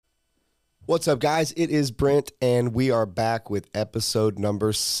What's up, guys? It is Brent, and we are back with episode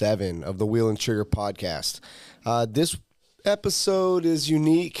number 7 of the Wheel and Trigger podcast. This episode is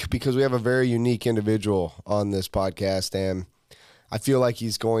unique because we have a very unique individual on this podcast, and I feel like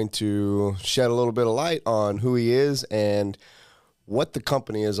he's going to shed a little bit of light on who he is and what the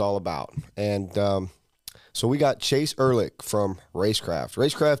company is all about. And so we got Chase Ehrlich from Racecraft.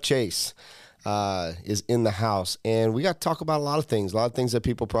 Racecraft Chase is in the house, and we got to talk about a lot of things that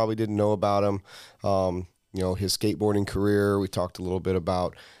people probably didn't know about him. His skateboarding career. We talked a little bit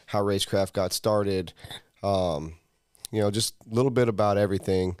about how Racecraft got started. Just a little bit about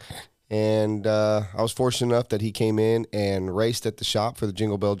everything. And I was fortunate enough that he came in and raced at the shop for the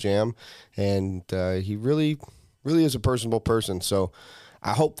Jingle Bell Jam, and he really is a personable person. So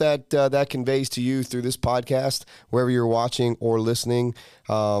I hope that that conveys to you through this podcast, wherever you're watching or listening.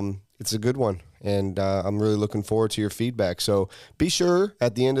 It's a good one, and I'm really looking forward to your feedback. So be sure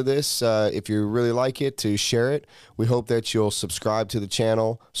at the end of this, if you really like it, to share it. We hope that you'll subscribe to the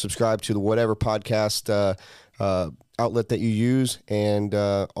channel, subscribe to the whatever podcast outlet that you use, and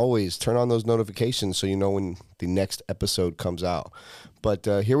always turn on those notifications so you know when the next episode comes out. But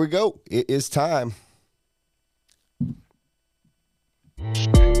here we go. It is time.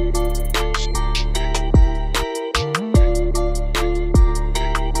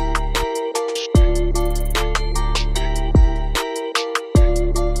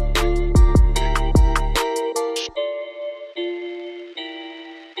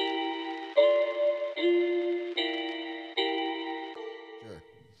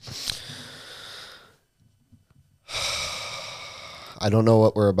 I don't know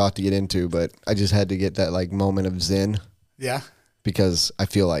what we're about to get into, but I just had to get that moment of zen. Yeah. Because I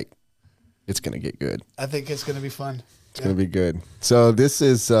feel like it's going to get good. I think it's going to be fun. It's going to be good. So this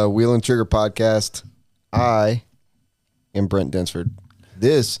is Wheel and Trigger Podcast. I am Brent Densford.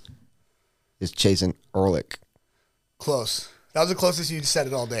 This is Chase Ehrlich. Close. That was the closest you said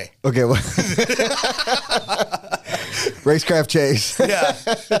it all day. Okay. Well, Racecraft Chase. Yeah.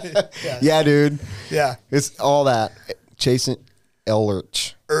 Yeah, dude. Yeah. It's all that. Chase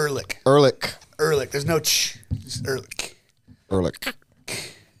Ehrlich. Ehrlich. There's no ch. Just Ehrlich. Ehrlich.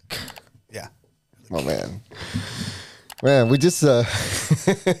 Yeah. Oh, man. Man, we just, you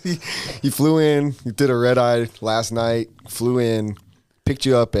flew in, you did a red eye last night, flew in, picked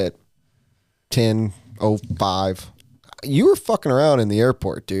you up at 10:05. You were fucking around in the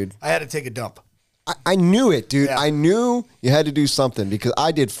airport, dude. I had to take a dump. I knew it, dude. Yeah. I knew you had to do something because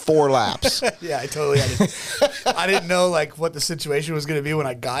I did 4 laps. Yeah, I totally had to. I didn't know what the situation was going to be when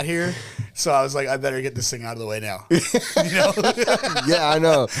I got here. So I was like, I better get this thing out of the way now. You know? Yeah, I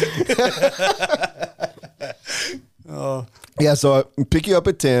know. Oh. Yeah, so I pick you up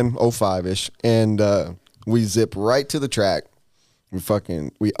at 10:05-ish, and we zip right to the track. We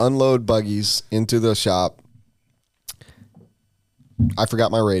unload buggies into the shop. I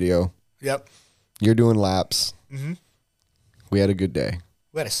forgot my radio. Yep. You're doing laps. Mm-hmm. We had a good day.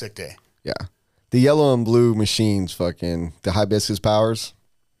 We had a sick day. Yeah. The yellow and blue machines, the Hibiscus Powers,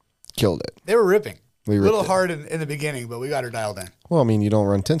 killed it. They were ripping. A little hard in the beginning, but we got her dialed in. Well, I mean, you don't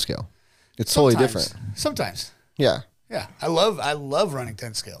run 10 scale. It's totally different. Sometimes. Yeah. Yeah. I love running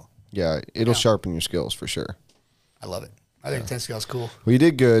 10 scale. Yeah. It'll sharpen your skills for sure. I love it. I think 10 scale is cool. Well, you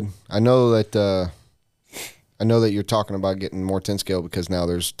did good. I know that you're talking about getting more 10 scale because now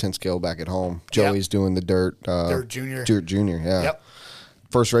there's 10 scale back at home. Joey's doing the Dirt Junior. Dirt Junior, yeah. Yep.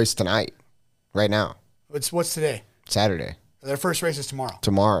 First race tonight, right now. What's today? Saturday. Their first race is tomorrow.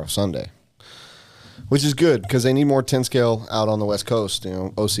 Tomorrow, Sunday. Which is good because they need more 10 scale out on the West Coast.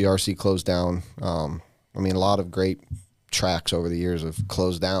 OCRC closed down. A lot of great tracks over the years have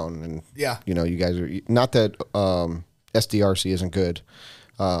closed down. And, you guys are, not that SDRC isn't good,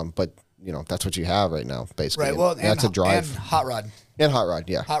 but that's what you have right now, basically. Right. Well, that's a drive. And Hot Rod. And Hot Rod,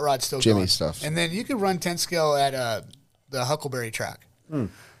 yeah. Hot Rod's still Jimmy's going. stuff. And then you could run 10 scale at the Huckleberry track,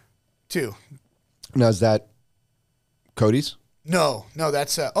 too. Now, is that Cody's? No,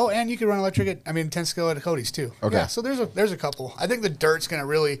 that's and you could run electric at 10 scale at Cody's too. Okay. Yeah, so there's a couple. I think the Dirt's going to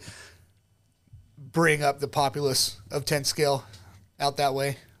really bring up the populace of 10 scale out that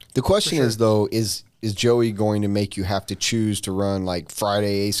way. The question is though, is Joey going to make you have to choose to run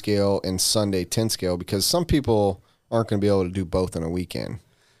Friday A scale and Sunday 10 scale, because some people aren't going to be able to do both in a weekend.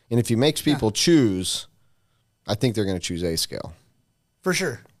 And if he makes people choose, I think they're going to choose A scale. For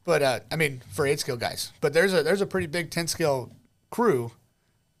sure. But for 8 scale guys. But there's a pretty big 10 scale crew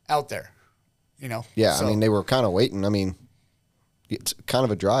out there, Yeah, so, they were kind of waiting. It's kind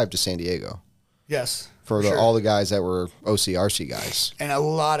of a drive to San Diego. Yes. For all the guys that were OCRC guys. And a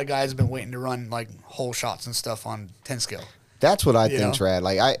lot of guys have been waiting to run hole shots and stuff on 10 scale. That's what I You think's know? rad.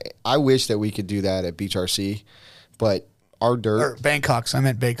 Like I wish that we could do that at Beach RC, but our dirt. Or Bangkoks. I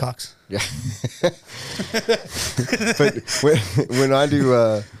meant Baycocks. Yeah. But when I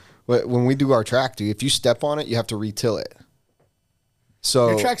do, when we do our track, dude, if you step on it, you have to re-till it. So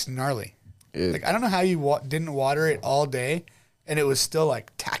Your track's gnarly. Like I don't know how you didn't water it all day, and it was still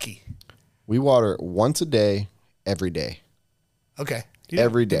like tacky. we water it once a day, every day. Okay.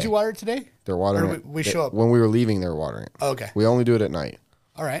 Every day. Did you water it today? They're watering Or it. we show up? When we were leaving, they were watering it. Oh, okay. We only do it at night.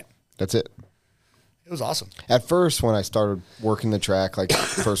 All right. That's it. It was awesome. At first, when I started working the track, like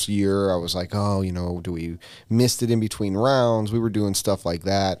first year, I was like, oh, do we missed it in between rounds? We were doing stuff like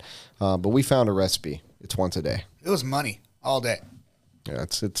that. But we found a recipe. It's once a day. It was money all day. Yeah,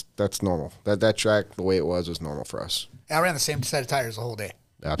 that's normal. That track, the way it was normal for us. I ran the same set of tires the whole day.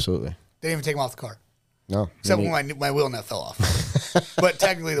 Absolutely. Didn't even take them off the car. No. Except when my wheel nut fell off. But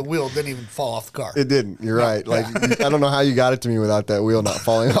technically the wheel didn't even fall off the car. It didn't. You're right. Like I don't know how you got it to me without that wheel not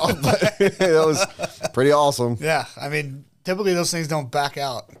falling off, but it was pretty awesome. Yeah. I mean, typically those things don't back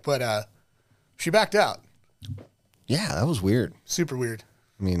out. But she backed out. Yeah, that was weird. Super weird.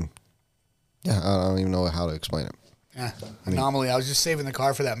 I mean, yeah, I don't even know how to explain it. Yeah. Anomaly. I was just saving the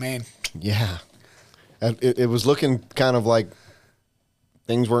car for that main. Yeah. It was looking kind of like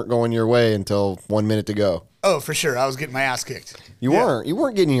things weren't going your way until 1 minute to go. Oh, for sure. I was getting my ass kicked. You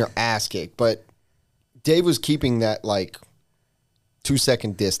weren't getting your ass kicked, but Dave was keeping that like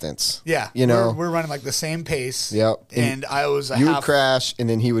 2-second distance. Yeah. We're running like the same pace. Yep. And I was you would crash and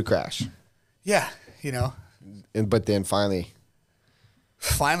then he would crash. Yeah. But then finally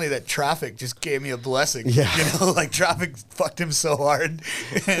that traffic just gave me a blessing. Yeah. Like traffic fucked him so hard.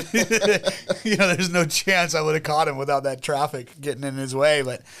 And, there's no chance I would have caught him without that traffic getting in his way.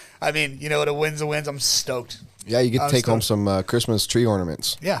 But I mean, what a win's a win. I'm stoked. Yeah, you get to take home some Christmas tree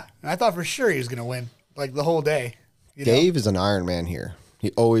ornaments. Yeah. And I thought for sure he was going to win like the whole day. Dave is an Iron Man here. He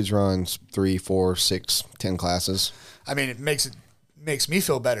always runs 3, 4, 6, 10 classes. I mean, it makes me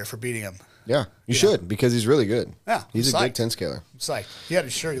feel better for beating him. Yeah, you should because he's really good. Yeah, he's a psyched. good 10 scaler. It's like he had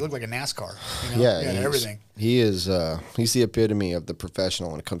his shirt. He looked like a NASCAR. Yeah, he had everything. He is. He's the epitome of the professional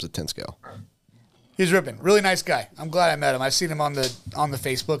when it comes to 10 scale. He's ripping. Really nice guy. I'm glad I met him. I've seen him on the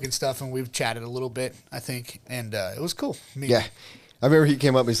Facebook and stuff, and we've chatted a little bit, I think, and it was cool. Yeah, I remember he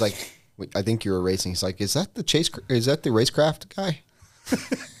came up. He's like, "I think you were racing." He's like, "Is that the racecraft guy?"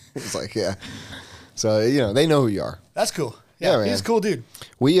 It's like, yeah. So they know who you are. That's cool. Yeah, man. He's a cool dude.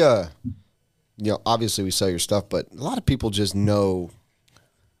 We obviously we sell your stuff, but a lot of people just know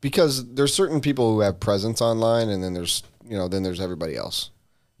because there's certain people who have presence online, and then there's everybody else.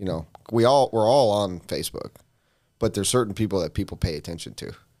 We're all on Facebook, but there's certain people that people pay attention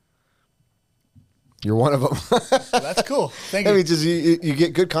to. You're one of them. Well, that's cool. Thank you. I mean, just you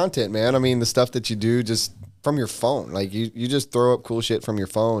get good content, man. I mean, the stuff that you do just from your phone, like you just throw up cool shit from your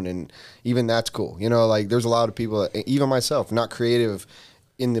phone, and even that's cool. Like there's a lot of people, even myself, not creative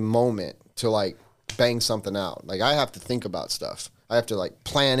in the moment to like bang something out. Like I have to think about stuff. I have to like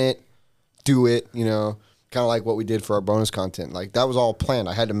plan it, do it. Kind of like what we did for our bonus content. Like that was all planned.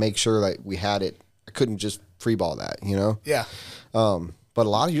 I had to make sure that we had it. I couldn't just freeball that. Yeah. But a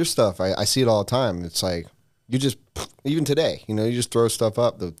lot of your stuff, I see it all the time. It's like you just, even today, you just throw stuff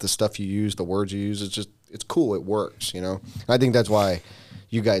up. The stuff you use, the words you use, it's cool. It works, And I think that's why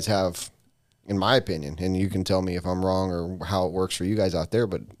you guys have, in my opinion, and you can tell me if I'm wrong or how it works for you guys out there,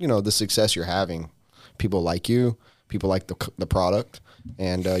 but, the success you're having, people like you, people like the product,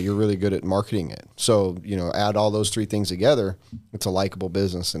 and you're really good at marketing it. So, add all those three things together, it's a likable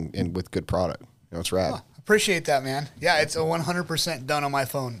business and with good product. It's rad. Oh, appreciate that, man. Yeah, it's a 100% done on my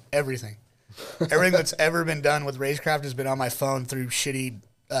phone. Everything that's ever been done with Racecraft has been on my phone through shitty,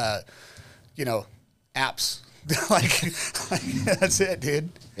 apps. like that's it,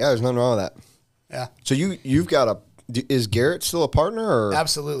 dude. Yeah, there's nothing wrong with that. Yeah. So you've got is Garrett still a partner or?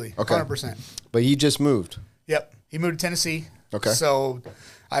 Absolutely. Okay. 100%. But he just moved. Yep. He moved to Tennessee. Okay. So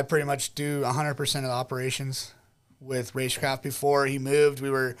I pretty much do 100% of the operations with Racecraft. Before he moved, we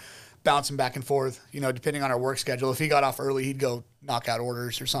were bouncing back and forth, depending on our work schedule. If he got off early, he'd go knock out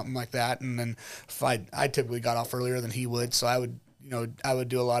orders or something like that. And then if I typically got off earlier than he would. So I would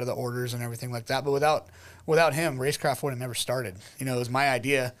do a lot of the orders and everything like that. But without him, Racecraft would have never started. It was my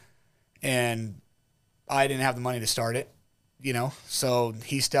idea, and I didn't have the money to start it, So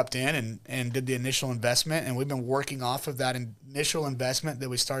he stepped in and did the initial investment, and we've been working off of that initial investment that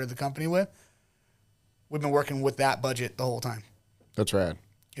we started the company with. We've been working with that budget the whole time. That's rad.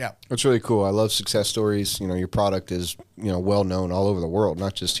 Yeah. That's really cool. I love success stories. Your product is, well known all over the world,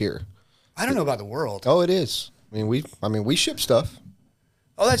 not just here. I don't know about the world. Oh, it is. I mean, we ship stuff.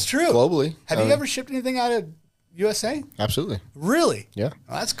 Oh, that's true. Globally. Have you ever shipped anything out of USA? Absolutely. Really? Yeah.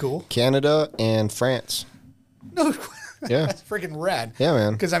 Oh, that's cool. Canada and France. No, Yeah. that's freaking rad. Yeah,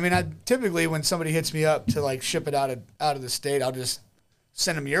 man. Because I mean, I typically when somebody hits me up to like ship it out of the state, I'll just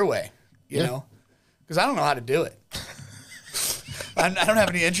send them your way. You know, because I don't know how to do it. I don't have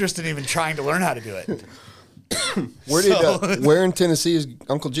any interest in even trying to learn how to do it. Where in Tennessee is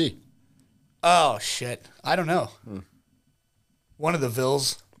Uncle G? Oh shit, I don't know. One of the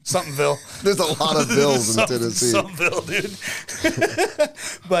Villes, somethingville. There's a lot of Villes in Tennessee. Somethingville, dude.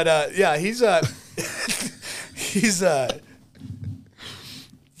 But yeah, his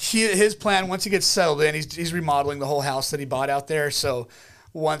plan once he gets settled in, he's remodeling the whole house that he bought out there. So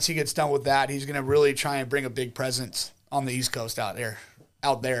once he gets done with that, he's gonna really try and bring a big presence on the East Coast out there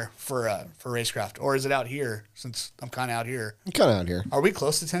for racecraft. Or is it out here? Since I'm kind of out here. I'm kind of out here. Are we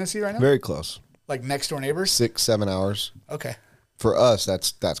close to Tennessee right now? Very close. Like next door neighbors? 6-7 hours. Okay. For us,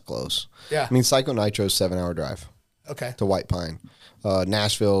 that's close. Yeah. I mean, Psycho Nitro's 7-hour drive. Okay. To White Pine.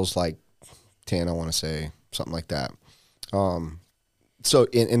 Nashville's like 10, I want to say, something like that. So,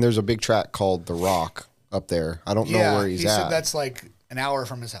 and there's a big track called The Rock up there. I don't know where he's at. He said that's like an hour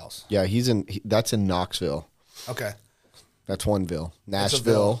from his house. Yeah, that's in Knoxville. Okay. That's one Ville.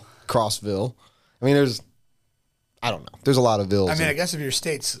 Nashville, Crossville. I mean, I don't know. There's a lot of Villes. I mean, I guess if your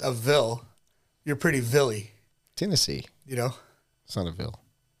state's a Ville, you're pretty Villy. Tennessee. You know? It's not a Ville.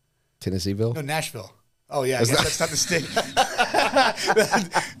 Tennesseeville? No, Nashville. Oh, yeah. I guess that's not the state.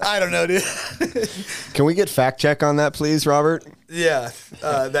 I don't know, dude. Can we get fact check on that, please, Robert? Yeah.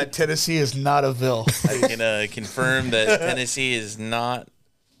 That Tennessee is not a Ville. I can confirm that Tennessee is not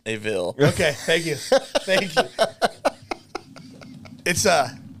a Ville. Okay. Thank you. Thank you. It's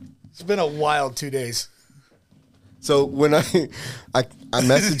been a wild 2 days. So when I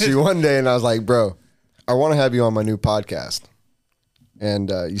messaged you one day and I was like, bro, I want to have you on my new podcast. And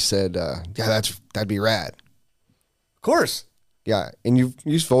you said, yeah, that'd be rad. Of course. Yeah. And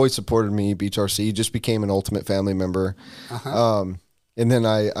you've always supported me, Beach RC. You just became an ultimate family member. Uh-huh. And then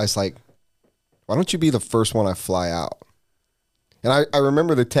I was like, why don't you be the first one I fly out? And I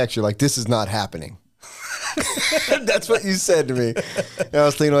remember the text. You're like, this is not happening. That's what you said to me. And I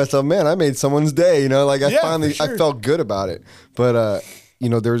was thinking to myself, man, I made someone's day. You know, like I I felt good about it. But, you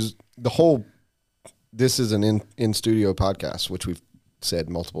know, there's this is an in-studio podcast, which we've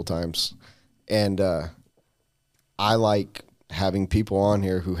said multiple times. And I like having people on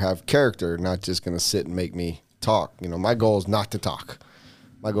here who have character, not just going to sit and make me talk. You know, my goal is not to talk.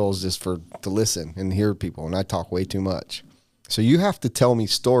 My goal is just to listen and hear people, and I talk way too much. So you have to tell me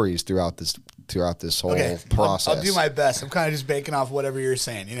stories throughout this whole process. I'll do my best. I'm kind of just banking off whatever you're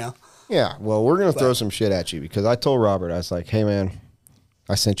saying, you know? Yeah, well, we're going to throw some shit at you because I told Robert, I was like, hey, man,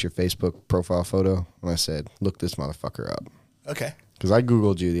 I sent your Facebook profile photo, and I said, look this motherfucker up. Okay. Because I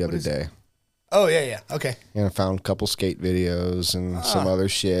Googled you the other day. Oh, yeah. Okay. And I found a couple skate videos and some other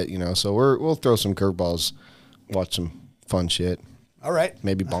shit, you know. So we'll throw some curveballs, watch some fun shit. All right.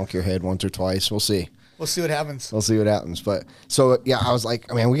 Maybe bonk your head once or twice. We'll see. We'll see what happens. We'll see what happens. But so, yeah, I was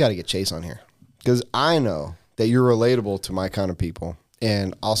like, man, we got to get Chase on here. Because I know that you're relatable to my kind of people.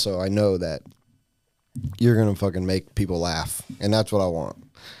 And also, I know that you're going to fucking make people laugh. And that's what I want.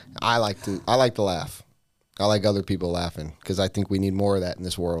 I like to laugh. I like other people laughing because I think we need more of that in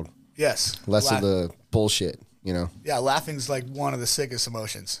this world. Yes. Less of the bullshit, you know? Yeah, laughing's like one of the sickest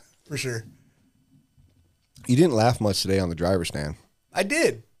emotions, for sure. You didn't laugh much today on the driver's stand. I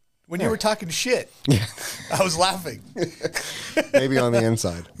did. When you were talking shit, I was laughing. Maybe on the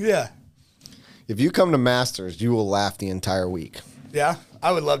inside. Yeah. If you come to Masters, you will laugh the entire week. Yeah,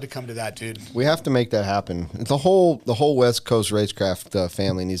 I would love to come to that, dude. We have to make that happen. The whole West Coast Racecraft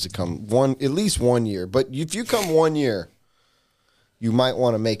family needs to come at least 1 year. But if you come 1 year, you might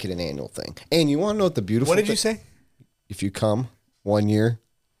want to make it an annual thing. And you want to know what the beautiful What did you say? If you come 1 year.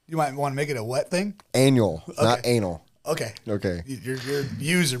 You might want to make it a what thing? Annual, not anal. Okay. Okay. Your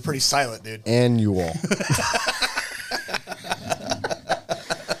views are pretty silent, dude. Annual.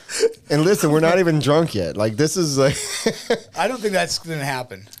 And listen, we're not even drunk yet. Like, this is like... I don't think that's going to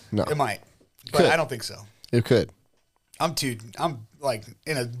happen. No. It might. But I don't think so. It could. I'm like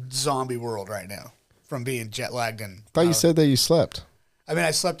in a zombie world right now from being jet lagged and... I thought you said that you slept. I mean,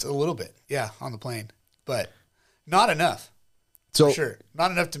 I slept a little bit, on the plane. But not enough. So, for sure.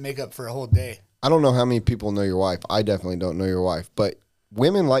 Not enough to make up for a whole day. I don't know how many people know your wife. I definitely don't know your wife. But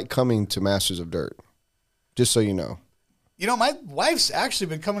women like coming to Masters of Dirt. Just so you know. You know, my wife's actually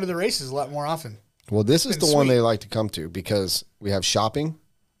been coming to the races a lot more often. Well, this is the one they like to come to because we have shopping.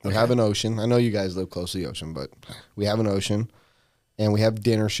 We have an ocean. I know you guys live close to the ocean, but we have an ocean. And we have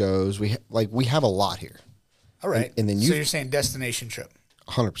dinner shows. We have a lot here. All right. And then so you're saying destination trip.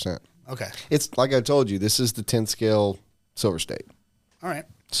 100%. Okay. It's like I told you, this is the 10 scale Silver State. All right.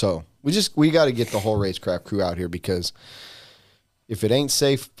 So we got to get the whole racecraft crew out here, because if it ain't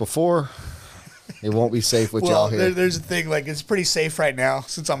safe before, it won't be safe with y'all here. There's a thing, like, it's pretty safe right now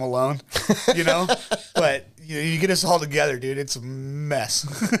since I'm alone, you know? But you get us all together, dude, it's a mess.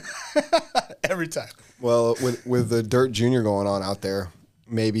 Every time. Well, with the Dirt Junior going on out there,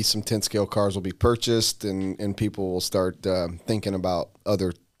 maybe some 10 scale cars will be purchased, and people will start thinking about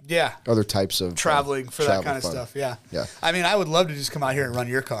other types of traveling for that kind of fun. stuff. Yeah. Yeah. I mean, I would love to just come out here and run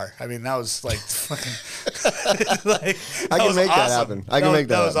your car. I mean, that was like fucking like, I can make that happen. I can make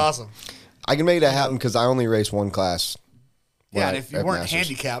that. That was awesome. I can make that happen because I only race one class. Yeah, and if you weren't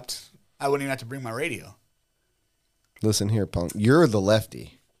handicapped, I wouldn't even have to bring my radio. Listen here, punk. You're the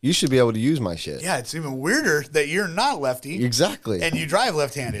lefty. You should be able to use my shit. Yeah, it's even weirder that you're not lefty. Exactly. And you drive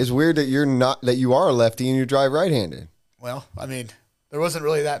left-handed. It's weird that you are a lefty and you drive right-handed. Well, I mean, there wasn't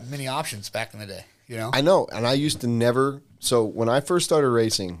really that many options back in the day, you know? I know, and I used to never. So when I first started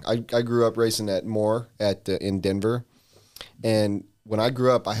racing, I grew up racing at Moore in Denver, and when I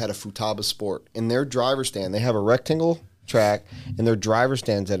grew up, I had a Futaba Sport. In their driver stand, they have a rectangle track, and their driver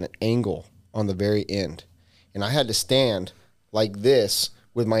stand's at an angle on the very end. And I had to stand like this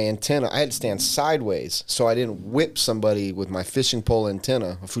with my antenna. I had to stand sideways so I didn't whip somebody with my fishing pole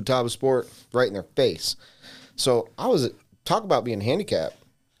antenna, a Futaba Sport, right in their face. So I was, talk about being handicapped.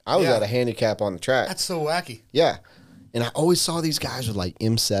 I was at a handicap on the track. That's so wacky. Yeah. And I always saw these guys with like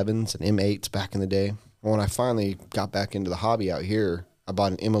M7s and M8s back in the day. When I finally got back into the hobby out here, I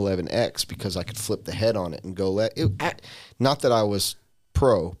bought an M11X because I could flip the head on it and go not that I was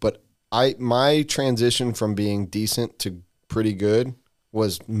pro, but my transition from being decent to pretty good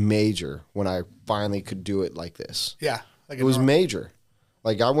was major when I finally could do it like this. Yeah. It was major.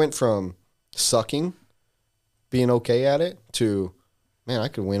 Like I went from sucking, being okay at it, to, man, I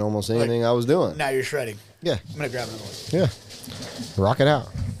could win almost anything I was doing. Now you're shredding. Yeah. I'm going to grab another one. Yeah. Rock it out.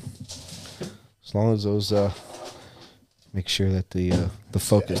 As long as those, make sure that the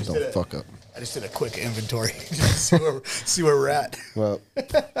focus don't fuck up. I just did a quick inventory just to see where we're at. Well,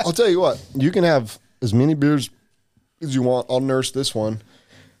 I'll tell you what. You can have as many beers as you want. I'll nurse this one.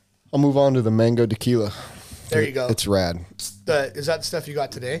 I'll move on to the mango tequila. There you go. It's rad. Is that the stuff you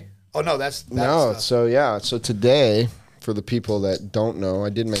got today? Oh, no, that's no. stuff. So, yeah. So today, for the people that don't know, I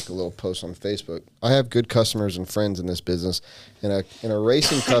did make a little post on Facebook. I have good customers and friends in this business. And a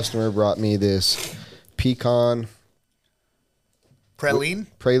racing customer brought me this pecan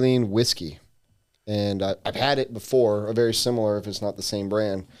praline whiskey. And I've had it before, a very similar, if it's not the same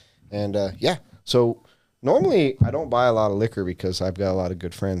brand. And, so normally I don't buy a lot of liquor because I've got a lot of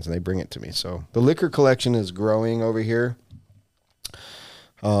good friends and they bring it to me. So the liquor collection is growing over here.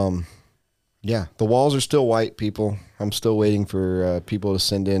 The walls are still white, people. I'm still waiting for people to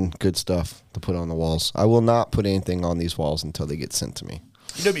send in good stuff to put on the walls. I will not put anything on these walls until they get sent to me.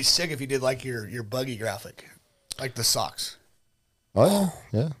 You know, it'd be sick if you did like your buggy graphic, like the socks. Oh,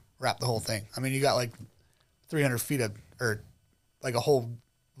 yeah. Wrap the whole thing. I mean, you got like 300 feet or like a whole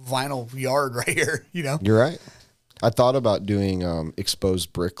vinyl yard right here, you know? You're right. I thought about doing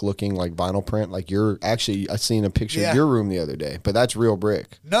exposed brick looking like vinyl print. Like I seen a picture of your room the other day, but that's real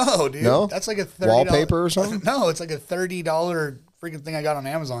brick. No, dude. No? That's like a $30 wallpaper or something? No, it's like a $30 freaking thing I got on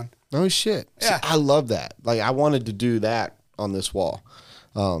Amazon. Oh, shit. Yeah. See, I love that. Like, I wanted to do that on this wall.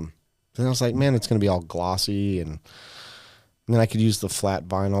 Then I was like, man, it's going to be all glossy, and then I could use the flat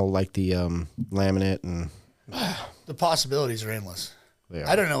vinyl like the laminate. And the possibilities are endless. Yeah.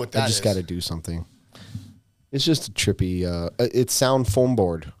 I don't know what that is. I just got to do something. It's just a trippy. It's sound foam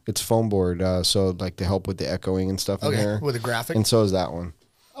board. It's foam board. So like to help with the echoing and stuff in here. With a graphic. And so is that one.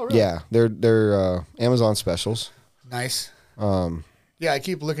 Oh, really? Yeah, they're Amazon specials. Nice. Yeah, I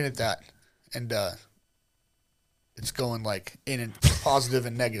keep looking at that, and it's going like in positive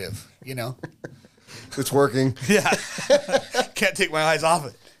and negative. You know. It's working. Yeah. Can't take my eyes off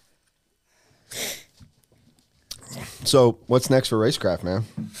it. So what's next for Racecraft, man?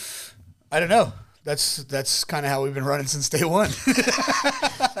 I don't know. That's kind of how we've been running since day one.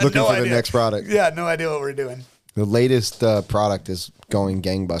 Looking for the next product. Yeah, no idea what we're doing. The latest product is going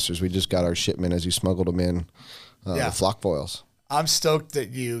gangbusters. We just got our shipment as you smuggled them in. The flock foils. I'm stoked that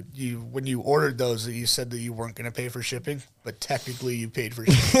you when you ordered those that you said that you weren't going to pay for shipping, but technically you paid for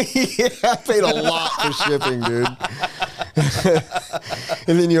shipping. Yeah, I paid a lot for shipping, dude.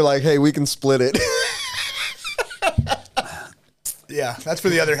 And then you're like, hey, we can split it. Yeah, that's for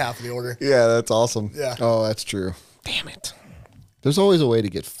the other half of the order. Yeah, that's awesome. Yeah. Oh, that's true. Damn it. There's always a way to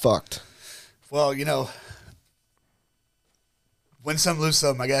get fucked. Well, you know, win some, lose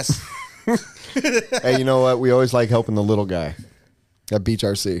some, I guess. Hey, you know what? We always like helping the little guy at Beach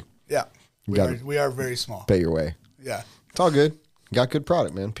RC. Yeah. We are very small. Pay your way. Yeah. It's all good. Got good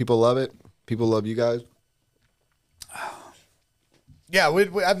product, man. People love it. People love you guys. Yeah, we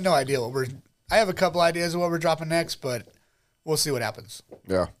have no idea what I have a couple ideas of what we're dropping next, but we'll see what happens.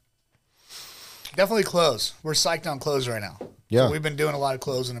 Yeah. Definitely clothes. We're psyched on clothes right now. Yeah. So we've been doing a lot of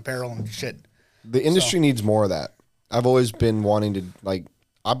clothes and apparel and shit. The industry needs more of that. I've always been wanting to, like,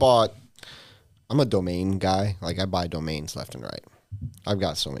 I'm a domain guy. Like, I buy domains left and right. I've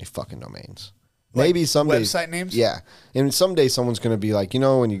got so many fucking domains. Like maybe someday. Website names? Yeah. And someday someone's going to be like,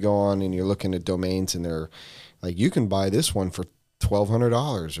 when you go on and you're looking at domains and they're like, you can buy this one for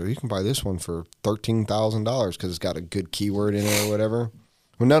 $1,200 or you can buy this one for $13,000 because it's got a good keyword in it or whatever.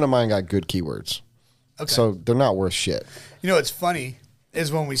 Well, none of mine got good keywords. Okay. So they're not worth shit. You know what's funny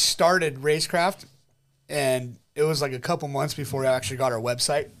is when we started Racecraft, and it was like a couple months before we actually got our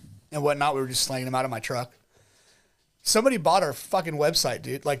website and whatnot, we were just slanging them out of my truck. Somebody bought our fucking website,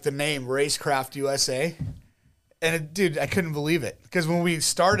 dude, like the name Racecraft USA. And, dude, I couldn't believe it. Because when we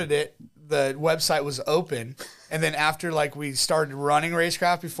started it, the website was open. And then after, like, we started running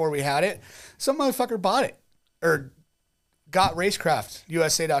Racecraft before we had it, some motherfucker bought it. Or got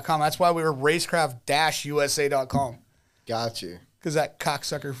racecraftusa.com. That's why we were racecraft-usa.com. Got you. Because that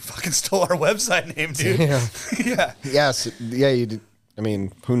cocksucker fucking stole our website name, dude. Yeah. Yeah. Yes. Yeah, you did. I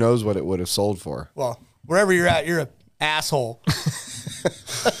mean, who knows what it would have sold for? Well, wherever you're at, you're an asshole.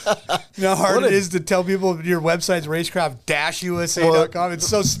 You know how hard it is to tell people your website's racecraft-usa.com? It's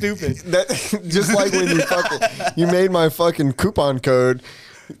so stupid. Just like when you made my fucking coupon code,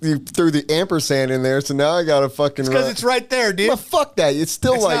 you threw the ampersand in there, so now I got to fucking. Because it's right there, dude. Well, fuck that. It's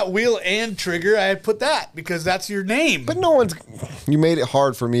still it's like. It's not wheel and trigger. I put that because that's your name. But no one's. You made it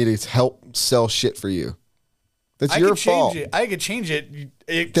hard for me to help sell shit for you. That's your fault. I could change it.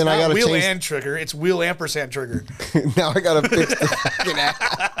 It's then not I gotta wheel change... and trigger. It's wheel ampersand trigger. Now I got to fix the fucking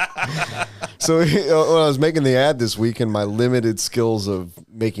ad. So when I was making the ad this week and my limited skills of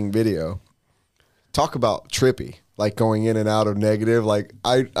making video, talk about trippy. Like going in and out of negative. Like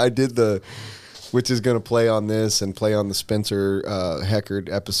I did which is going to play on this and play on the Spencer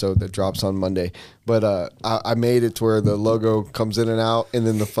Heckard episode that drops on Monday. But I made it to where the logo comes in and out and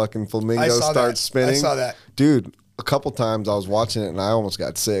then the fucking flamingo starts spinning. I saw that. Dude, a couple times I was watching it and I almost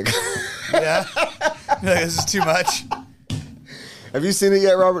got sick. Yeah? This is too much. Have you seen it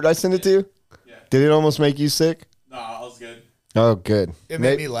yet, Robert? Did I send it to you? Yeah. Did it almost make you sick? No, I was good. Oh, good. It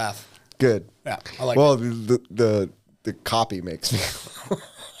made me laugh. Good. Yeah, I like well, it. The copy makes me.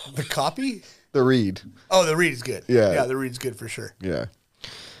 The copy? The read. Oh, the read is good. Yeah. Yeah, the read's good for sure. Yeah.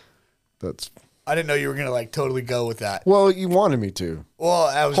 I didn't know you were gonna like totally go with that. Well, you wanted me to. Well,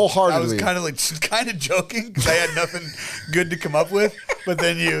 I was wholeheartedly. I was kind of joking because I had nothing good to come up with. But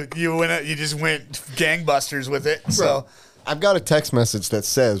then you just went gangbusters with it. Bro, so I've got a text message that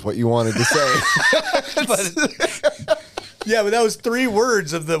says what you wanted to say. Yeah, but that was 3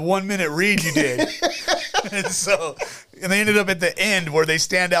 words of the 1 minute read you did. And they ended up at the end where they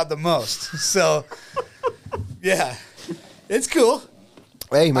stand out the most. So, yeah, it's cool.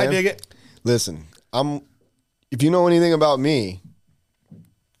 Hey, man. I dig it. Listen, if you know anything about me,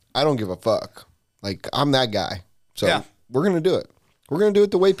 I don't give a fuck. Like, I'm that guy. So yeah. We're going to do it. We're going to do it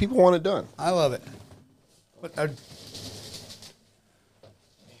the way people want it done. I love it.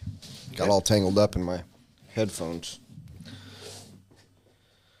 Got all tangled up in my headphones.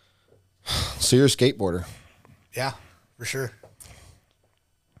 So you're a skateboarder. Yeah, for sure.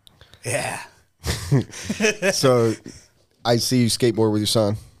 Yeah. So I see you skateboard with your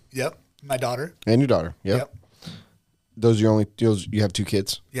son. Yep. My daughter. And your daughter. Yep. Those are you have 2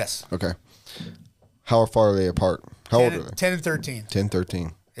 kids? Yes. Okay. How far are they apart? How old are they? 10 and 13. 10,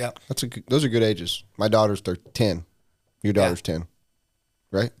 13. Yep. Those are good ages. My daughter's 10. Your daughter's 10.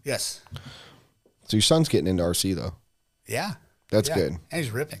 Right? Yes. So your son's getting into RC though. Yeah. That's good. And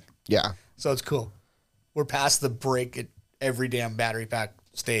he's ripping. Yeah. So it's cool. We're past the break at every damn battery pack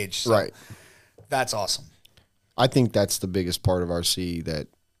stage. So right. That's awesome. I think that's the biggest part of RC that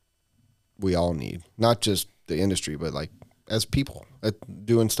we all need. Not just the industry, but like as people.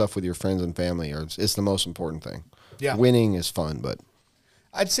 Doing stuff with your friends and family it's the most important thing. Yeah. Winning is fun, but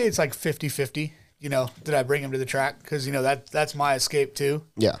I'd say it's like 50-50, did I bring him to the track? Because, that's my escape too.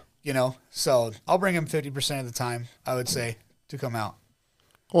 Yeah. So I'll bring him 50% of the time, I would say, to come out.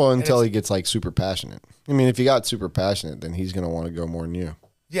 Well, until he gets like super passionate. I mean, if he got super passionate, then he's going to want to go more than you.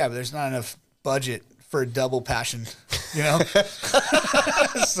 Yeah, but there's not enough budget for a double passion,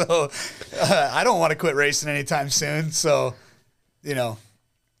 So I don't want to quit racing anytime soon. So,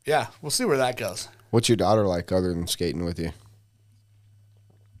 yeah, we'll see where that goes. What's your daughter like other than skating with you?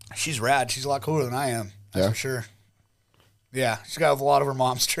 She's rad. She's a lot cooler than I am. That's for sure. Yeah, she's got a lot of her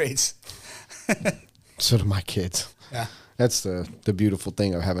mom's traits. So do my kids. Yeah. That's the beautiful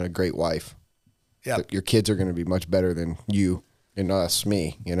thing of having a great wife. Yeah. Your kids are going to be much better than you and us,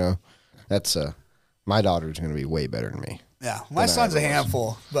 me, you know. That's my daughter's going to be way better than me. Yeah. My son's a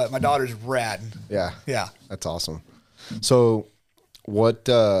handful, but my daughter's rad. Yeah. Yeah. That's awesome. So what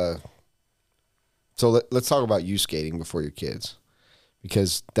let's talk about you skating before your kids.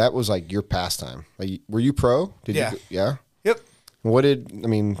 Because that was like your pastime. Like, were you pro? Yeah. Yeah. Yep.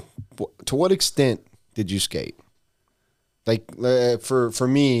 To what extent did you skate? Like for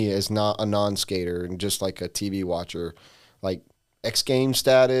me as not a non-skater and just like a TV watcher, like X Games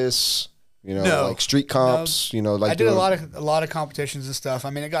status, you know, No. like street comps, you know, like I did a lot of competitions and stuff.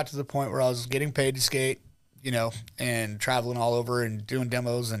 I mean, it got to the point where I was getting paid to skate, you know, and traveling all over and doing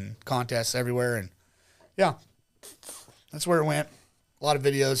demos and contests everywhere, and yeah, that's where it went. A lot of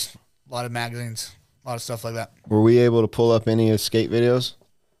videos, a lot of magazines, a lot of stuff like that. Were we able to pull up any skate videos?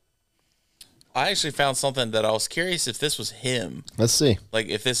 I actually found something that I was curious if this was him. Let's see. Like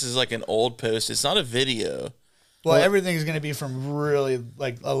if this is like an old post. It's not a video. Well, everything's going to be from really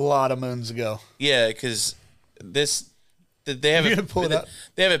like a lot of moons ago. Yeah, because they have You're gonna pull it up?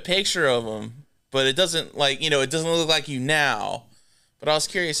 They have a picture of him, but it doesn't like it doesn't look like you now. But I was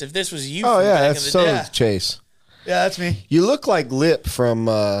curious if this was you. Oh from yeah, back that's in the so day. Chase. Yeah, that's me. You look like Lip from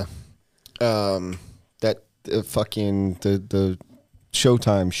that fucking the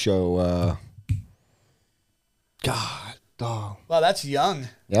Showtime show. God, dog. Wow, that's young.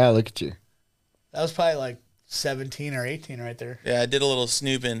 Yeah, look at you. That was probably like 17 or 18 right there. Yeah, I did a little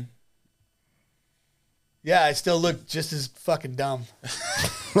snooping. Yeah, I still look just as fucking dumb.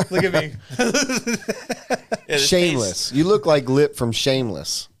 Look at me. Yeah, this Shameless. face- You look like Lip from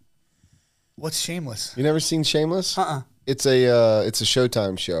Shameless. What's Shameless? You never seen Shameless? Uh-uh. It's a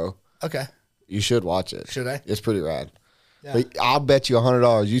Showtime show. Okay. You should watch it. Should I? It's pretty rad. Yeah. But I'll bet you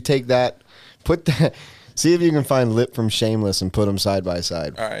 $100. You take that, put that. See if you can find Lip from Shameless and put them side by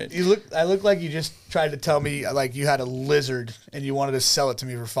side. All right. I look like you just tried to tell me like you had a lizard and you wanted to sell it to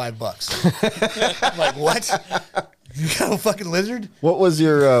me for $5. I'm like, what? You got a fucking lizard? What was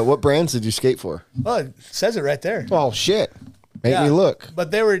your what brands did you skate for? Oh, it says it right there. Oh shit. Make Yeah. me look. But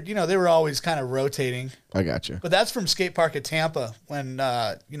they were always kind of rotating. I got you. But that's from skate park at Tampa when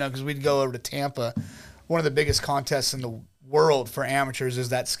because we'd go over to Tampa. One of the biggest contests in the world for amateurs is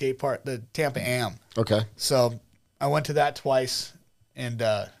that skate park, the Tampa Am. Okay. So I went to that twice and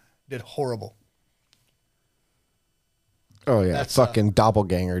did horrible. Oh yeah, That's, fucking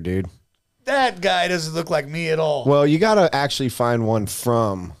doppelganger, dude. That guy doesn't look like me at all. Well, you gotta actually find one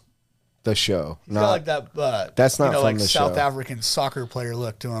from the show. He's got like that. That's not from like the South show. African soccer player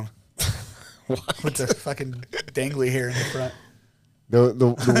look to him. With the fucking dangly hair in the front.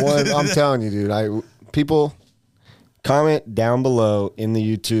 The one I'm telling you, dude. People comment down below in the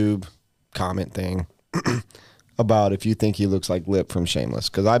YouTube comment thing about if you think he looks like Lip from Shameless.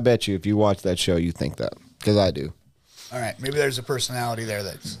 Because I bet you if you watch that show, you think that. Because I do. All right, maybe there's a personality there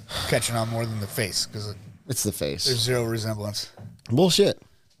that's catching on more than the face because It's the face. there's zero resemblance. Bullshit.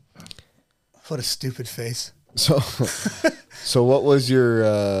 What a stupid face. So what was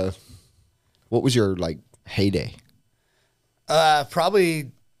your like heyday?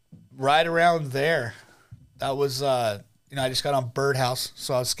 Probably right around there. That was I just got on Birdhouse,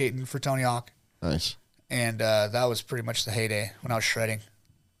 so I was skating for Tony Hawk, Nice. and that was pretty much the heyday when I was shredding.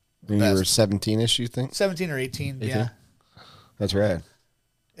 When you were 17-ish, you think? 17 or 18, yeah. That's rad.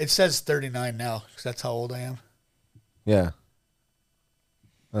 It says 39 now because that's how old I am. Yeah.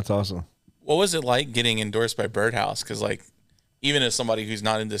 That's awesome. What was it like getting endorsed by Birdhouse? Because like, even as somebody who's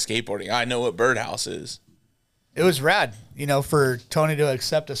not into skateboarding, I know what Birdhouse is. It was rad, for Tony to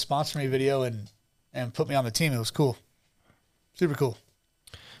accept a sponsor me video and put me on the team. It was cool, super cool.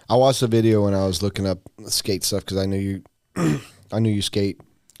 I watched the video when I was looking up skate stuff because I knew you, I knew you skate,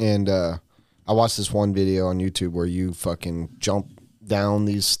 and I watched this one video on YouTube where you fucking jump down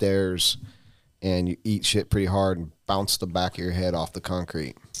these stairs and you eat shit pretty hard and bounce the back of your head off the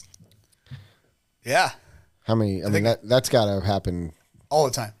concrete. Yeah, How many? I mean, that's got to happen all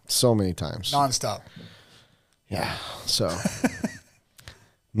the time, so many times. nonstop. Yeah. So,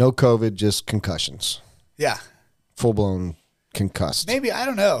 no COVID, just concussions. Yeah, Full blown concussed. maybe I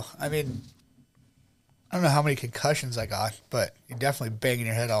don't know. I mean, I don't know how many concussions I got, but you're definitely banging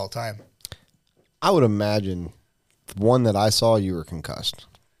your head all the time. I would imagine the one that I saw, you were concussed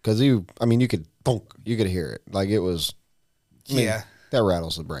because you could bonk, you could hear it like it was. Yeah, that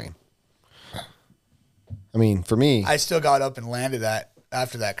rattles the brain. I mean, for me, I still got up and landed that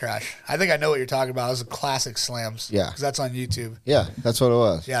after that crash. I think I know what you're talking about. It was a classic slams. Yeah. because that's on YouTube. yeah, that's what it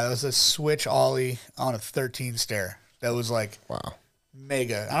was. Yeah, that was a switch ollie on a 13 stair. that was like Wow.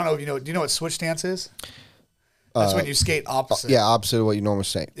 mega. I don't know if you know. Do you know what switch stance is? That's when you skate opposite. Yeah, opposite of what you normally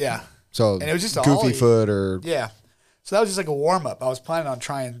say. Yeah. So And it was just a goofy ollie. foot or Yeah. So that was just like a warm up. I was planning on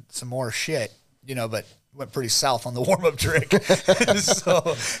trying some more shit, but went pretty south on the warm up trick.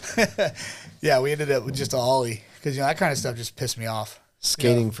 So, yeah, we ended up with just a ollie because that kind of stuff just pissed me off.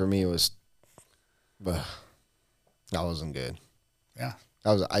 skating for me was. That wasn't good. Yeah.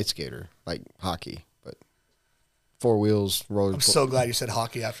 I was an ice skater, like hockey, but 4 wheels, roller. I'm so glad you said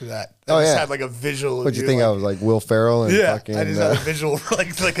hockey after that. Oh, I just yeah. had like a visual. What do you think? I was like Will Ferrell and Yeah, fucking. I just had a visual,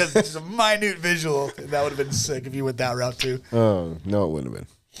 just a minute visual. That would have been sick if you went that route too. Oh no, it wouldn't have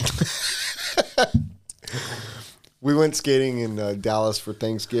been. We went skating in Dallas for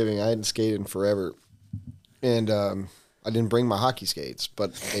Thanksgiving. I hadn't skated in forever, and I didn't bring my hockey skates,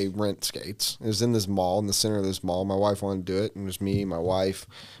 but they rent skates. It was in this mall, in the center of this mall. My wife wanted to do it, and it was me, my wife,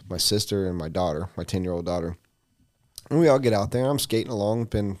 my sister, and my daughter, my 10-year-old daughter. And we all get out there. I'm skating along. It's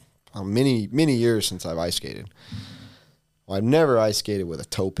been many, many years since I've ice skated. Well, I've never ice skated with a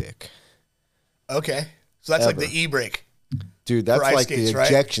toe pick. Okay, so that's Ever. like the e-brake. Dude, that's ice like skates, the right?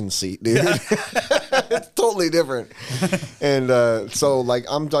 ejection seat, dude. It's totally different. And so, like,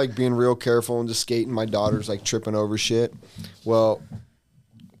 I'm, like, being real careful and just skating. My daughter's, like, tripping over shit. Well,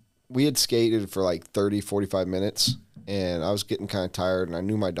 we had skated for, like, 30, 45 minutes, and I was getting kind of tired, and I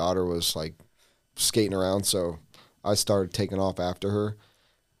knew my daughter was, like, skating around, so I started taking off after her,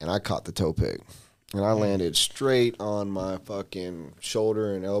 and I caught the toe pick. And I landed straight on my fucking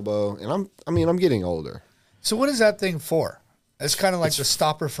shoulder and elbow, and I'm getting older. So what is that thing for? It's kind of like the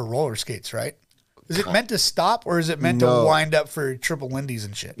stopper for roller skates, right? Is it meant to stop, or is it meant to wind up for triple Lindy's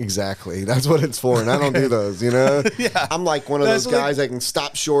and shit? Exactly. That's what it's for, and I don't do those, Yeah. I'm like one of That's those guys that can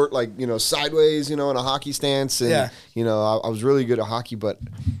stop short, like, sideways, in a hockey stance. And, Yeah. I was really good at hockey, but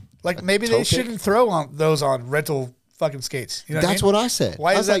Like maybe toe they pick? shouldn't throw those on rental fucking skates. You know that's what what I said.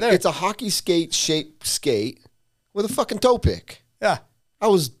 Why I is was that like, there? it's a hockey skate shaped skate with a fucking toe pick. I mean? I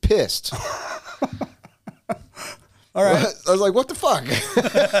was pissed. All right. I was like, what the fuck?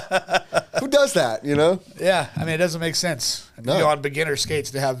 Who does that, Yeah. I mean, it doesn't make sense. No. On beginner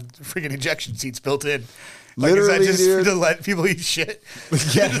skates to have freaking ejection seats built in. Literally, is that just dude. to let people eat shit?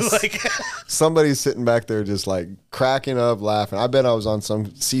 Yes. Like, Somebody's sitting back there just, like, cracking up, laughing. I bet I was on some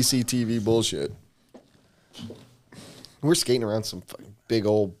CCTV bullshit. We're skating around some fucking big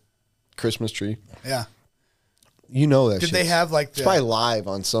old Christmas tree. yeah. You know that Did shit. they have like It's probably live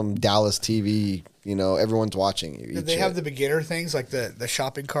on some Dallas TV. Everyone's watching you. Did they have the beginner things, like the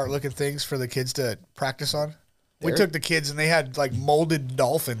shopping cart looking things for the kids to practice on? We took the kids and they had like molded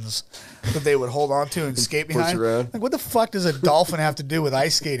dolphins that they would hold on to and skate push behind. around? Like, what the fuck does a dolphin have to do with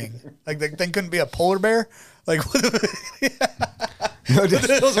ice skating? Like, the thing couldn't be a polar bear? Like, what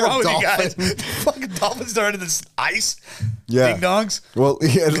the hell's wrong with you guys? Fucking dolphins are into this ice? Yeah. Ding dongs? Well,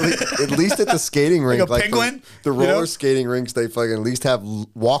 yeah, at least at the skating rink, a penguin, the roller you know? skating rinks, they fucking at least have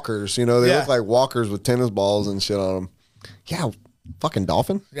walkers. They Yeah. look like walkers with tennis balls and shit on them. Yeah, fucking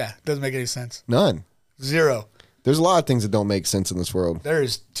dolphin? Yeah, doesn't make any sense. None. Zero. There's a lot of things that don't make sense in this world. There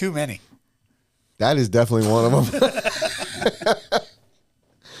is too many. That is definitely one of them.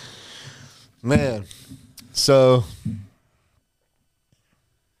 Man. So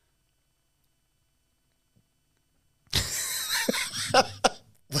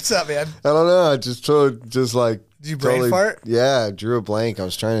What's up, man? I don't know. I just like. Did you brain fart? Yeah, I drew a blank. I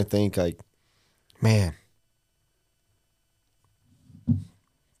was trying to think, like, man.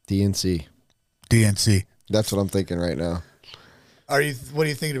 DNC. DNC. That's what I'm thinking right now. What are you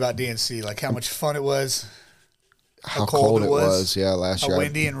thinking about DNC? Like how much fun it was? How cold it was. Yeah, last How year.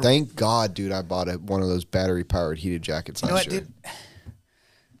 windy and- Thank God, dude, I bought one of those battery-powered heated jackets You know last what, year. dude?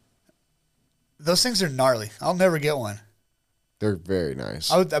 Those things are gnarly. I'll never get one. They're very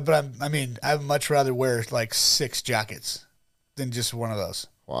nice. I would much rather wear like 6 jackets than just one of those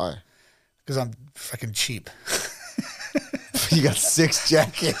Why? because I'm freaking cheap. You got 6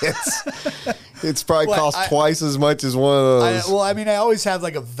 jackets. It's probably Well, cost twice as much as one of those. I always have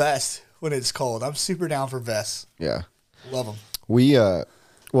like a vest when it's cold. I'm super down for vests. Yeah. Love them.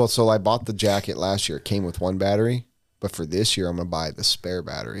 So I bought the jacket last year. It came with 1 battery, but for this year I'm gonna buy the spare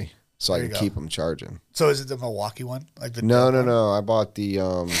battery so I There can you go. keep them charging. So is it the Milwaukee one? Like the No. I bought the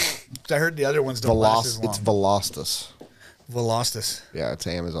 'Cause I heard the other ones don't last as long. It's Velostus. Velostus. Yeah, it's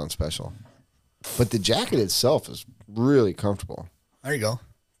an Amazon special. But the jacket itself is really comfortable. There you go.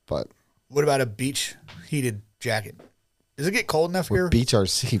 But What about a beach heated jacket? Does it get cold enough here? Beach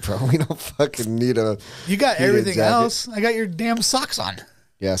RC, bro. We don't fucking need a. You got heated everything jacket. else. I got your damn socks on.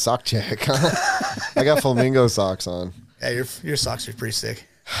 Yeah, sock check. I got flamingo socks on. Yeah, your socks are pretty sick.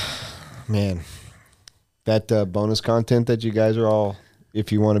 Man, That bonus content that you guys are all,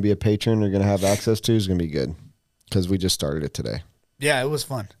 if you want to be a patron, are going to have access to is going to be good because we just started it today. Yeah, it was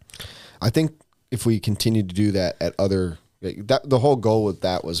fun. I think if we continue to do that at other, the whole goal with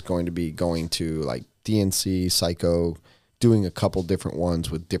that was going to be going to like DNC, Psycho, doing a couple different ones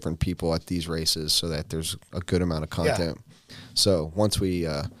with different people at these races so that there's a good amount of content. Yeah. So once we...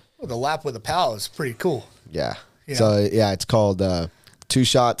 well, the lap with a pal is pretty cool. Yeah. So, yeah, it's called 2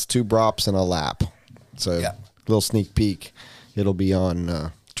 shots, 2 brops, and a lap. So a little sneak peek. It'll be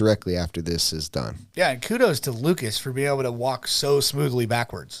on directly after this is done. Yeah, and kudos to Lucas for being able to walk so smoothly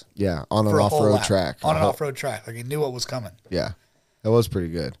backwards. Yeah, on an off-road track. On an off-road track. Like, he knew what was coming. Yeah, that was pretty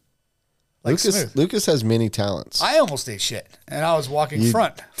good. Like Lucas has many talents. I almost ate shit, and I was walking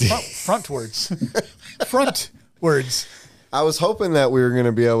frontwards. Frontwards. I was hoping that we were going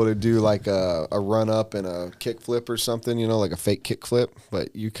to be able to do like a run-up and a kick flip or something, like a fake kick flip,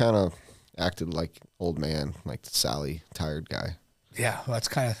 but you kind of acted like old man, like Sally, tired guy. Yeah, well, that's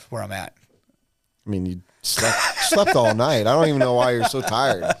kind of where I'm at. I mean, you slept all night. I don't even know why you're so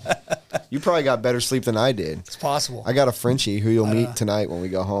tired. You probably got better sleep than I did. It's possible. I got a Frenchie who you'll meet tonight when we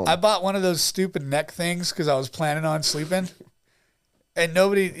go home. I bought one of those stupid neck things because I was planning on sleeping. And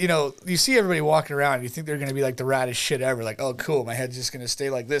nobody, you see everybody walking around and you think they're going to be like the raddest shit ever. Like, oh, cool, my head's just going to stay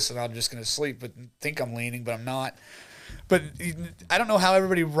like this and I'm just going to sleep, but think I'm leaning, but I'm not. But I don't know how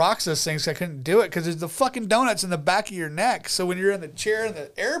everybody rocks those things. I couldn't do it because there's the fucking donuts in the back of your neck. So when you're in the chair in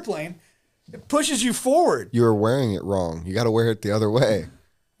the airplane, it pushes you forward. You were wearing it wrong. You got to wear it the other way.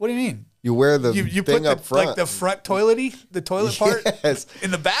 What do you mean? You wear the you thing put up front. like the front the toilet part in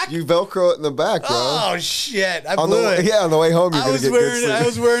the back? You Velcro it in the back, bro. Oh, shit. I blew it. Yeah, on the way home, you're going to get good sleep. I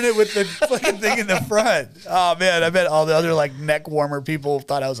was wearing it with the fucking thing in the front. Oh, man. I bet all the other, like, neck warmer people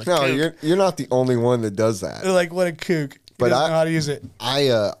thought I was a kook. No, you're not the only one that does that. They're like, what a kook. He doesn't know how to use it.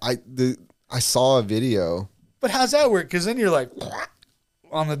 I saw a video. But how's that work? Because then you're like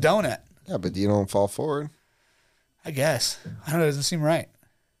on the donut. Yeah, but you don't fall forward. I guess. I don't know. It doesn't seem right.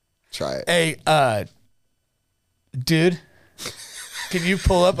 Try it. Hey, dude, can you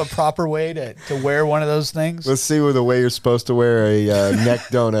pull up a proper way to wear one of those things? Let's see the way you're supposed to wear a neck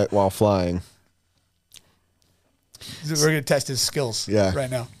donut while flying. We're going to test his skills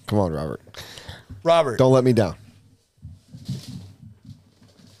right now. Come on, Robert. Robert. Don't let me down.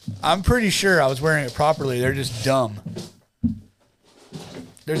 I'm pretty sure I was wearing it properly. They're just dumb.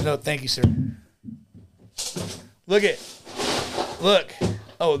 There's no thank you, sir. Look.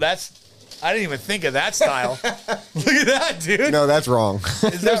 Oh, I didn't even think of that style. Look at that, dude. No, that's wrong.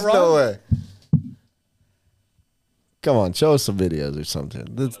 Is that wrong? No way. Come on, show us some videos or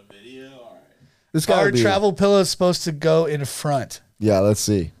something. Our travel pillow is supposed to go in front. Yeah, let's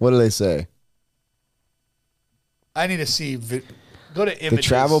see. What do they say? I need to see. Go to images. The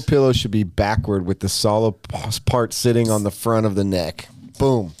travel pillow should be backward with the solid part sitting on the front of the neck.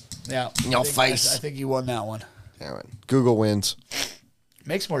 Boom. Yeah. Your face. I think you won that one. Damn it. Google wins.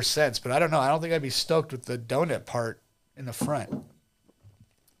 Makes more sense, but I don't know. I don't think I'd be stoked with the donut part in the front.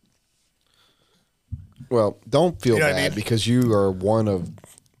 Well, don't feel bad because you are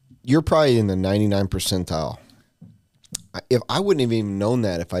you're probably in the 99 percentile. If I wouldn't have even known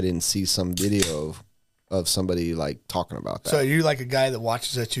that if I didn't see some video of somebody like talking about that. So are you like a guy that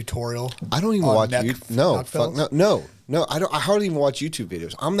watches a tutorial? I don't even watch YouTube. No. I hardly even watch YouTube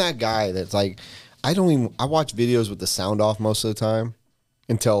videos. I'm that guy that's like, I watch videos with the sound off most of the time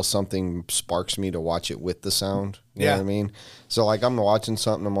until something sparks me to watch it with the sound. You know what I mean? So like I'm watching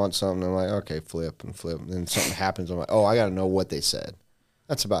something, I'm like, okay, flip. And then something happens. I'm like, oh, I got to know what they said.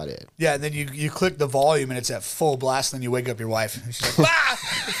 That's about it. Yeah, and then you click the volume and it's at full blast, and then you wake up your wife. And she's like,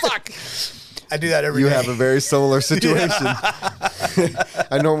 fuck. I do that every day. You have a very similar situation.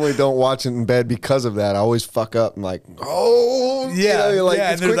 I normally don't watch it in bed because of that. I always fuck up and like, you're like,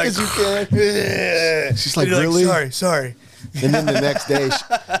 as quick as you can. She's like, really? Like, sorry. And then the next day,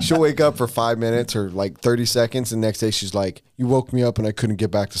 she'll wake up for 5 minutes or like 30 seconds. And the next day, she's like, you woke me up and I couldn't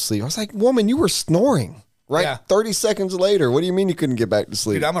get back to sleep. I was like, woman, you were snoring, right? Yeah. 30 seconds later. What do you mean you couldn't get back to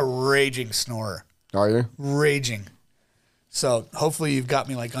sleep? Dude, I'm a raging snorer. Are you? Raging. So hopefully you've got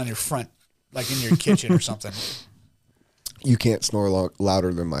me like on your front, like in your kitchen or something. You can't snore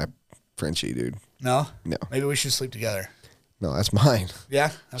louder than my Frenchie, dude. No? No. Maybe we should sleep together. No, that's mine.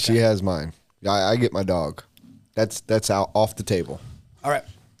 Yeah? Okay. She has mine. I get my dog. That's out off the table. All right.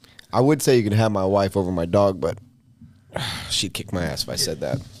 I would say you can have my wife over my dog, but she'd kick my ass if I said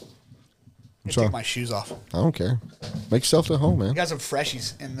that. Take my shoes off. I don't care. Make yourself at home, man. I got some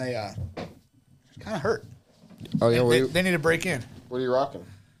freshies, and they kind of hurt. Oh yeah, they need to break in. What are you rocking?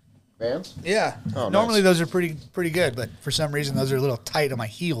 Vans? Yeah. Oh, normally nice. those are pretty good, but for some reason those are a little tight on my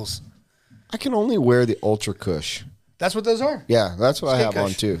heels. I can only wear the Ultra Cush. That's what those are. Yeah, that's what I have Skate on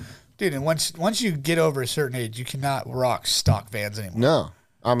Cush. too. Dude, and once you get over a certain age, you cannot rock stock Vans anymore. No,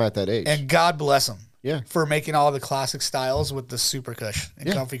 I'm at that age. And God bless them. Yeah. For making all the classic styles with the Super Cush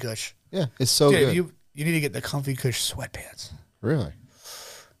and Comfy Cush. Yeah, it's so Dude, good. you need to get the Comfy Cush sweatpants. Really?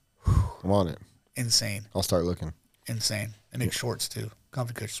 I'm on it. Insane. I'll start looking. Insane. They make shorts too.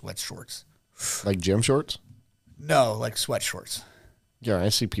 Comfy Cush sweat shorts. Like gym shorts? No, like sweat shorts. Yeah, I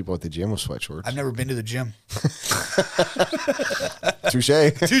see people at the gym with sweat shorts. I've never been to the gym. Touche.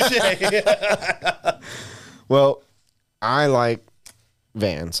 Touche. Well, I like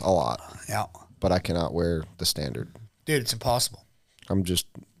Vans a lot, Yeah. but I cannot wear the standard. Dude, it's impossible. I'm just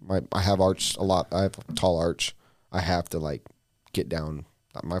I have arch a lot. I have a tall arch. I have to like get down.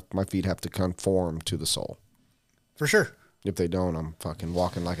 My feet have to conform to the sole. For sure. If they don't, I'm fucking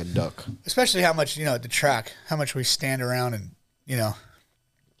walking like a duck. Especially how much, at the track, how much we stand around and,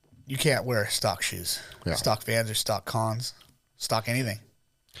 you can't wear stock shoes. Yeah. Stock Vans or stock Cons, stock anything.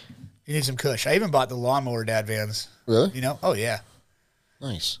 You need some Cush. I even bought the lawnmower dad Vans. Really? Oh, yeah.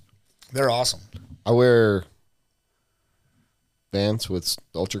 Nice. They're awesome. I wear Vans with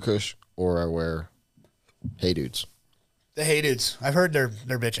Ultra Cush, or I wear Hey Dudes. The Hey Dudes. I've heard they're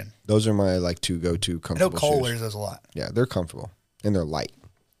bitching. Those are my like two go-to I know comfortable Cole shoes. wears those a lot. Yeah, they're comfortable and they're light,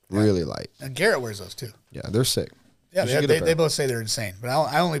 really light. And Garrett wears those too. Yeah, they're sick. Yeah, You should get a they pair. both say they're insane. But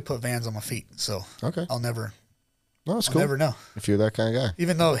I only put Vans on my feet, so Okay. I'll never No, it's I'll cool. never know. If you're that kind of guy,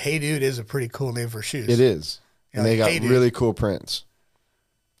 Even though Hey Dude is a pretty cool name for shoes. it is, and they got Hey Dude. really cool prints.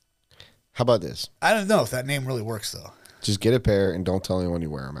 How about this? I don't know if that name really works though. Just get a pair and don't tell anyone you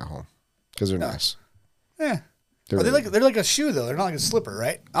wear them at home because they're nice. Yeah. They're Are they really they're like a shoe though. They're not like a slipper,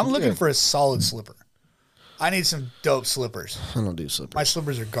 right? I'm looking Yeah. for a solid slipper. I need some dope slippers. I don't do slippers. My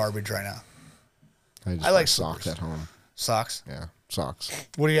slippers are garbage right now. I just I like wear socks slippers. at home. Socks. Yeah, socks.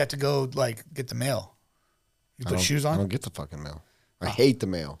 What do you have to go get the mail? You put shoes I on? don't get the fucking mail. I hate the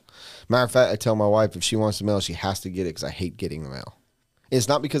mail. Matter of fact, I tell my wife if she wants the mail, she has to get it because I hate getting the mail. It's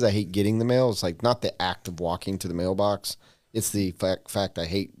not because I hate getting the mail. It's like not the act of walking to the mailbox. It's the fact I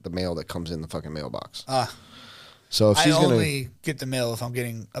hate the mail that comes in the fucking mailbox. So if I she's gonna, only get the mail if I'm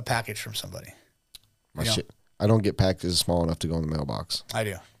getting a package from somebody. my you know. shit, I don't get packages small enough to go in the mailbox. I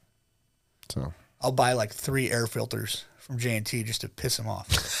do. So I'll buy like 3 air filters from J&T just to piss them off.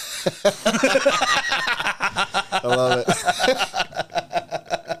 I love it.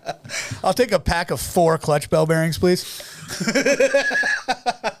 I'll take a pack of 4 clutch bell bearings, please.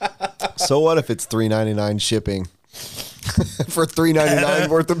 So what if it's $3.99 shipping for $3.99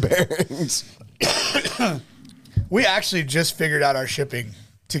 worth of bearings? We actually just figured out our shipping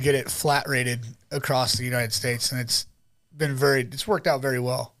to get it flat rated across the United States, and it's worked out very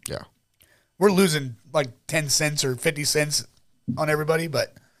well. Yeah. We're losing like 10 cents or 50 cents on everybody,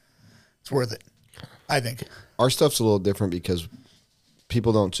 but it's worth it, I think. Our stuff's a little different because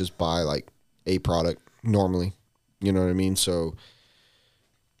people don't just buy like a product normally. You know what I mean? So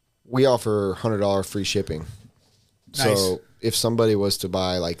we offer $100 free shipping. Nice. So if somebody was to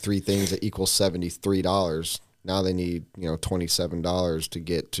buy like 3 things that equals $73, now they need, $27 to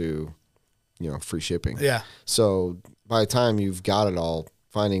get to, free shipping. Yeah. So by the time you've got it all,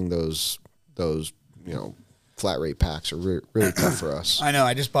 finding those flat rate packs are really tough for us. I know.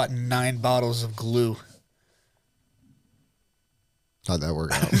 I just bought 9 bottles of glue. How'd that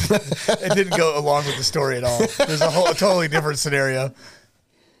work out? It didn't go along with the story at all. There's a totally different scenario.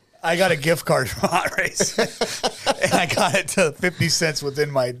 I got a gift card from Hot Race, and I got it to 50 cents within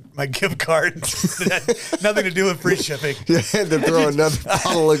my gift card. It had nothing to do with free shipping. You had to throw another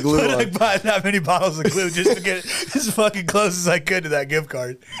bottle of glue But I on. bought that many bottles of glue just to get it as fucking close as I could to that gift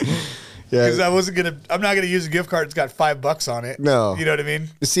card. Because Yeah. I'm not gonna use a gift card that's got $5 on it. No. You know what I mean?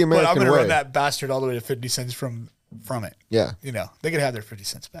 It's the But I'm American gonna way. run that bastard all the way to 50 cents from it. Yeah. They could have their 50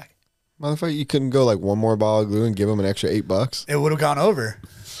 cents back. Motherfucker, you couldn't go like one more bottle of glue and give them an extra $8? It would have gone over.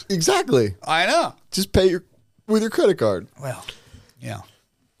 Exactly. I know. Just pay with your credit card. Well, yeah.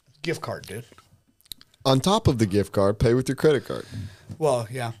 Gift card, dude. On top of the gift card, pay with your credit card Well,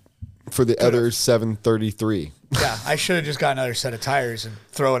 yeah. for the other $7.33. Yeah, I should have just got another set of tires and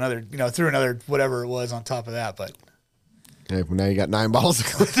threw another whatever it was on top of that, but Hey, well, now you got 9 bottles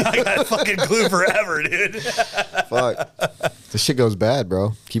of glue. I got fucking glue forever, dude. Fuck. This shit goes bad,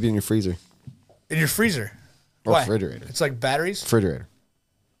 bro. Keep it in your freezer. In your freezer. Or Why? refrigerator. It's like batteries? Refrigerator.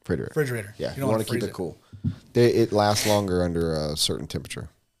 Refrigerator. Yeah, You you don't want wanna to keep freeze it cool. It lasts longer under a certain temperature.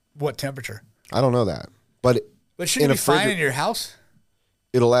 What temperature? I don't know that. But But shouldn't in it a be fine frigid- in your house?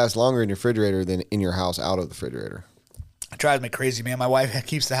 it'll last longer in your refrigerator than in your house out of the refrigerator. It drives me crazy, man. My wife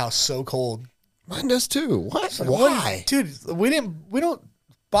keeps the house so cold. Mine does too. What? Like, Why? dude, we don't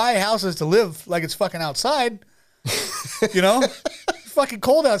buy houses to live like it's fucking outside. You know, it's fucking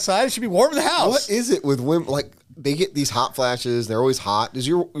cold outside. It should be warm in the house. What is it with women? Like, they get these hot flashes. They're always hot. Is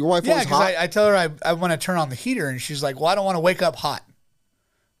your wife Yeah, always because hot? I tell her I want to turn on the heater, and she's like, "Well, I don't want to wake up hot."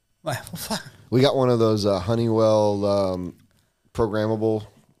 I'm like, well, fuck. We got one of those Honeywell programmable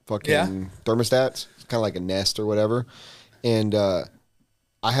fucking thermostats. It's kind of like a Nest or whatever. And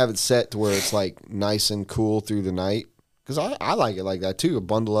I have it set to where it's like nice and cool through the night. Because I like it like that too. A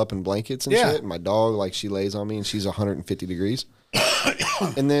bundle up in blankets and shit. And my dog, like, she lays on me and she's 150 degrees.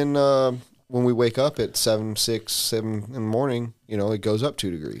 And then when we wake up at 7 in the morning, you know, it goes up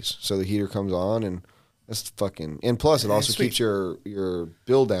 2 degrees. So the heater comes on and that's fucking. And plus, it also keeps your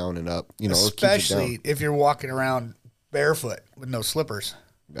bill down and up. You know, especially if you're walking around barefoot with no slippers.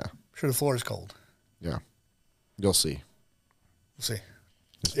 Yeah. I'm sure the floor is cold. Yeah. You'll see. We'll see.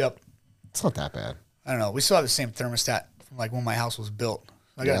 Yep. It's not that bad. I don't know. We still have the same thermostat from like when my house was built.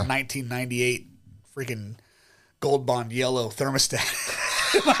 I got a 1998 freaking gold bond yellow thermostat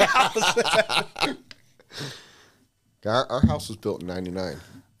in my house. Our house was built in 99.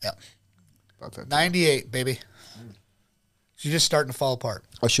 Yep. About that. 98, baby. She's just starting to fall apart.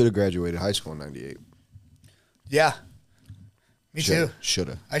 I should have graduated high school in 98. Yeah. Me too. Should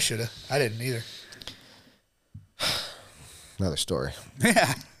have. I should have. I didn't either. Another story.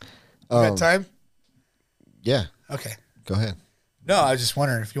 Yeah. You got time? Yeah. Okay. Go ahead. No, I was just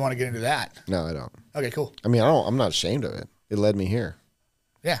wondering if you want to get into that. No, I don't. Okay, cool. I mean, I'm not ashamed of it. It led me here.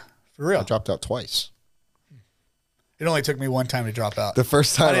 Yeah, for real. I dropped out twice. It only took me one time to drop out. The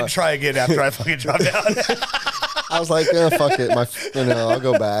first time I didn't try again after I fucking dropped out. I was like, fuck it. I'll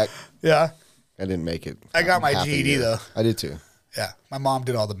go back. Yeah. I didn't make it. I got my half a GED year. though. I did too. Yeah. My mom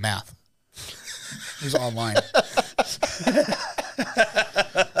did all the math. It was online.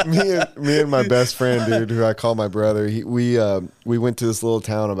 me and my best friend, dude, who I call my brother, we went to this little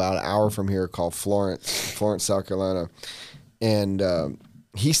town about an hour from here called Florence, South Carolina, and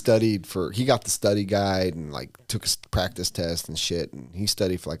he got the study guide and like took a practice test and shit, and he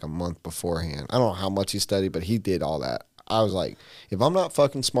studied for like a month beforehand. I don't know how much he studied, but he did all that. I was like, if I'm not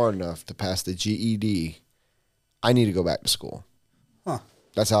fucking smart enough to pass the GED, I need to go back to school. Huh.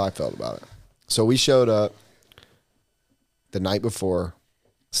 That's how I felt about it. So we showed up the night before,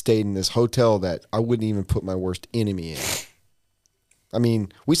 stayed in this hotel that I wouldn't even put my worst enemy in. I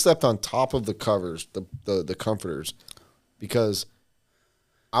mean, we slept on top of the covers, the comforters, because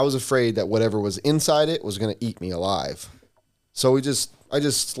I was afraid that whatever was inside it was going to eat me alive. So I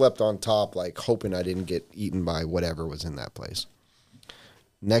just slept on top, like hoping I didn't get eaten by whatever was in that place.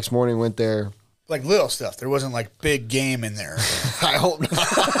 Next morning, went there. Like little stuff. There wasn't like big game in there. I hope not.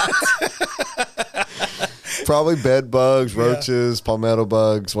 Probably bed bugs, roaches, palmetto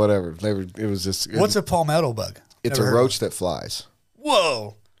bugs, whatever. It was just. What's a palmetto bug? It's Never a heard of roach that flies.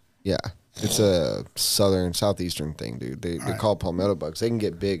 Whoa. Yeah. It's a southeastern thing, dude. They're called palmetto bugs. They can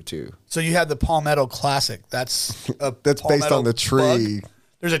get big too. So you have the palmetto classic. That's That's based on the tree. Bug.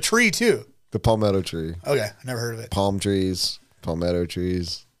 There's a tree too. The palmetto tree. Okay, I never heard of it. Palm trees, palmetto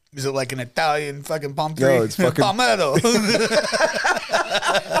trees. Is it like an Italian fucking palm tree? No, it's fucking palmetto.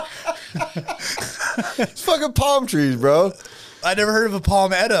 It's fucking palm trees, bro. I never heard of a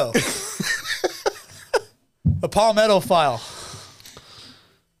palmetto. A palmetto file.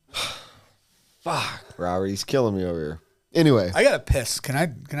 Fuck, Robert, he's killing me over here. Anyway, I gotta piss. Can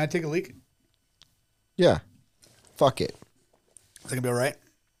I take a leak? yeah, fuck it. Is that gonna be all right?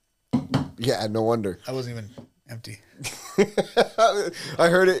 Yeah, no wonder. I wasn't even empty. I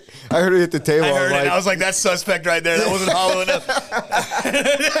heard it hit the table. I heard I'm it. I was like, that's suspect right there. That wasn't hollow enough.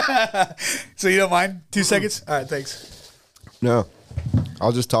 So you don't mind? 2 seconds? All right, thanks. No,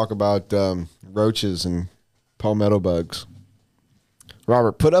 I'll just talk about roaches and palmetto bugs.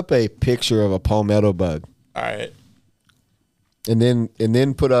 Robert, put up a picture of a palmetto bug. All right. And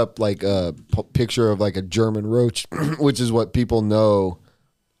then put up like a picture of like a German roach, which is what people know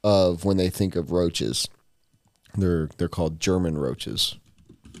of when they think of roaches. They're called German roaches.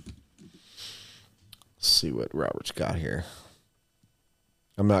 Let's see what Robert's got here.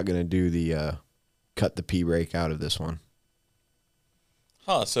 I'm not gonna do the cut the pee break out of this one.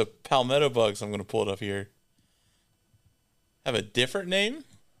 Huh, so palmetto bugs, I'm going to pull it up here. Have a different name?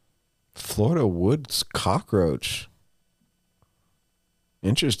 Florida woods cockroach.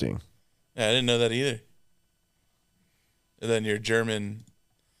 Interesting. Yeah, I didn't know that either. And then your German...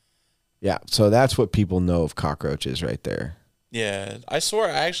 Yeah, so that's what people know of cockroaches right there. Yeah, I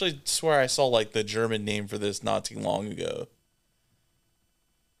actually swear I saw like the German name for this not too long ago.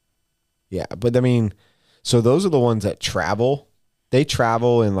 Yeah, but I mean, so those are the ones that travel. They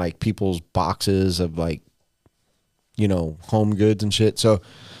travel in like people's boxes of like home goods and shit. So,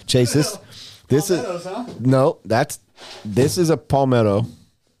 Chase, this Palmettos, huh? no, this is a palmetto.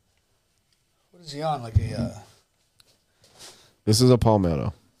 What is he on? Like a This is a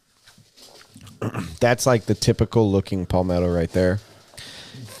palmetto. That's like the typical looking palmetto right there.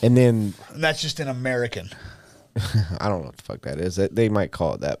 And then that's just an American. I don't know what the fuck that is. They might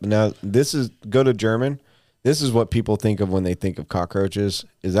call it that. But now go to German. This is what people think of when they think of cockroaches.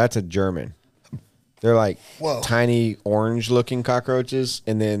 That's a German. They're like tiny orange looking cockroaches,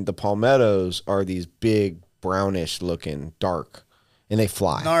 and then the palmettos are these big brownish looking dark, and they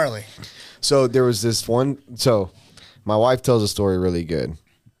fly. Gnarly. So there was this one. So my wife tells a story really good,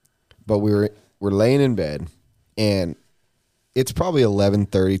 but we're laying in bed, and it's probably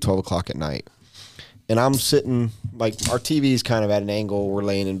 11:30, 12 o'clock at night. And I'm sitting, like, our TV's kind of at an angle. We're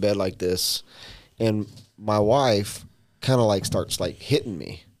laying in bed like this. And my wife kind of, like, starts, like, hitting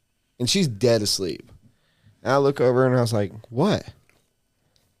me. And she's dead asleep. And I look over and I was like, what?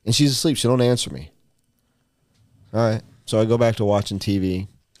 And she's asleep. She don't answer me. All right. So I go back to watching TV.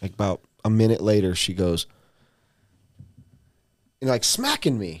 Like, about a minute later, she goes, and, like,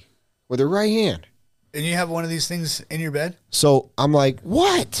 smacking me with her right hand. And you have one of these things in your bed? So I'm like,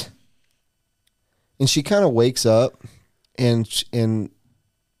 what? And she kind of wakes up, and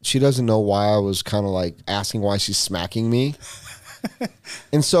she doesn't know why I was kind of like asking why she's smacking me.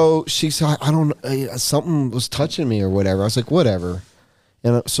 And so she's like, I don't know, something was touching me or whatever. I was like, whatever.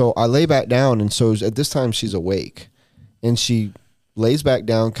 And so I lay back down, and so at this time she's awake. And she lays back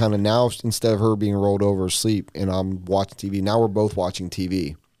down kind of now, instead of her being rolled over asleep, and I'm watching TV. Now we're both watching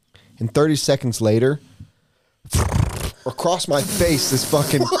TV. And 30 seconds later, across my face, this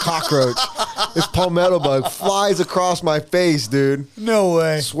fucking cockroach, this palmetto bug flies across my face, dude. No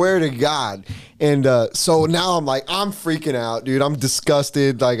way. Swear to God. And so now I'm freaking out, dude. I'm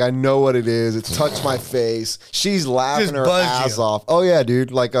disgusted. Like, I know what it is. It's touched my face. She's laughing Just her ass off. Oh, yeah, dude.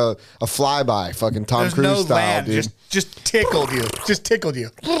 Like a flyby, fucking Tom There's Cruise no style, land. dude. Just tickled you. Just tickled you.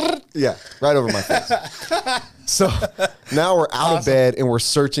 Yeah, right over my face. So now we're out of bed and we're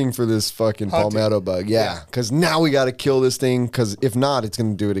searching for this fucking palmetto bug. Yeah, because now we got to kill this thing, because if not, it's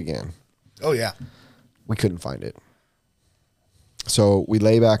going to do it again. Oh, yeah. We couldn't find it. So we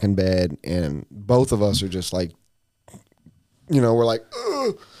lay back in bed, and both of us are just like, we're like,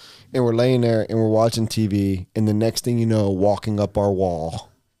 ugh, and we're laying there and we're watching TV, and the next thing you know, walking up our wall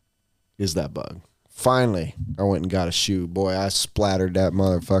is that bug. Finally, I went and got a shoe. Boy, I splattered that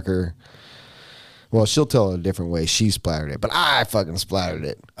motherfucker. Well, she'll tell it a different way. She splattered it, but I fucking splattered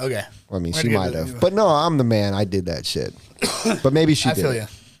it. Okay. I mean, she might have. But no, I'm the man. I did that shit. But maybe she did. I feel you.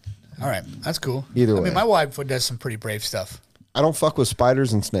 All right. That's cool. Either way. I mean, my wife does some pretty brave stuff. I don't fuck with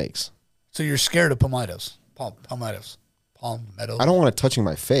spiders and snakes. So you're scared of palmettos? Palmettos. I don't want it touching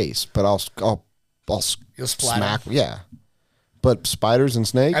my face, but I'll You'll splatter. smack. Yeah. But spiders and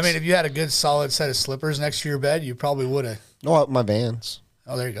snakes? I mean, if you had a good solid set of slippers next to your bed, you probably would have. No, my Vans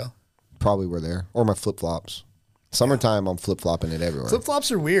Oh, there you go. probably were there. Or my flip-flops. Summertime, I'm flip-flopping it everywhere.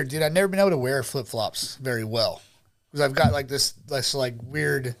 Flip-flops are weird, dude. I've never been able to wear flip-flops very well. Because I've got like this like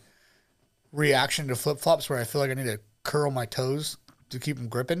weird reaction to flip-flops where I feel like I need to curl my toes to keep them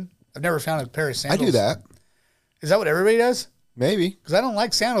gripping. I've never found a pair of sandals. I do that. Is that what everybody does? Maybe. Because I don't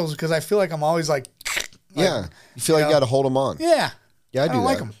like sandals because I feel like I'm always like Yeah. You feel like you got to hold them on. yeah. Yeah, I do don't that.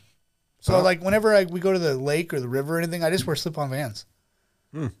 like them. So like whenever we go to the lake or the river or anything, I just wear slip-on Vans.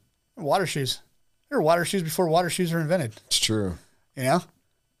 Water shoes. There were water shoes before water shoes were invented. It's true. You know?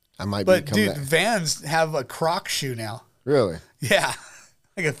 I might But become dude, that. Vans have a Croc shoe now. Really? Yeah.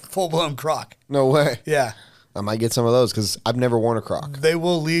 Like a full-blown Croc. No way. Yeah. I might get some of those because I've never worn a Croc. They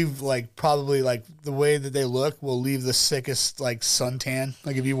will leave like probably like the way that they look will leave the sickest like suntan.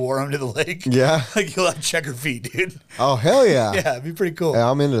 Like if you wore them to the lake. Yeah. Like you'll have checker feet, dude. Oh, hell yeah. Yeah, it'd be pretty cool.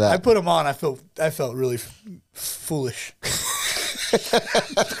 Yeah, I'm into that. I put them on. I felt really foolish.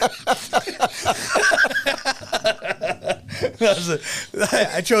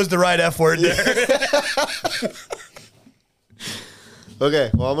 I chose the right F word there.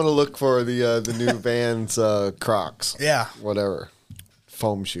 Okay, well, I'm going to look for the new Vans Crocs. Yeah. Whatever.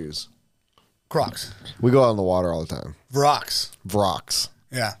 Foam shoes. Crocs. We go out in the water all the time. Vrox. Vrox.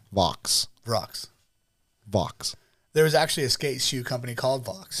 Yeah. Vox. Vrox. Vox. There was actually a skate shoe company called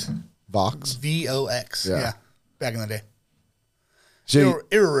Vox. Vox? VOX. Yeah. Back in the day. So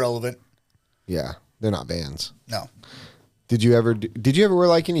Irrelevant. yeah, they're not Vans. No. Did you ever wear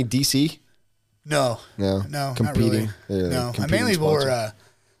like any DC? No. No. No. Competing? Not really. Yeah, No. I competing mainly wore. sponsor.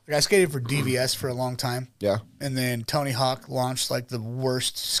 Like I skated for DVS for a long time. Yeah. And then Tony Hawk launched like the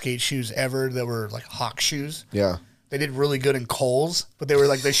worst skate shoes ever that were like Hawk shoes. Yeah. They did really good in Kohl's, but they were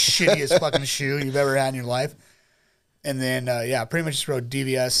like the shittiest fucking shoe you've ever had in your life. And then, pretty much just rode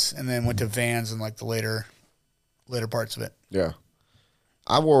DVS and then went to Vans and like the later parts of it. Yeah.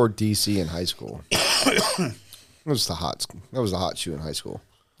 I wore DC in high school. That was the hot shoe in high school.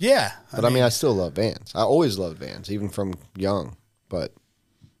 Yeah. But I mean, I still love Vans. I always loved Vans, even from young. But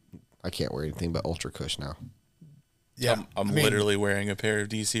I can't wear anything but Ultra Cush now. Yeah. I'm literally wearing a pair of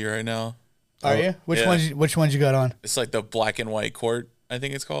DC right now. Are you? Which ones you got on? It's like the black and white court, I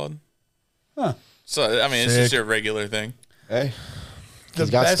think it's called. Huh. So, I mean, it's just your regular thing. Hey. He's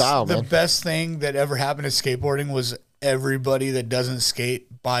got style, man. The best thing that ever happened to skateboarding was everybody that doesn't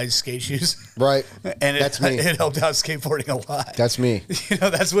skate buys skate shoes. Right. And that's me. It helped out skateboarding a lot. That's me. You know,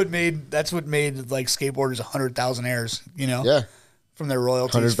 that's what made like skateboarders 100,000 airs, you know? Yeah. From their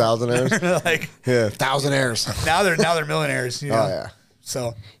royalties. 100,000 airs? Like, yeah, 1,000 airs. Now they're millionaires, you know? Oh, yeah.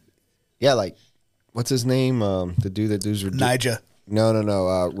 So. Yeah, like, what's his name? The dude that does... Nija.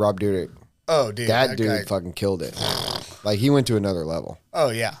 No. Rob Dyrdek. Oh, dude. That dude guy fucking killed it. Like, he went to another level.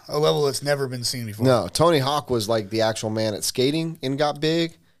 Oh, yeah. A level that's never been seen before. No, Tony Hawk was like the actual man at skating and got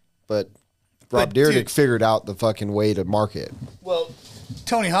big, but Rob Dyrdek figured out the fucking way to market. Well,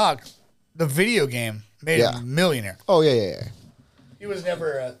 Tony Hawk, the video game, made him a millionaire. Oh, yeah. He was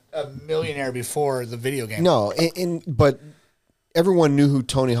never a millionaire before the video game. No, but everyone knew who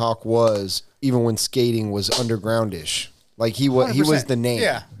Tony Hawk was, even when skating was undergroundish. Like, he was the name.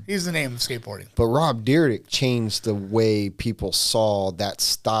 Yeah, he's the name of skateboarding. But Rob Dyrdek changed the way people saw that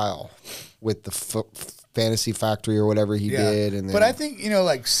style with the Fantasy Factory or whatever he did. And then, but I think, you know,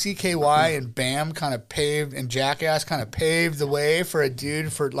 like CKY and BAM kind of paved, and Jackass kind of paved the way for a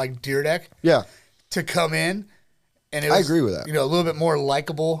dude for like Dyrdek to come in. And I agree with that. You know, a little bit more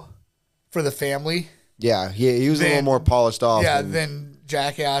likable for the family. Yeah, he was a little more polished off. Yeah, than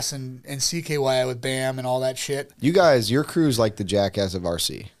Jackass and CKY with BAM and all that shit. You guys, your crew's like the Jackass of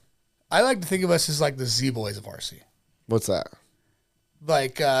RC. I like to think of us as like the Z-Boys of RC. What's that?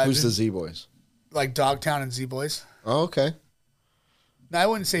 Like who's the Z-Boys? Like Dogtown and Z-Boys. Oh, okay. No, I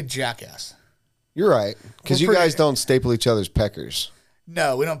wouldn't say Jackass. You're right, because you guys don't staple each other's peckers.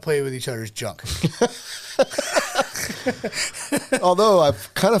 No, we don't play with each other's junk. Although I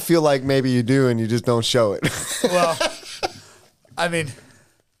kind of feel like maybe you do and you just don't show it. Well, I mean,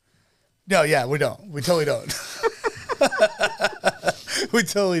 no, yeah, we don't. We totally don't. We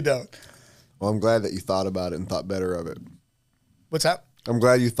totally don't. Well, I'm glad that you thought about it and thought better of it. What's that? I'm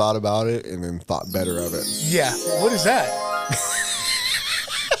glad you thought about it and then thought better of it. Yeah. What is that?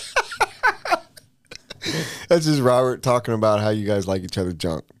 That's just Robert talking about how you guys like each other's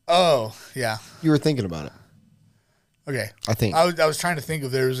junk. Oh, yeah. You were thinking about it. Okay. I think. I was trying to think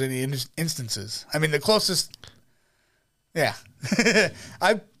if there was any instances. I mean, the closest. Yeah.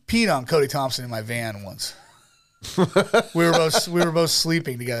 I peed on Cody Thompson in my van once. we were both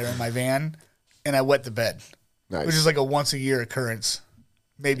sleeping together in my van, and I wet the bed. Nice. Which is like a once a year occurrence,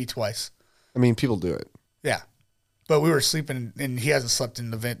 maybe twice. I mean, people do it. Yeah. But we were sleeping, and he hasn't slept in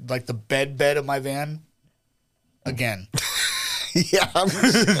the van, like the bed of my van again. Yeah.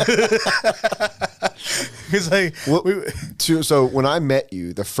 It's like, so when I met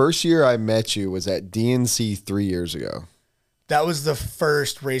you, the first year I met you was at DNC 3 years ago. That was the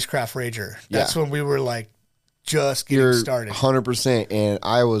first Racecraft Rager. That's when we were like just getting started. 100%. And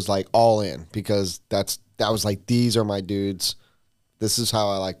I was like all in because that was like, these are my dudes. This is how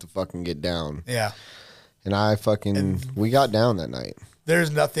I like to fucking get down. Yeah. And we got down that night.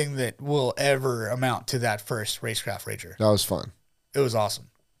 There's nothing that will ever amount to that first Racecraft Rager. That was fun. It was awesome.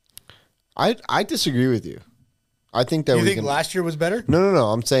 I disagree with you. I think that you think last year was better? No.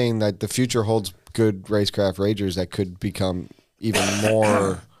 I'm saying that the future holds good Racecraft Ragers that could become even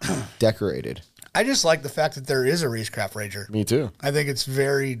more decorated. I just like the fact that there is a Racecraft Rager. Me too. I think it's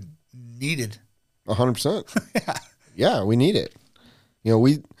very needed. 100%. Yeah, we need it. You know,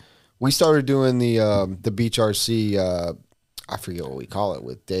 we started doing the Beach RC. I forget what we call it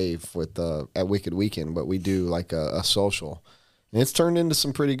with Dave at Wicked Weekend, but we do like a social, and it's turned into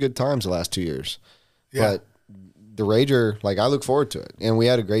some pretty good times the last 2 years. Yeah. But the Rager, like I look forward to it, and we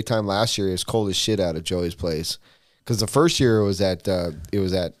had a great time last year. It was cold as shit out at Joey's place because the first year it was at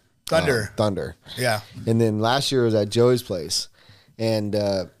Thunder. Thunder. Yeah. And then last year it was at Joey's place, and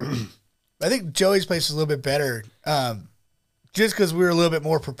I think Joey's place was a little bit better. Just because we were a little bit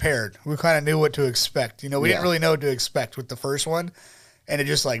more prepared. We kind of knew what to expect. You know, we didn't really know what to expect with the first one, and it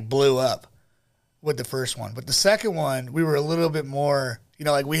just like blew up with the first one. But the second one, we were a little bit more, you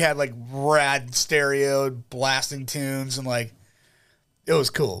know, like we had like rad stereo blasting tunes, and like it was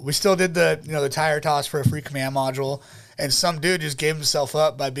cool. We still did the tire toss for a free command module, and some dude just gave himself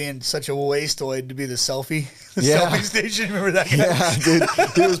up by being such a wastoid to be the selfie station. Remember that guy? Yeah, dude.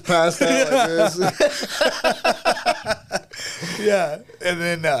 He was passed out like this. Yeah, and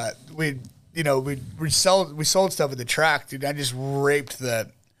then we sold stuff at the track, dude. I just raped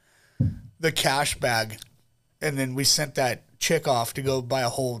the cash bag, and then we sent that chick off to go buy a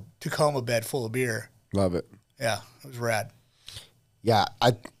whole Tacoma bed full of beer. Love it. Yeah, it was rad. Yeah,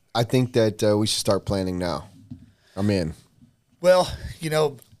 I think that we should start planning now. I'm in. Well,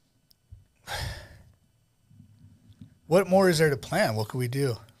 what more is there to plan? What can we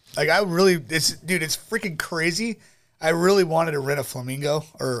do? Like, it's freaking crazy. I really wanted to rent a flamingo,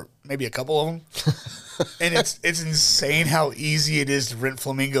 or maybe a couple of them. And it's insane how easy it is to rent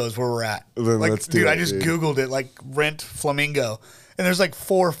flamingos where we're at. Like, dude, I just Googled it, like, rent flamingo. And there's like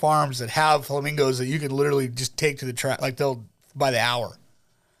 4 farms that have flamingos that you can literally just take to the track. Like, they'll, by the hour.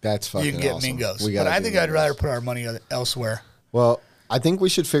 That's fucking You can get awesome. mingos. But I think I'd rather put our money elsewhere. Well, I think we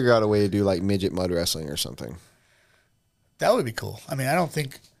should figure out a way to do like midget mud wrestling or something. That would be cool. I mean, I don't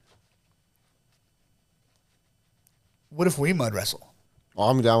think. What if we mud wrestle? Oh,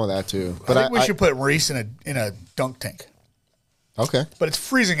 I'm down with that too. But I think we should put Maurice in a dunk tank. Okay. But it's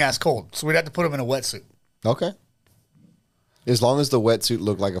freezing ass cold, so we'd have to put him in a wetsuit. Okay. As long as the wetsuit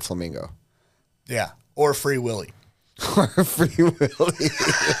looked like a flamingo. Yeah, or Free Willy. Or Free Willy.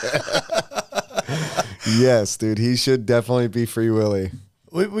 Yes, dude. He should definitely be Free Willy.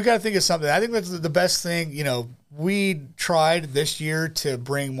 We got to think of something. I think that's the best thing. We tried this year to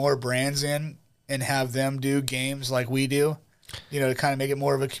bring more brands in and have them do games like we do, to kind of make it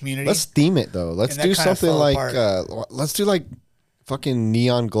more of a community. Let's theme it, though. Let's do something like, let's do like fucking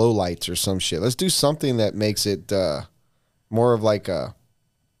neon glow lights or some shit. Let's do something that makes it more of like a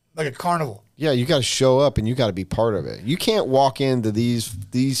carnival. Yeah, you got to show up and you got to be part of it. You can't walk into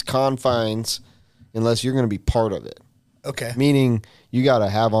these confines unless you're going to be part of it. Okay. Meaning you got to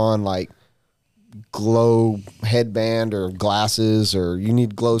have on like glow headband or glasses, or you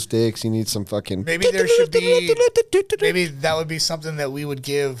need glow sticks. You need some fucking. Maybe there should be. Maybe that would be something that we would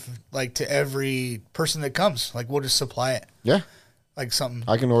give like to every person that comes. Like, we'll just supply it. Yeah. Like something.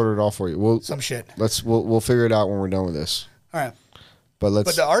 I can order it all for you. Some shit. We'll figure it out when we're done with this. All right. But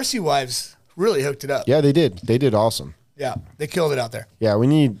the RC wives really hooked it up. Yeah, they did. They did awesome. Yeah, they killed it out there. Yeah,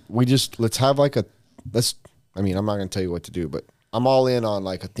 let's have like I'm not going to tell you what to do, but I'm all in on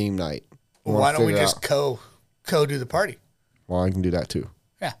like a theme night. Well, why don't we just co do the party? Well, I can do that too.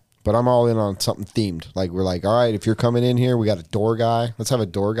 Yeah. But I'm all in on something themed. Like, we're like, all right, if you're coming in here, we got a door guy. Let's have a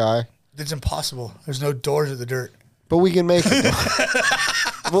door guy. It's impossible. There's no doors at the dirt. But we can make it.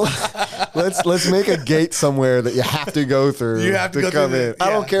 Well, let's make a gate somewhere that you have to go through to come in. I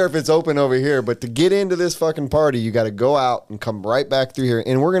don't care if it's open over here, but to get into this fucking party, you got to go out and come right back through here,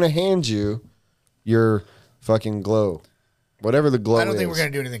 and we're gonna hand you your fucking glow, whatever the glow is. I don't think we're gonna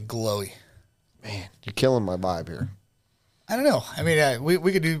do anything glowy. Man, you're killing my vibe here. I don't know. I mean, we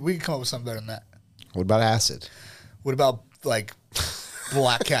could come up with something better than that. What about acid? What about like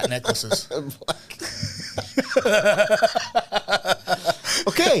black cat necklaces?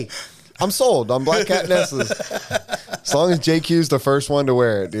 Okay, I'm sold on black cat necklaces. As long as JQ's the first one to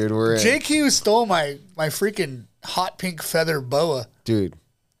wear it, dude, we're in. JQ stole my freaking hot pink feather boa. Dude.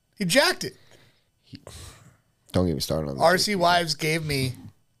 He jacked it. Don't get me started on that. RC Wives gave me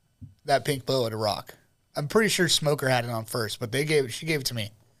that pink boa to rock. I'm pretty sure Smoker had it on first, but she gave it to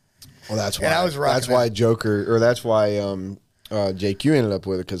me. Well, that's why. And I was rocking that's why JQ ended up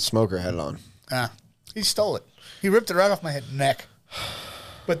with it, because Smoker had it on. He stole it. He ripped it right off my neck.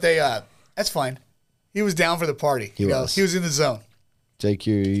 But that's fine. He was down for the party. He was in the zone.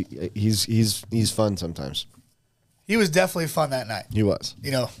 JQ, he's fun sometimes. He was definitely fun that night. He was.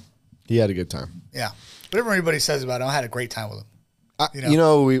 He had a good time. Yeah. Whatever anybody says about him, I had a great time with him.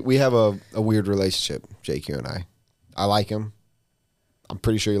 We have a weird relationship, JQ and I. I like him. I'm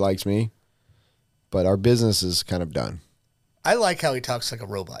pretty sure he likes me. But our business is kind of done. I like how he talks like a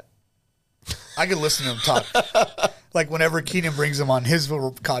robot. I can listen to him talk. Like whenever Keenan brings him on his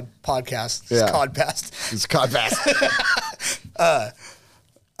podcast. It's Codcast.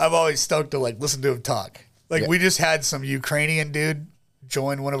 I'm always stoked to like listen to him talk. Like we just had some Ukrainian dude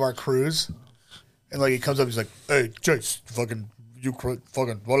join one of our crews. And like he comes up, he's like, "Hey, Chase, fucking Ukraine,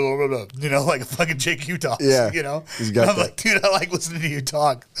 fucking blah, blah, blah, blah." Like a fucking JQ talks. Yeah, He's got I'm like, dude, I like listening to you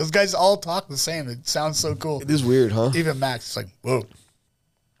talk. Those guys all talk the same. It sounds so cool. It is weird, huh? Even Max is like, "Whoa,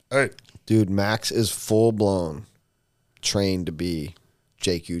 hey, dude." Max is full blown trained to be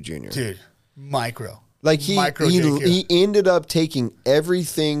JQ Jr. Dude, micro. Like he ended up taking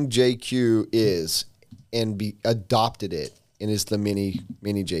everything JQ is and adopted it, and is the mini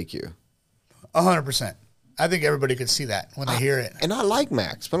JQ. 100%. I think everybody could see that when they hear it. And I like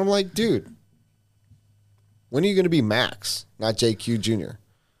Max, but I'm like, dude, when are you going to be Max, not JQ Jr.?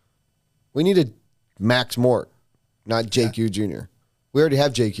 We need a Max Mort. not JQ Jr. We already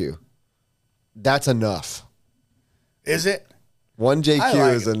have JQ. That's enough. Is it? One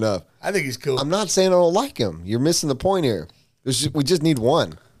JQ is enough. I think he's cool. I'm not saying I don't like him. You're missing the point here. We just need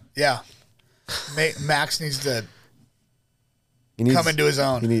one. Yeah. Max needs to come into his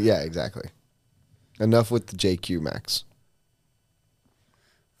own. Yeah, exactly. Enough with the JQ, Max.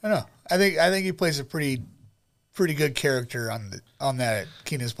 I don't know. I think he plays a pretty good character on that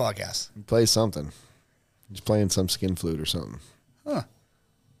Keenan's podcast. He plays something. He's playing some skin flute or something. Huh.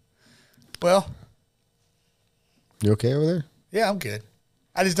 Well. You okay over there? Yeah, I'm good.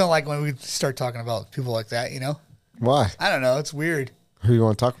 I just don't like when we start talking about people like that, you know? Why? I don't know. It's weird. Who do you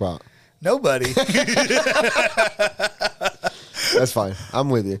want to talk about? Nobody. That's fine. I'm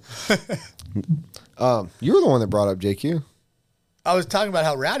with you. You were the one that brought up JQ. I was talking about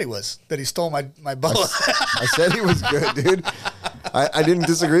how rad he was, that he stole my boa. I said he was good, dude. I didn't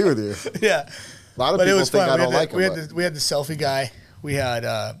disagree with you. Yeah. A lot of people think I don't like him. We had the selfie guy. We had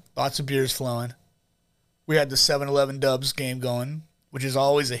lots of beers flowing. We had the 7-Eleven Dubs game going, which is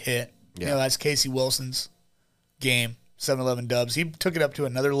always a hit. Yeah. You know, that's Casey Wilson's game, 7-Eleven Dubs. He took it up to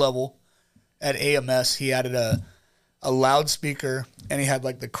another level at AMS. He added a loudspeaker, and he had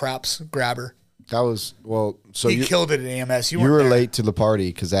like the craps grabber. That was, so he killed it at AMS. You were late to the party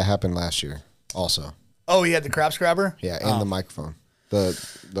because that happened last year also. Oh, he had the craps grabber? Yeah, and the microphone.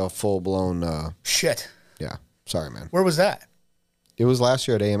 The full-blown. Shit. Yeah. Sorry, man. Where was that? It was last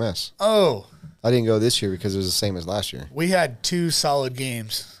year at AMS. Oh. I didn't go this year because it was the same as last year. We had 2 solid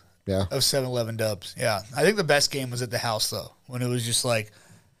games of 7-Eleven Dubs. Yeah. I think the best game was at the house, though, when it was just like,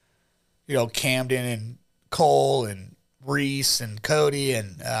 you know, Camden and Cole and Reese and Cody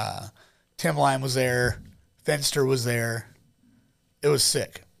and Tim Lime was there. Fenster was there. It was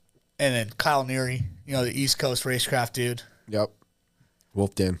sick. And then Kyle Neary, you know, the East Coast racecraft dude. Yep.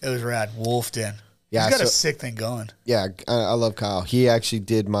 Wolfed in. It was rad. Wolfed in. Yeah, he's got a sick thing going. Yeah, I love Kyle. He actually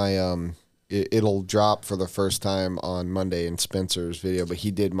did my it'll drop for the first time on Monday in Spencer's video, but he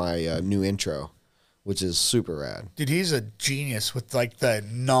did my new intro, which is super rad. Dude, he's a genius with like the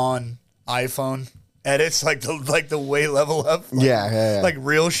non-iPhone edits, like the way level up. Like, like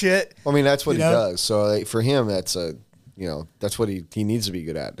real shit. I mean, that's what he does. So like, for him, that's that's what he needs to be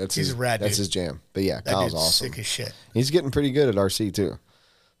good at. He's a rad dude. That's his jam. But yeah, that Kyle's dude's awesome. Sick as shit. He's getting pretty good at RC too.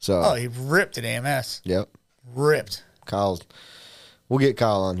 So he ripped at AMS. Yep. Ripped. We'll get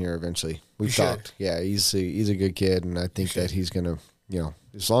Kyle on here eventually. We've talked. Should. Yeah, he's a good kid, and I think that he's gonna,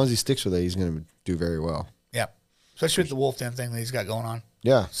 as long as he sticks with it, he's gonna do very well. Yeah, especially with the Wolf Den thing that he's got going on.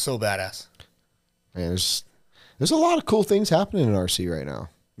 Yeah, so badass. Man, there's a lot of cool things happening in RC right now.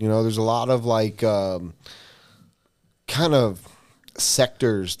 You know, there's a lot of like kind of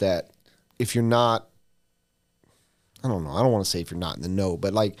sectors that if you're not, I don't know, I don't want to say if you're not in the know,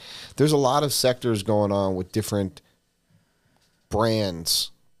 but like there's a lot of sectors going on with different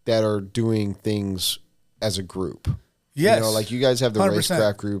brands that are doing things as a group. Yes. You know, like you guys have the 100%.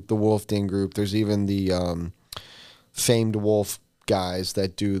 Racecraft group, the Wolf Den group. There's even the Famed Wolf guys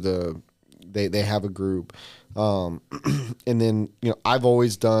that do they have a group. And then, I've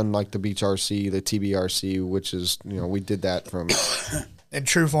always done like the Beach RC, the TBRC, which is, we did that from in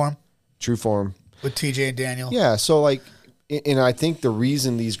True Form with TJ and Daniel. Yeah. So like, and I think the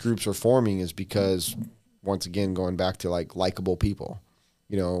reason these groups are forming is because once again, going back to like likable people,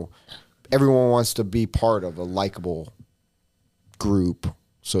 everyone wants to be part of a likable group,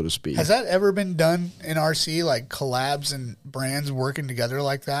 so to speak. Has that ever been done in RC, like collabs and brands working together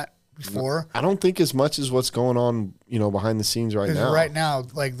like that before? I don't think as much as what's going on, behind the scenes right now. Right now,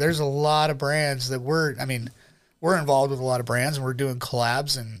 like there's a lot of brands that we're involved with a lot of brands, and we're doing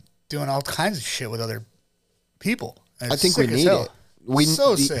collabs and doing all kinds of shit with other people. I think we need it.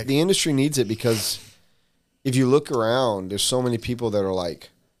 Sick. The industry needs it because if you look around, there's so many people that are like,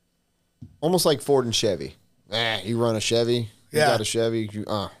 almost like Ford and Chevy. You run a Chevy, you got a Chevy,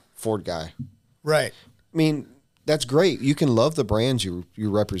 Ford guy. Right. I mean, that's great. You can love the brands you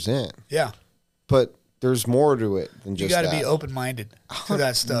represent. Yeah. But there's more to it than just that. You got to be open-minded to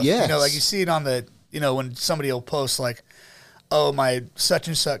that stuff. Yes. Like you see it on the, when somebody will post like, oh, my such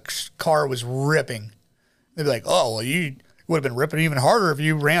and such car was ripping. They'd be like, oh, well, you would have been ripping even harder if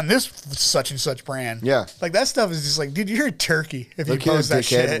you ran this such and such brand. Yeah. Like that stuff is just like, dude, you're a turkey if you post that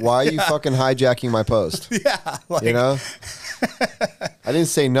shit. Why are you fucking hijacking my post? Yeah. Like, I didn't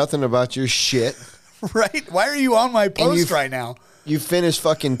say nothing about your shit. Right? Why are you on my post right now? You finished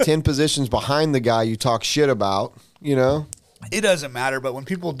fucking 10 positions behind the guy you talk shit about, It doesn't matter, but when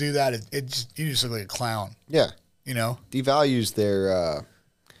people do that, you just look like a clown. Yeah. Devalues their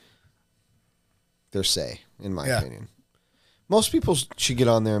say, in my opinion. Most people should get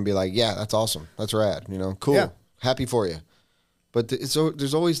on there and be like, yeah, that's awesome. That's rad. Cool. Yeah. Happy for you. But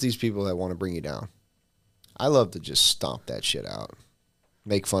there's always these people that want to bring you down. I love to just stomp that shit out.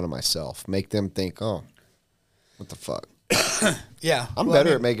 Make fun of myself. Make them think, oh, what the fuck? Yeah. I'm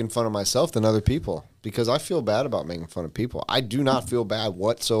better at making fun of myself than other people because I feel bad about making fun of people. I do not feel bad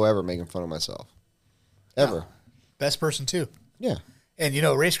whatsoever making fun of myself. Ever. No. Best person, too. Yeah. And,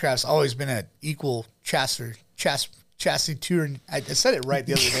 racecraft's always been an equal chassis tour. I said it right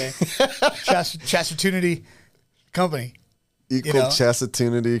the other day. Chassitunity company. Equal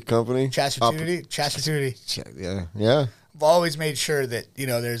chassitunity company. Chassitunity. Yeah. Yeah. I've always made sure that,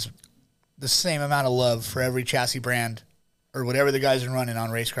 there's the same amount of love for every chassis brand or whatever the guys are running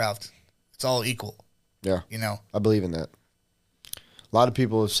on Racecraft. It's all equal. Yeah. I believe in that. A lot of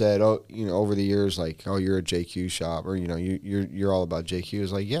people have said, oh, over the years, like, oh, you're a JQ shop or, you're all about JQ.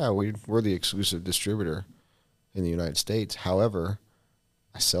 It's like, yeah, we're the exclusive distributor in the United States. However,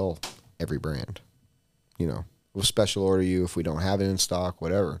 I sell every brand. We'll special order you if we don't have it in stock,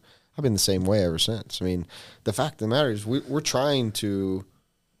 whatever. I've been the same way ever since. I mean, the fact of the matter is we're trying to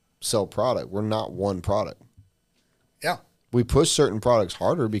sell product. We're not one product. Yeah. We push certain products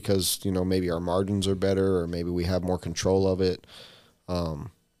harder because, maybe our margins are better or maybe we have more control of it.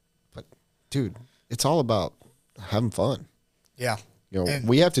 But, dude, it's all about having fun. Yeah.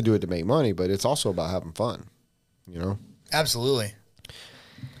 We have to do it to make money, but it's also about having fun, Absolutely.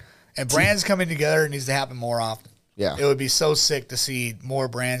 And brands coming together needs to happen more often. Yeah. It would be so sick to see more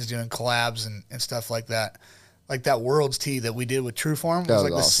brands doing collabs and stuff like that. Like that World's Tee that we did with Trueform was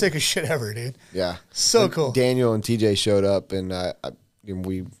like awesome. The sickest shit ever, dude. Yeah. So cool. Daniel and TJ showed up and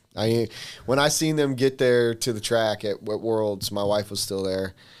when I seen them get there to the track at Worlds, my wife was still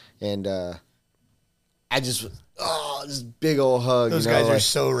there, and I just this big old hug. Those guys are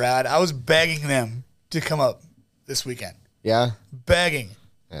so rad. I was begging them to come up this weekend. Yeah, begging.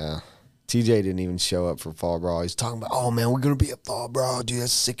 Yeah, TJ didn't even show up for Fall Brawl. He's talking about, oh man, we're gonna be at Fall Brawl, dude.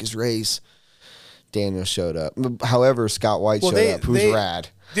 That's the sickest race. Daniel showed up. However, Scott White showed up. Who's rad,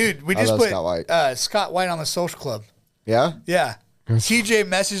 dude? We just put Scott White on the social club. Yeah, yeah. TJ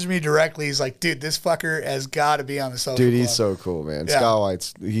messaged me directly. He's like, dude, this fucker has got to be on the social club. Dude, he's so cool, man. Yeah. Scott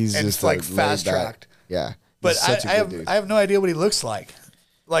White's, he's and just like fast tracked. Yeah. But I have no idea what he looks like.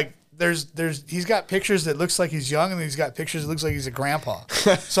 Like, he's got pictures that looks like he's young, and he's got pictures that looks like he's a grandpa.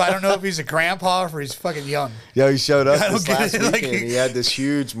 So I don't know if he's a grandpa or if he's fucking young. Yeah, he showed up this last weekend. Like, he had this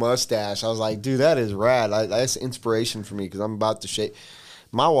huge mustache. I was like, dude, that is rad. That's inspiration for me because I'm about to shave.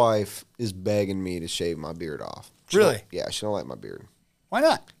 My wife is begging me to shave my beard off. Really? Yeah, she don't like my beard. Why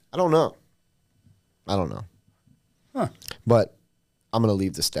not? I don't know. Huh. But I'm going to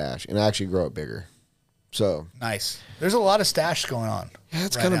leave the stash and actually grow it bigger. So nice. There's a lot of stash going on. Yeah,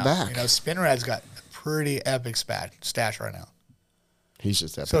 it's kind of back. Spinrad's got a pretty epic stash right now. He's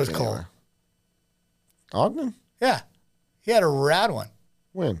just epic. So is Cole. Ogden? Yeah. He had a rad one.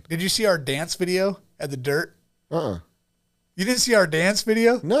 When? Did you see our dance video at the dirt? Uh-uh. You didn't see our dance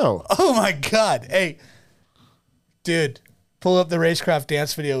video? No. Oh, my God. Hey, dude, pull up the Racecraft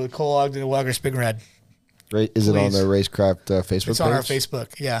dance video with Cole Ogden and Walker Spinrad. Is it on the Racecraft Facebook page? It's on our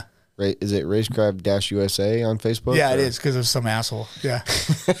Facebook, yeah. Is it Racecraft-USA on Facebook? Yeah, it is because of some asshole. Yeah.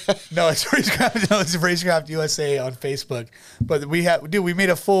 No, it's Racecraft USA on Facebook. But we made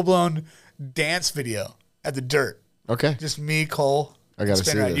a full-blown dance video at the dirt. Okay. Just me, Cole. I got to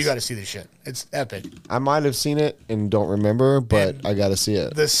see this. You got to see this shit. It's epic. I might have seen it and don't remember, but I got to see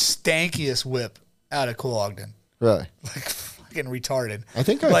it. The stankiest whip out of Cole Ogden. Really? Like fucking retarded. I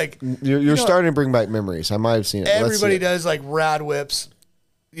think you're starting to bring back memories. I might have seen it. Everybody does like rad whips,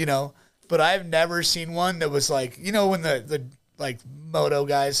 but I've never seen one that was like, when the like moto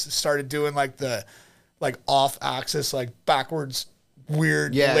guys started doing like the like off axis, like backwards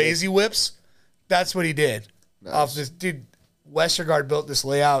weird lazy whips. That's what he did. Nice. Off this dude. Westergaard built this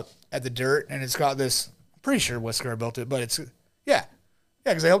layout at the dirt, and it's got this. I'm pretty sure Westergaard built it, but it's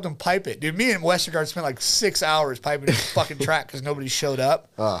because I helped him pipe it, dude. Me and Westergaard spent like 6 hours piping this fucking track because nobody showed up.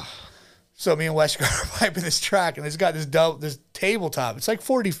 So me and Westergaard are piping this track, and it's got this tabletop. It's like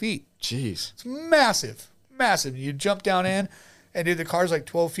 40 feet. Jeez, it's massive. You jump down in, and dude, the car's like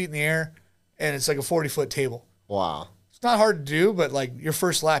 12 feet in the air, and it's like a 40-foot table. Wow. It's not hard to do, but like your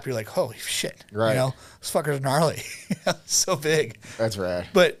first lap, you're like, holy shit. Right. This fucker's gnarly. So big. That's rad.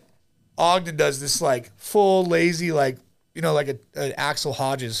 But Ogden does this like full lazy, like, like an Axel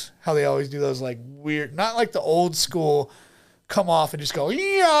Hodges, how they always do those like weird, not like the old school come off and just go,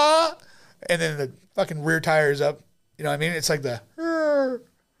 yeah. And then the fucking rear tire is up. You know what I mean? It's like the,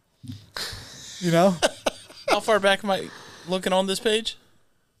 How far back am I looking on this page?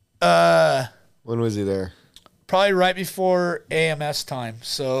 When was he there? Probably right before AMS time.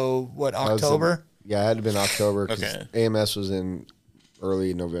 So what, October? Yeah, it had to been October because Okay. AMS was in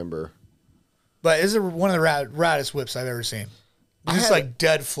early November. But is it one of the raddest whips I've ever seen? Just like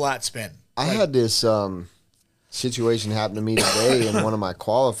dead flat spin. I had this situation happen to me today in one of my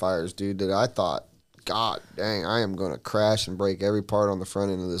qualifiers, dude, that I thought, God dang, I am going to crash and break every part on the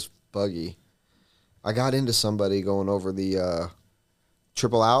front end of this buggy. I got into somebody going over the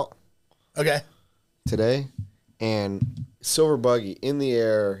triple out Okay. today, and silver buggy in the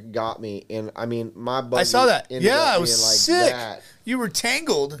air got me, and I mean, my buggy. I saw that. ended Yeah, up it was being like sick. that. You were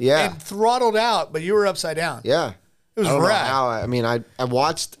tangled Yeah. and throttled out, but you were upside down. Yeah. It was I don't know rad. how. I mean, I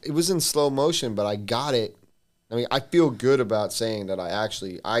watched, it was in slow motion, but I got it. I mean, I feel good about saying that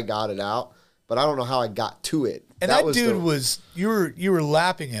I got it out, but I don't know how I got to it. And that dude was you were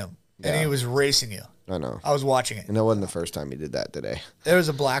lapping him, and Yeah. he was racing you. I know. I was watching it. And that wasn't the first time he did that today. There was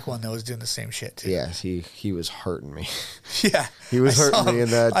a black one that was doing the same shit too. Yes, he was hurting me. Yeah. He was I saw hurting me him.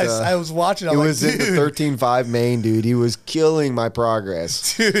 in that. I was watching. He I'm was like, in the dude, 13.5 main, dude. He was killing my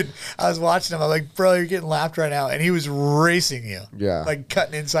progress. dude. I was watching him. I'm like, bro, you're getting lapped right now, and he was racing you. Yeah. Like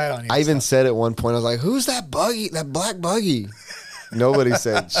cutting inside on you. I even said at one point, I was like, "Who's that buggy? That black buggy?" Nobody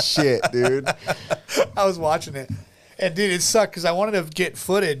said shit, dude. I was watching it, and dude, it sucked because I wanted to get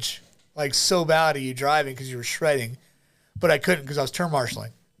footage like so bad of you driving because you were shredding, but I couldn't because I was turn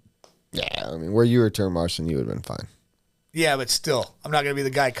marshaling. Yeah, I mean, where you were turn marshaling, you would have been fine. Yeah, but still, I'm not gonna be the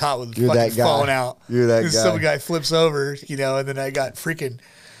guy caught with the You're fucking that guy. phone out. You're that And guy. Some guy flips over, and then I got freaking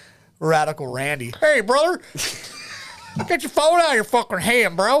radical Randy. Hey, brother, get your phone out of your fucking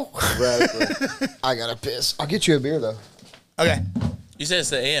hand, bro. Radical. I gotta piss. I'll get you a beer though. Okay, You said it's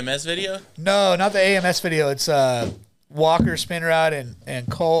the AMS video? no, not the AMS video. It's Walker Spin Rod and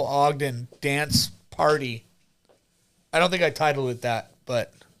Cole Ogden Dance Party. I don't think I titled it that,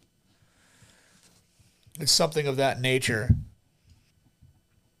 but it's something of that nature.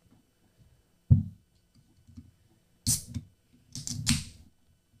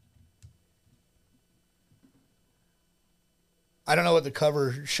 I don't know what the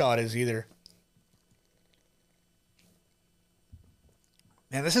cover shot is either.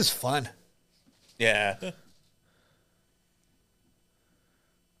 Man, this is fun. Yeah.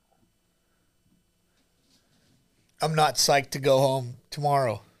 I'm not psyched to go home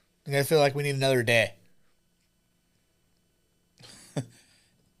tomorrow. I feel like we need another day.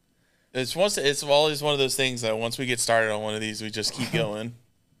 It's always one of those things that once we get started on one of these, we just keep going.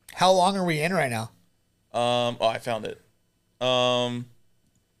 How long are we in right now? I found it.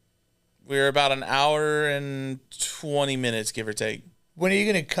 We're about an hour and 20 minutes, give or take. When are you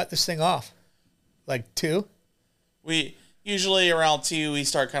going to cut this thing off? Like 2? We usually around 2 we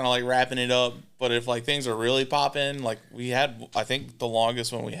start kind of like wrapping it up. But if like things are really popping, like we had, I think the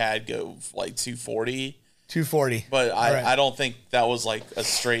longest one we had go like 240. 240. But Right. I don't think that was like a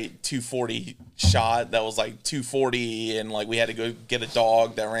straight 240 shot. That was like 240, and like we had to go get a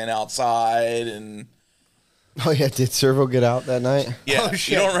dog that ran outside, and Oh yeah, did Servo get out that night? yeah, Oh,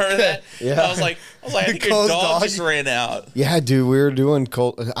 shit. you don't remember that? Yeah. I was like, I think your Cole's dog dog. just ran out. Yeah, dude, we were doing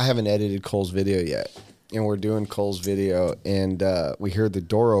Cole. I haven't edited Cole's video yet, and we're doing Cole's video, and we heard the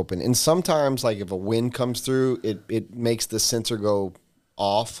door open. And sometimes, like if a wind comes through, it makes the sensor go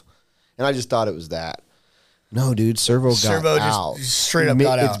off. And I just thought it was that. No, dude, Servo got Servo just out. straight up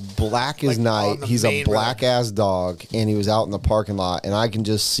got out. It's black as Like, on night. the He's a main black ass dog, and he was out in the parking lot, and I can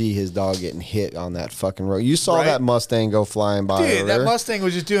just see his dog getting hit on that fucking road. You saw Right? that Mustang go flying by Dude, over that there? Mustang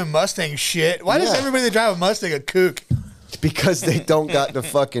was just doing Mustang shit. Why does Yeah. everybody that drive a Mustang a kook? Because they don't got the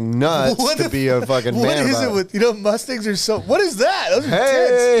fucking nuts What to the- be a fucking What man is about it with, Mustangs are so, what is that? Those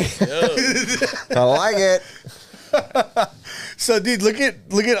are tits. Hey, I like it. So, dude, look at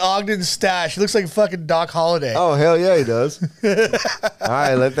Ogden's stash. He looks like fucking Doc Holliday. Oh hell yeah, he does. All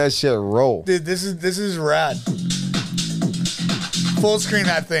right, let that shit roll. Dude, this is rad. Full screen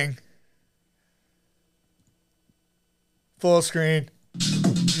that thing. Full screen.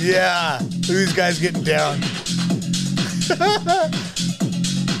 Yeah. Look at these guys getting down.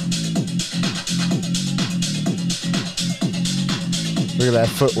 Look at that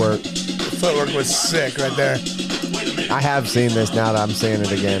footwork. Footwork was sick right there. I have seen this now that I'm seeing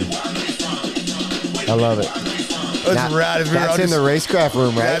it again. I love it. That's Now, rad. If we were that's all in the just- racecraft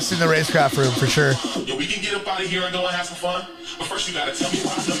room, right? That's in the racecraft room for sure. Yo, we can get up out of here and go and have some fun. But first, you gotta tell me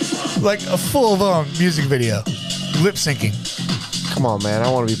where I come from. Like a full-blown music video. Lip syncing. Come on, man.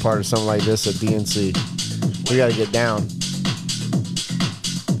 I want to be part of something like this at DNC. We got to get down.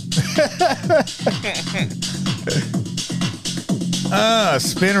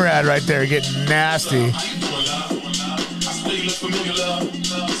 Spin rad right there getting nasty. How you doing, love? I swear you look familiar, love.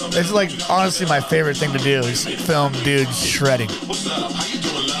 It's like honestly my favorite thing to do is film dudes shredding. What's up? How you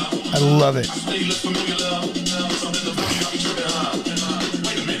doing, love? I love it.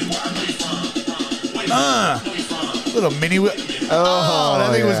 Little mini wheel. Oh,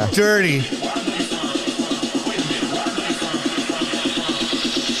 that thing was dirty.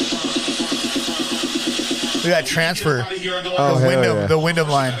 We got transfer. The Wyndham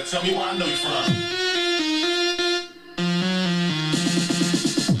line. Tell me where I know you from.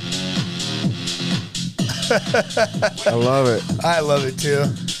 I love it. I love it too.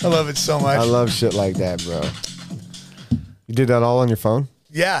 I love it so much. I love shit like that, bro. You did that all on your phone?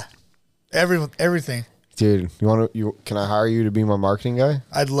 Yeah. Everything. Dude, can I hire you to be my marketing guy?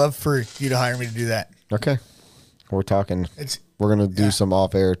 I'd love for you to hire me to do that. Okay. We're talking. We're going to do some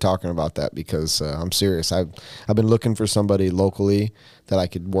off air talking about that because I'm serious. I've been looking for somebody locally that I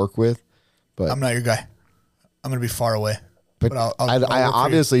could work with, but I'm not your guy. I'm going to be far away. But I'll I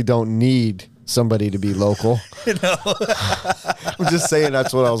obviously don't need somebody to be local. No. I'm just saying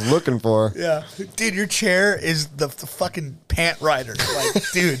that's what I was looking for. Yeah. Dude, your chair is the fucking pant rider.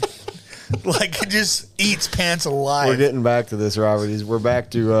 Like, dude, like it just eats pants alive. We're getting back to this, Robert. We're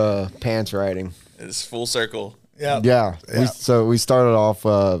back to pants riding. It's full circle. Yeah. Yeah. We started off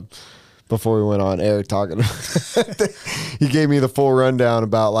before we went on air talking. He gave me the full rundown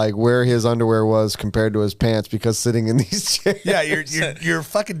about like where his underwear was compared to his pants because sitting in these chairs. Yeah, your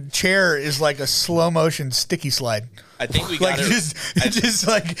fucking chair is like a slow motion sticky slide. I think we got Like just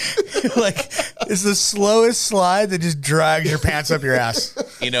like it's the slowest slide that just drags your pants up your ass.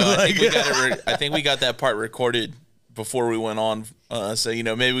 You know, I think we got it. I think we got that part recorded before we went on. So you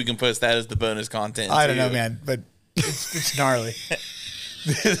know, maybe we can post that as the bonus content. I don't know, man, but it's gnarly.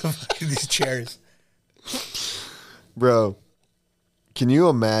 These chairs, bro. Can you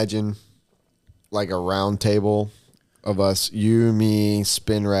imagine like a round table of us, you, me,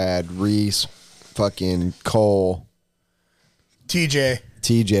 Spinrad, Reese, fucking Cole,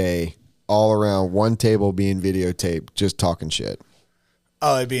 TJ, all around one table being videotaped, just talking shit?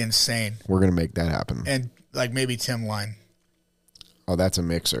 Oh, it'd be insane. We're gonna make that happen. And like maybe Tim Line. Oh, that's a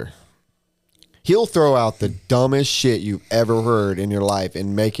mixer. He'll throw out the dumbest shit you've ever heard in your life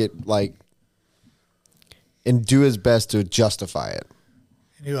and make it like, and do his best to justify it.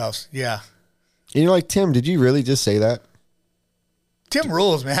 And who else? Yeah. And you're like, Tim, did you really just say that? Tim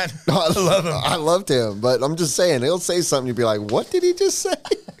rules, man. I love him. I loved him, but I'm just saying, he'll say something, you'll be like, what did he just say?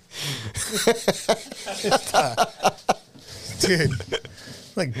 Dude,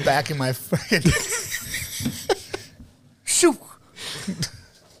 like back in my fucking... Shoo!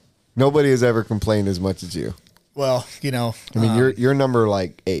 Nobody has ever complained as much as you. Well, you know... I mean, you're number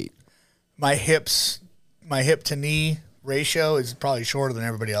like 8. My hip to knee ratio is probably shorter than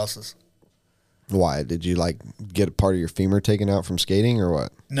everybody else's. Why? Did you like get a part of your femur taken out from skating or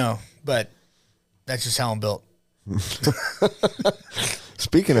what? No, but that's just how I'm built.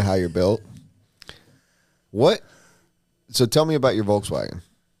 Speaking of how you're built, so tell me about your Volkswagen.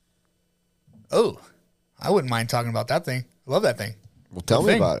 Oh, I wouldn't mind talking about that thing. I love that thing. Well, tell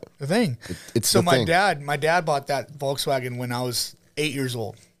me about it. The thing. It's so the my thing. my dad bought that Volkswagen when I was 8 years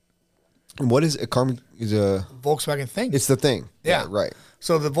old. And what is a Volkswagen thing? It's the thing. Yeah. Right.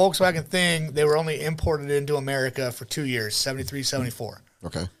 So the Volkswagen thing, they were only imported into America for 2 years, 73, 74.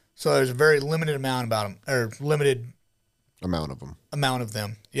 Okay. So there's a very limited amount about them, or limited Amount of them. amount of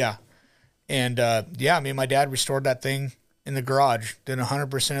them. Yeah. And me and my dad restored that thing in the garage, did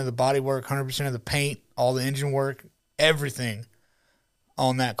 100% of the body work, 100% of the paint, all the engine work, everything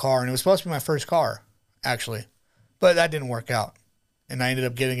on that car. And it was supposed to be my first car, actually. But that didn't work out. And I ended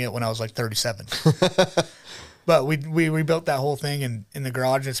up getting it when I was like 37. But we rebuilt that whole thing in the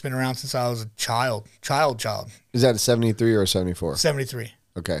garage. It's been around since I was a child. Is that a 73 or a 74? 73.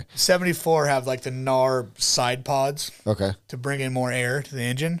 Okay. 74 have like the NAR side pods Okay. to bring in more air to the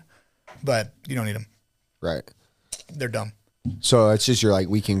engine. But you don't need them. Right. They're dumb. So it's just your like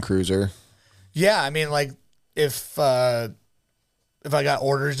weekend cruiser. Yeah, I mean, like if I got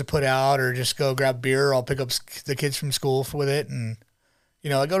orders to put out or just go grab beer, I'll pick up the kids from school with it, and you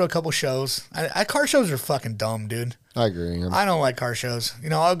know, I go to a couple shows. Car shows are fucking dumb, dude. I agree. I don't like car shows. You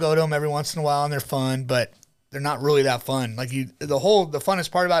know, I'll go to them every once in a while, and they're fun, but they're not really that fun. Like the funnest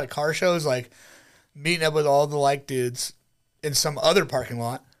part about a car show is like meeting up with all the like dudes in some other parking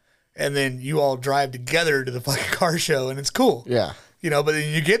lot, and then you all drive together to the fucking car show, and it's cool. Yeah. You know, but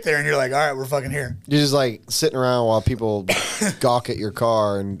then you get there and you're like, all right, we're fucking here. You're just like sitting around while people gawk at your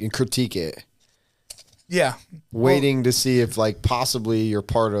car and critique it. Yeah. Waiting to see if like possibly you're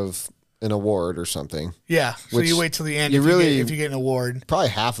part of an award or something. Yeah. So Which you wait till the end you if you get an award. Probably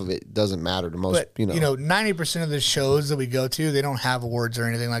half of it doesn't matter to most, But, 90% of the shows that we go to, they don't have awards or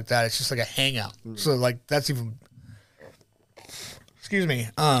anything like that. It's just like a hangout. So, like, that's even... Excuse me.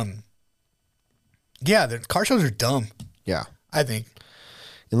 Yeah, the car shows are dumb. Yeah. I think.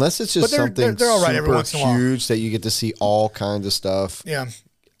 Unless it's just But something they're all right every super once in a while. huge that you get to see all kinds of stuff. Yeah.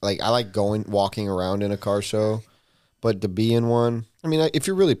 Like I like walking around in a car show, but to be in one, I mean, if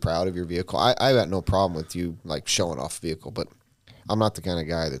you're really proud of your vehicle, I got no problem with you like showing off a vehicle, but I'm not the kind of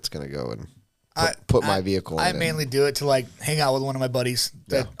guy that's going to go and put my vehicle in I it. mainly do it to like hang out with one of my buddies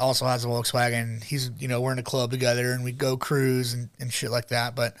that also has a Volkswagen. He's, we're in a club together and we go cruise and shit like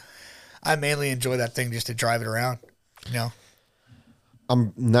that. But I mainly enjoy that thing just to drive it around,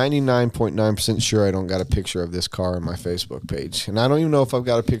 I'm 99.9% sure I don't got a picture of this car on my Facebook page. And I don't even know if I've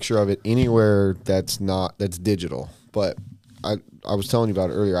got a picture of it anywhere that's digital. But I was telling you about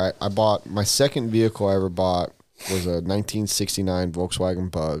it earlier. I bought my second vehicle I ever bought was a 1969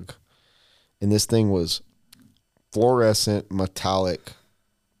 Volkswagen Bug. And this thing was fluorescent metallic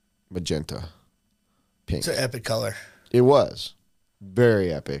magenta pink. It's an epic color. It was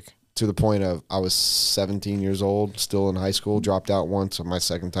very epic to the point of I was 17 years old, still in high school, dropped out once on my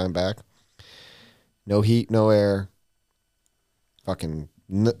second time back. No heat, no air. Fucking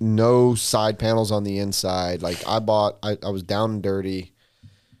no side panels on the inside. Like I was down and dirty.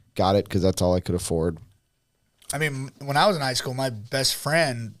 Got it because that's all I could afford. I mean, when I was in high school, my best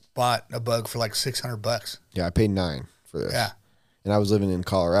friend bought a Bug for like $600. Yeah, I paid $9 for this. Yeah. And I was living in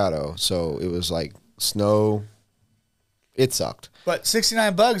Colorado, so it was like snow. It sucked. But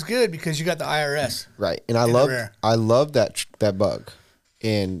 69 Bug's good because you got the IRS. Right. And I love that Bug.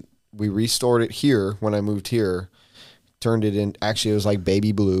 And we restored it here when I moved here. Turned it in. Actually, it was like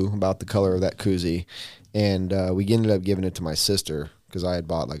baby blue, about the color of that koozie. And we ended up giving it to my sister because I had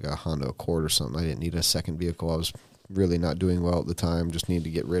bought like a Honda Accord or something. I didn't need a second vehicle. I was really not doing well at the time. Just needed to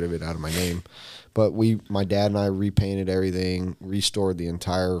get rid of it out of my name. But my dad and I repainted everything, restored the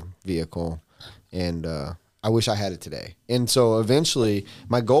entire vehicle, and I wish I had it today. And so eventually,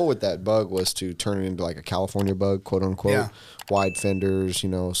 my goal with that Bug was to turn it into like a California Bug, quote unquote, Yeah. wide fenders,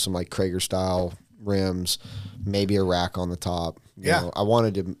 some like Krager style rims, maybe a rack on the top. You know, I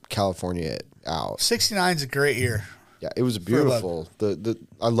wanted to California it out. 69's a great year. Yeah, it was beautiful.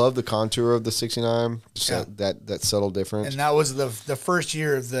 I love the contour of the 69. Just that subtle difference. And that was the first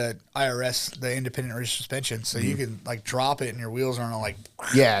year of the IRS, the independent rear suspension. So you can like drop it and your wheels aren't all like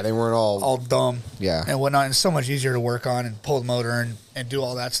Yeah, they weren't all dumb. Yeah. And whatnot. It's so much easier to work on and pull the motor and do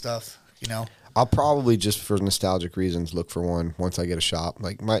all that stuff, I'll probably just for nostalgic reasons look for one once I get a shop.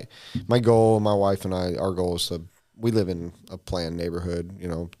 Like my goal, my wife and I, our goal is we live in a planned neighborhood,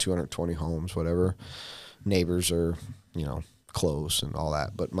 220 homes, whatever. Neighbors are, close and all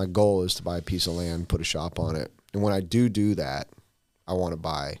that. But my goal is to buy a piece of land, put a shop on it. And when I do that, I want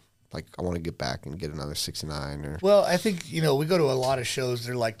to get back and get another 69 or. Well, I think, we go to a lot of shows.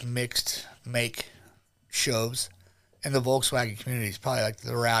 They're like mixed make shows. And the Volkswagen community is probably like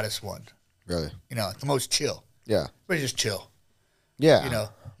the raddest one. Really? The most chill. Yeah. Everybody just chill. Yeah.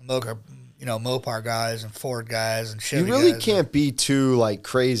 Mopar guys and Ford guys and Chevy You really guys. can't be too like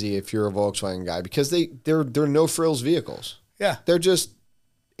crazy if you're a Volkswagen guy because they're no frills vehicles. Yeah. They're just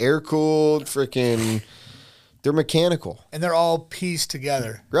air cooled, freaking. They're mechanical. And they're all pieced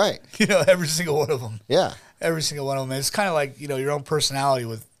together. Right. Every single one of them. Yeah. Every single one of them. It's kind of like, your own personality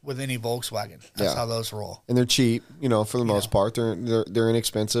with any Volkswagen. That's how those roll. And they're cheap, for the most part. They're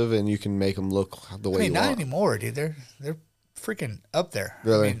inexpensive, and you can make them look the way you not want. anymore, dude. They're freaking up there.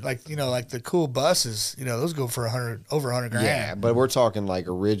 Really? I mean, like the cool buses, those go for over 100 grand. Yeah, but we're talking like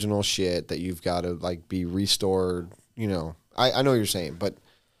original shit that you've got to like be restored. I know what you're saying, but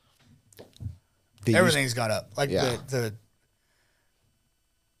everything's gone up. Like the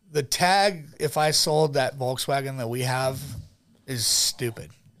tag, if I sold that Volkswagen that we have, is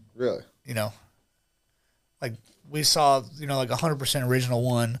stupid. Really? Like we saw, like 100% original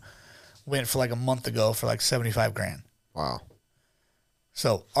one went for like a month ago for like 75 grand. Wow.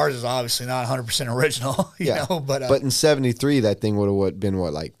 So ours is obviously not 100% original, you know, but in 73, that thing would have been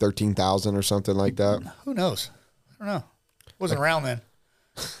what, like 13,000 or something like that. Who knows? I don't know. Wasn't around then.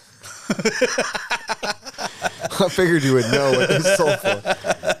 I figured you would know what it sold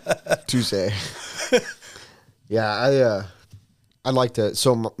for. Touche. Yeah, I'd like to.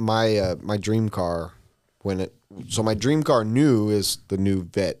 So my dream car, my dream car new is the new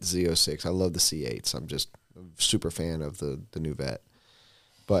Vet Z06. I love the C8s. I'm just a super fan of the new Vet.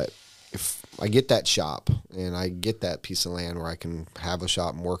 But if I get that shop and I get that piece of land where I can have a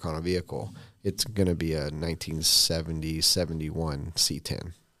shop and work on a vehicle, it's going to be a 1970, 71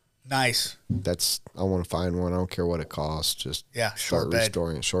 C10. Nice. I want to find one. I don't care what it costs. Just short bed.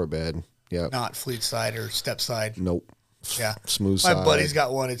 Restoring it. Short bed. Yeah. Not fleet side or step side. Nope. Yeah. Smooth My side. buddy's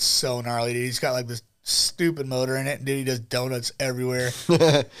got one. It's so gnarly, dude. He's got like this stupid motor in it, and dude, he does donuts everywhere.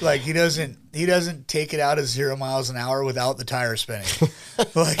 Like he doesn't take it out at 0 miles an hour without the tire spinning.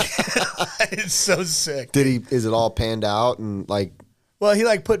 Like it's so sick. Is it all panned out and like? Well, he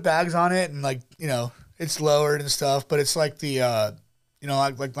like put bags on it and like, you know, it's lowered and stuff, but it's like the you know,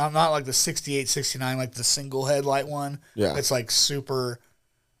 like not like the 68, 69, like the single headlight one. Yeah. It's like super,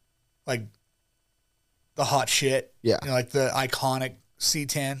 like the hot shit. Yeah. You know, like the iconic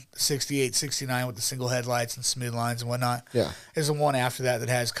C10, 68, 69 with the single headlights and smooth lines and whatnot. Yeah. There's the one after that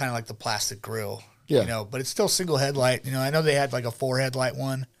has kind of like the plastic grill. Yeah. You know, but it's still single headlight. You know, I know they had like a 4 headlight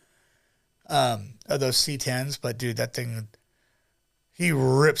one of those C10s, but dude, that thing, he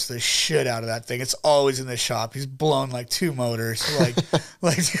rips the shit out of that thing. It's always in the shop. He's blown like 2 motors.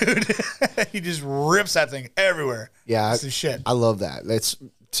 Like dude, he just rips that thing everywhere. Yeah. It's the shit. I love that. That's,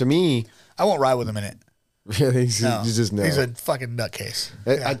 to me. I won't ride with him in it. Really? No, you just know. he's a fucking nutcase.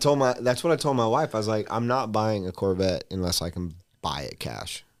 That's what I told my wife. I was like, I'm not buying a Corvette unless I can buy it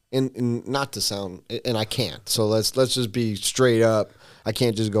cash. And not to sound, and I can't. So let's just be straight up. I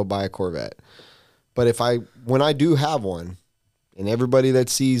can't just go buy a Corvette. But when I do have one, and everybody that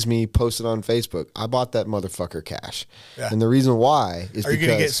sees me post it on Facebook, I bought that motherfucker cash. Yeah. And the reason why is Are you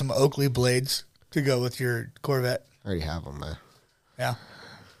going to get some Oakley blades to go with your Corvette? I already have them, man. Yeah.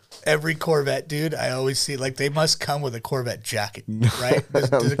 Every Corvette, dude, I always see, like, they must come with a Corvette jacket, right?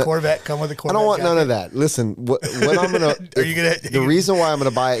 Does a Corvette come with a Corvette jacket? I don't want none of that. Listen, what I'm going to... The reason why I'm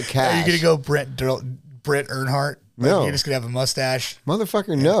going to buy it cash... Are you going to go Brent Earnhardt? Like, no. You're just going to have a mustache?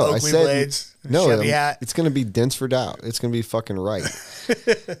 Motherfucker, no. Oakley I said, blades, no, Chevy hat. It's going to be Dinsford out. It's going to be fucking right.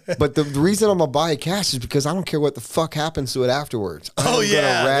 But the reason I'm going to buy it cash is because I don't care what the fuck happens to it afterwards. I'm going to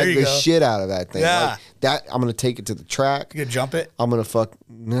rag the shit out of that thing. Yeah. Like, that, I'm going to take it to the track. You going to jump it? I'm going to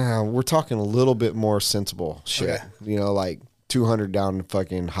we're talking a little bit more sensible shit. Okay. You know, like 200 down the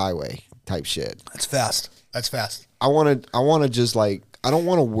fucking highway type shit. That's fast. I want to just like, I don't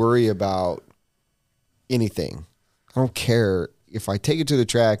want to worry about anything. I don't care if I take it to the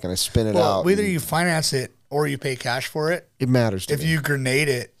track and I spin it out. Whether you finance it or you pay cash for it. It matters to me. If you grenade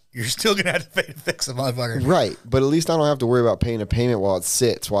it, you're still going to have to pay to fix the motherfucker. Right. But at least I don't have to worry about paying a payment while it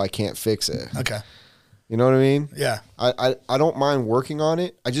sits while I can't fix it. Okay. You know what I mean? Yeah. I don't mind working on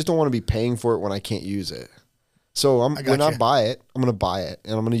it. I just don't want to be paying for it when I can't use it. So when I buy it, I'm going to buy it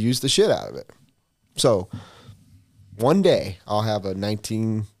and I'm going to use the shit out of it. So one day I'll have a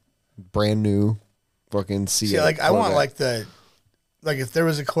 19 brand new fucking C8. See, like I want like if there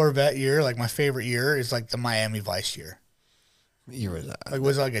was a Corvette year, like my favorite year is like the Miami Vice year. What year was that? Like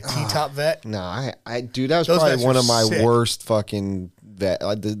was it like a T-top vet? No, dude, that was probably one of my worst fucking vet.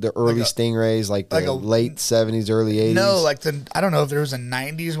 Like the early Stingrays, like the late 70s, early 80s. No, like I don't know if there was a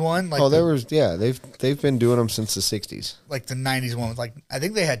 90s one. Like they've been doing them since the 60s. Like the 90s one, like I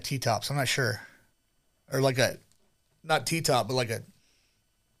think they had T-tops. I'm not sure, or like not T-top, but like a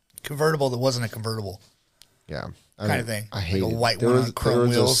convertible that wasn't a convertible. Yeah. Kind of thing. I hate like a white one on chrome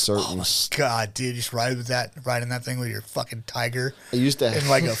wheels. Oh my God, dude, just riding that thing with your fucking Tiger. I used to in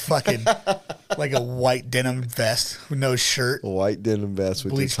like a fucking like a white denim vest with no shirt. A white denim vest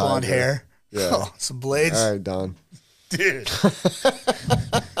with bleach blonde hair. Yeah. Oh, some blades. All right, Don. Dude.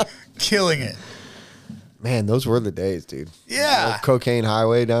 Killing it. Man, those were the days, dude. Yeah. Cocaine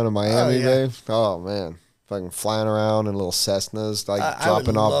highway down in Miami, babe. Oh man. Fucking flying around in little Cessnas, like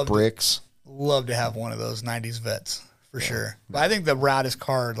dropping off bricks. Love to have one of those 90s vets for sure. But I think the raddest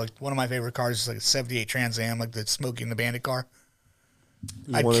car, like one of my favorite cars, is like a 78 Trans Am, like the Smokey and the Bandit car.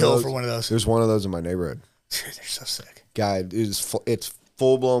 I'd kill for one of those. There's one of those in my neighborhood. Dude, they're so sick. Guy, it's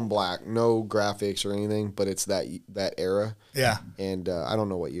full blown black, no graphics or anything, but it's that era. Yeah. And I don't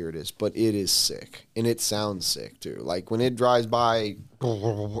know what year it is, but it is sick, and it sounds sick too. Like when it drives by,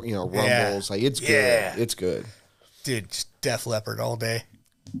 rumbles. Like it's good. It's good. Dude, just Def Leppard all day.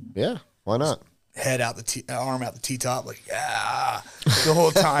 Yeah. Why not? Head out arm out the T-top, like, yeah, the whole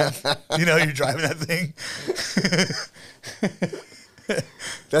time. You're driving that thing.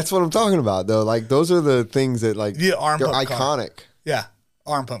 That's what I'm talking about, though. Like, those are the things that, like, they're iconic. Car. Yeah,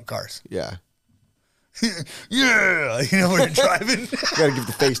 arm pump cars. Yeah. Yeah, when you're driving. You got to give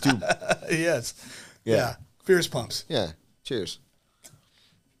the face, too. Yes. Yeah. Fierce pumps. Yeah. Cheers.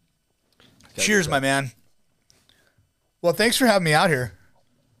 Cheers, my man. Well, thanks for having me out here.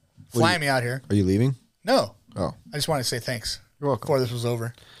 Flying me out here. Are you leaving? No. Oh. I just wanted to say thanks. You're welcome. Before this was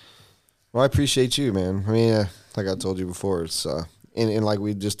over. Well, I appreciate you, man. I mean, like I told you before, it's and like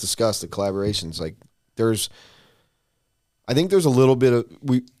we just discussed, the collaborations. Like I think there's a little bit of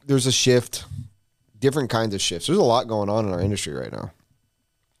there's a shift, different kinds of shifts. There's a lot going on in our industry right now.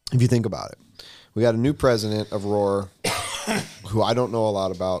 If you think about it, we got a new president of Roar who I don't know a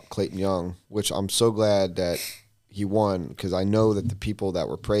lot about, Clayton Young, which I'm so glad that he won because I know that the people that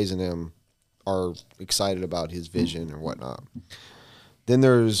were praising him are excited about his vision and whatnot. Then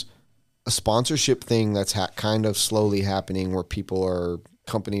there's a sponsorship thing that's kind of slowly happening where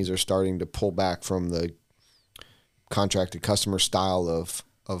companies are starting to pull back from the contracted customer style of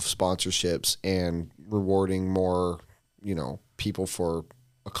sponsorships and rewarding more, people for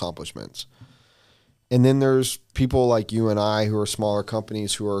accomplishments. And then there's people like you and I who are smaller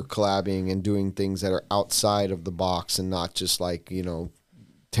companies who are collabing and doing things that are outside of the box and not just like,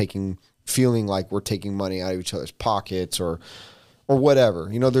 feeling like we're taking money out of each other's pockets or whatever.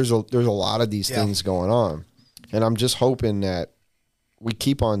 There's a lot of these things going on. And I'm just hoping that we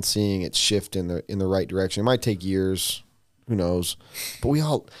keep on seeing it shift in the right direction. It might take years, who knows? But we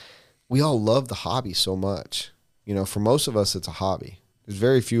all love the hobby so much. For most of us it's a hobby. There's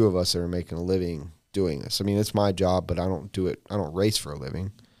very few of us that are making a living doing this. I mean, it's my job, but I don't do it. I don't race for a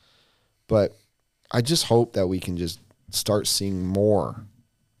living. But I just hope that we can just start seeing more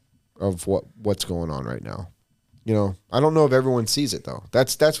of what's going on right now. I don't know if everyone sees it though.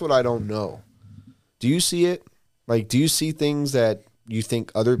 That's what I don't know. Do you see it? Like, do you see things that you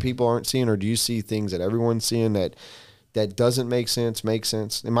think other people aren't seeing, or do you see things that everyone's seeing that doesn't make sense?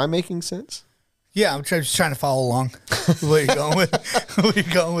 Am I making sense? Yeah, I'm just trying to follow along. What you're going with? What you're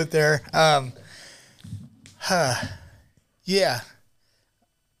going with there? Yeah.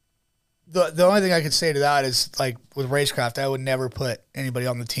 The only thing I could say to that is, like, with Racecraft, I would never put anybody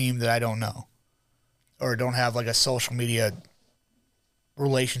on the team that I don't know or don't have, like, a social media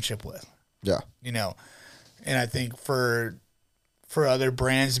relationship with. Yeah. And I think for other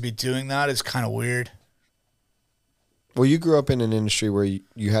brands to be doing that is kind of weird. Well, you grew up in an industry where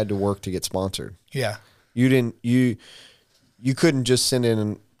you had to work to get sponsored. Yeah. You couldn't just send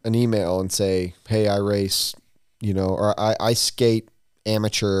in an email and say, hey, I race, or I skate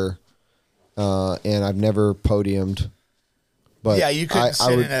amateur, and I've never podiumed. But yeah, you couldn't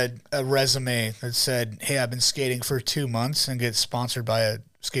send in a resume that said, hey, I've been skating for 2 months and get sponsored by a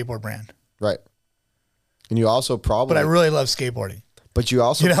skateboard brand. Right. And you also probably... But I really love skateboarding. But you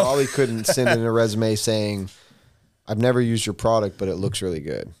also probably couldn't send in a resume saying, I've never used your product, but it looks really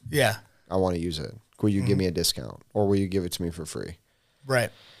good. Yeah. I want to use it. Will you give me a discount? Or will you give it to me for free? Right.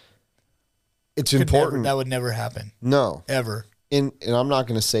 It's important. That would never happen. No. Ever. And I'm not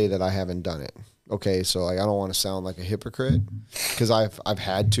going to say that I haven't done it. Okay, so I don't want to sound like a hypocrite because I've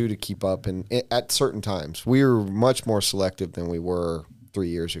had to keep up. And at certain times, we were much more selective than we were 3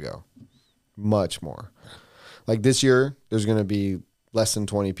 years ago. Much more. Like this year, there's going to be less than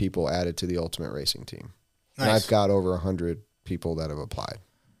 20 people added to the Ultimate Racing team. Nice. And I've got over 100 people that have applied.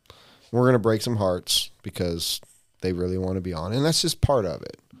 We're going to break some hearts because they really want to be on. And that's just part of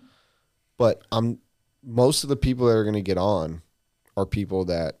it. But most of the people that are going to get on are people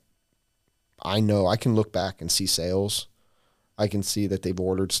that I know. I can look back and see sales. I can see that they've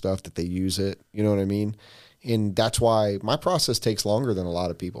ordered stuff, that they use it. You know what I mean? And that's why my process takes longer than a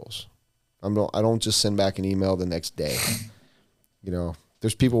lot of people's. I don't just send back an email the next day.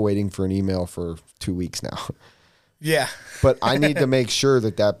 There's people waiting for an email for 2 weeks now. Yeah. But I need to make sure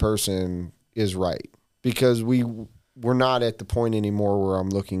that person is right because we're not at the point anymore where I'm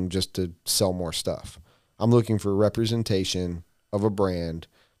looking just to sell more stuff. I'm looking for representation of a brand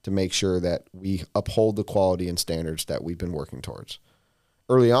to make sure that we uphold the quality and standards that we've been working towards.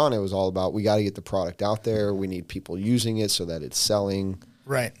 Early on, it was all about we got to get the product out there. We need people using it so that it's selling.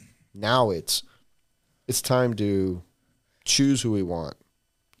 Right. Now it's time to choose who we want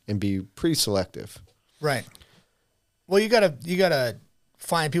and be pretty selective. Right. Well, you gotta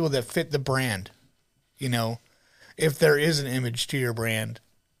find people that fit the brand. If there is an image to your brand,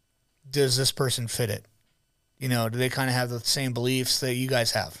 does this person fit it? Do they kind of have the same beliefs that you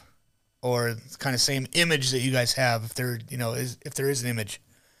guys have, or kind of same image that you guys have? If if there is an image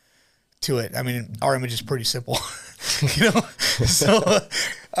to it, I mean, our image is pretty simple. So.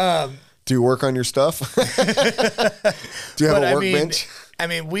 Do you work on your stuff? Do you have a workbench? I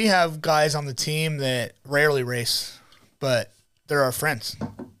mean, we have guys on the team that rarely race, but they're our friends,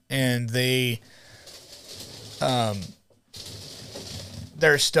 and they're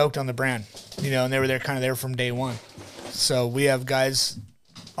stoked on the brand, and they were there from day one. So we have guys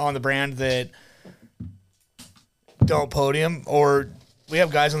on the brand that don't podium, or we have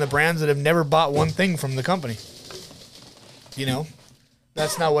guys on the brands that have never bought one thing from the company.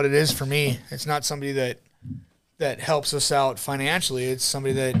 That's not what it is for me. It's not somebody that helps us out financially. It's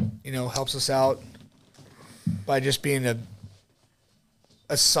somebody that, helps us out by just being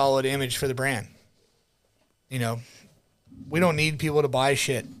a solid image for the brand. We don't need people to buy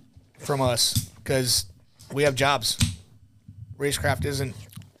shit from us because we have jobs. racecraft isn't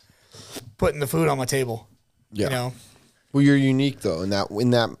putting the food on my table. Yeah. You know? Well, you're unique though in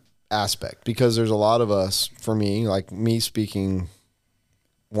that aspect, because there's a lot of us. For me, like me speaking,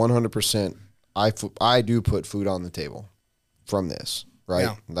 100%, I do put food on the table from this, right?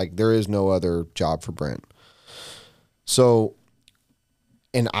 Yeah. Like there is no other job for Brent. So,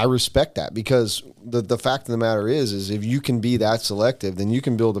 and I respect that, because the fact of the matter is if you can be that selective, then you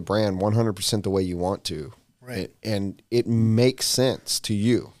can build a brand 100% the way you want to. Right. And it makes sense to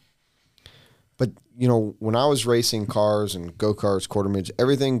you. But, you know, when I was racing cars and go-karts, quarter midgets,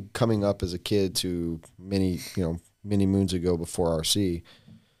 everything coming up as a kid to many moons ago before RC,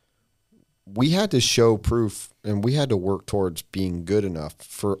 we had to show proof and we had to work towards being good enough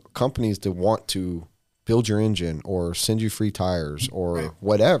for companies to want to build your engine or send you free tires or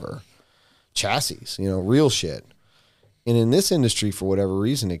whatever, chassis, you know, real shit. And in this industry, for whatever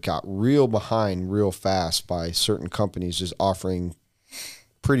reason, it got real behind real fast by certain companies just offering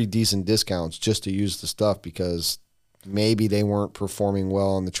pretty decent discounts just to use the stuff because maybe they weren't performing well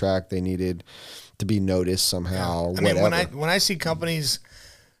on the track. They needed to be noticed somehow. Or I mean, whatever. when I see companies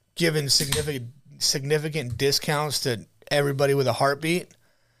giving significant discounts to everybody with a heartbeat,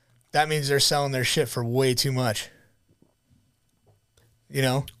 that means they're selling their shit for way too much. You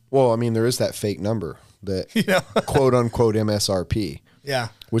know? Well, I mean, there is that fake number that Yeah. quote unquote MSRP, Yeah.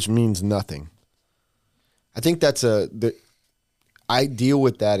 which means nothing. I think I deal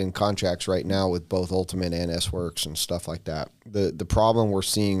with that in contracts right now with both Ultimate and S-Works and stuff like that. The problem we're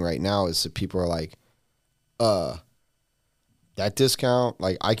seeing right now is that people are like, that discount,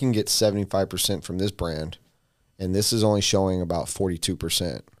 like I can get 75% from this brand and this is only showing about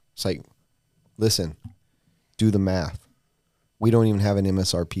 42%. It's like, listen, do the math. We don't even have an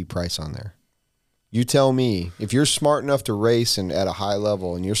MSRP price on there. You tell me, if you're smart enough to race and at a high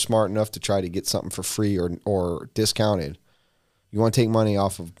level and you're smart enough to try to get something for free or discounted, you want to take money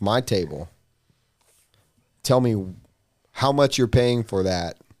off of my table, tell me how much you're paying for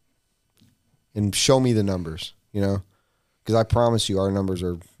that and show me the numbers, you know? Because I promise you our numbers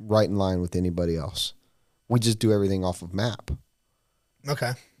are right in line with anybody else. We just do everything off of map.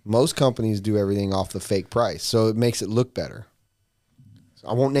 Okay. Most companies do everything off the fake price, so it makes it look better.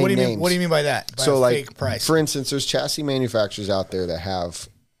 I won't name names. What do you mean by that? By So, a like, fake price? for instance, there's chassis manufacturers out there that have,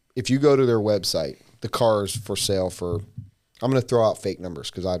 if you go to their website, the car is for sale for, I'm going to throw out fake numbers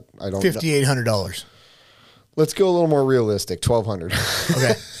because I don't know. $5,800. Let's go a little more realistic, $1,200.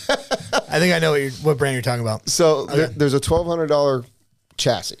 Okay. I think I know what brand you're talking about. So there's a $1,200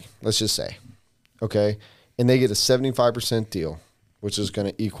 chassis, let's just say, okay? And they get a 75% deal, which is going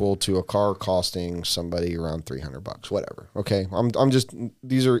to equal to a car costing somebody around $300, whatever. Okay, I'm just,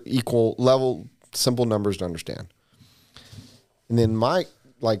 these are equal level, simple numbers to understand. And then like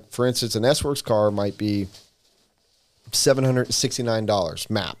for instance, an S-Works car might be $769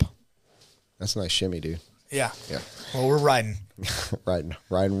 map. That's a nice shimmy, dude. Yeah. Yeah, Well, we're riding,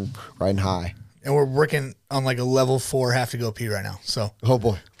 riding high. and we're working on like a level 4 have to go pee right now. So Oh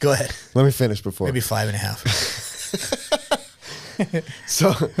boy, go ahead. let me finish before. Maybe 5.5.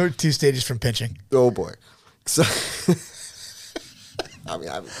 So, We're 2 stages from pinching. oh boy. So, I mean,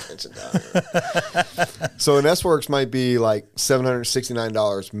 I haven't pensioned down here. So an S-Works might be like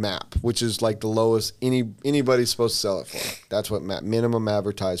 $769 map, which is like the lowest anybody's supposed to sell it for. That's what minimum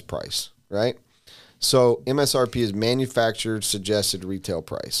advertised price, right? So MSRP is manufactured suggested retail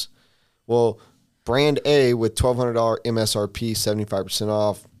price. Well, brand A with $1,200 MSRP, 75%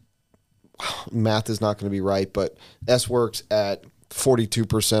 off. Math is not going to be right, but S-Works at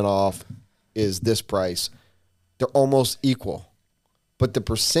 42% off is this price. They're almost equal. But the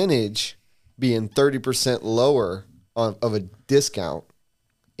percentage being 30% lower of a discount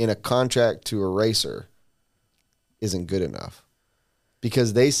in a contract to a racer isn't good enough.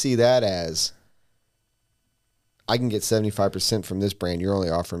 Because they see that as, I can get 75% from this brand. You're only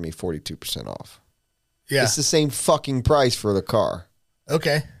offering me 42% off. Yeah. It's the same fucking price for the car.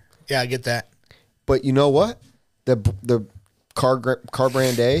 Okay. Yeah, I get that. But you know what? The car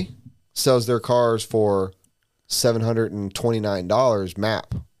brand A sells their cars for $729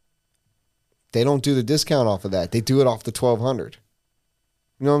 map. They don't do the discount off of that. They do it off the $1,200.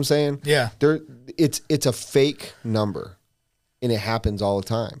 You know what I'm saying? Yeah. It's a fake number, and it happens all the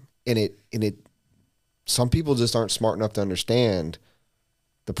time. And it some people just aren't smart enough to understand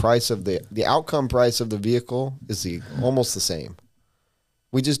the price of the outcome price of the vehicle is almost the same.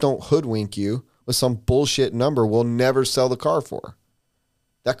 We just don't hoodwink you with some bullshit number we'll never sell the car for.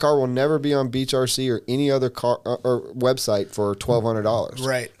 That car will never be on Beach RC or any other car or website for $1,200.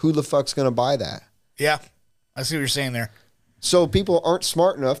 Right. Who the fuck's going to buy that? Yeah. I see what you're saying there. So people aren't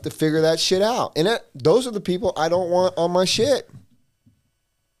smart enough to figure that shit out. And those are the people I don't want on my shit.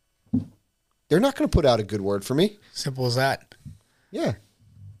 They're not going to put out a good word for me. Simple as that. Yeah.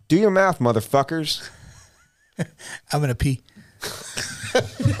 Do your math, motherfuckers. I'm going to pee.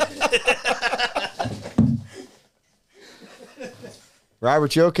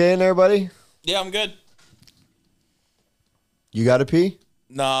 Robert, you okay in there, buddy? Yeah, I'm good. You got to pee?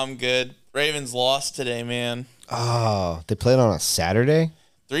 No, I'm good. Ravens lost today, man. Oh, they played on a Saturday?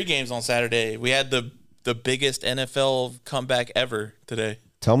 3 games on Saturday. We had the biggest NFL comeback ever today.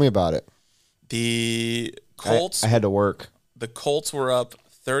 Tell me about it. The Colts. I had to work. The Colts were up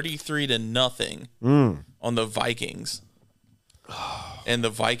 33-0 on the Vikings. And the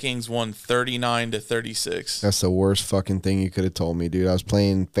Vikings won 39-36. That's the worst fucking thing you could have told me, dude. I was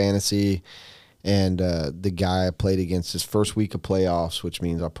playing fantasy, and the guy I played against his first week of playoffs, which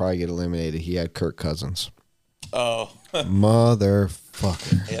means I'll probably get eliminated, he had Kirk Cousins. Oh.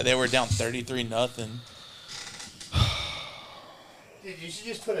 Motherfucker. Yeah, they were down 33-0. Dude, you should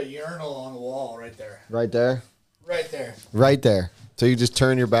just put a urinal on the wall right there. Right there? Right there. Right there. So you just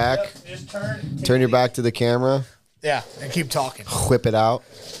turn your back, Yep, just turn your back to the camera, Yeah, and keep talking. whip it out.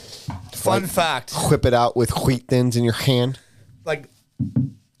 Fun fact. Whip it out with wheat thins in your hand. Like,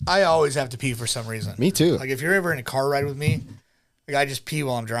 I always have to pee for some reason. Me too. Like, if you're ever in a car ride with me, like, I just pee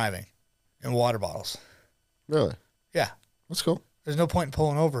while I'm driving in water bottles. Really? Yeah. That's cool. There's no point in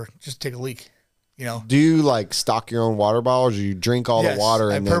pulling over. Just take a leak. You know? Do you like stock your own water bottles, or you drink all Yes, the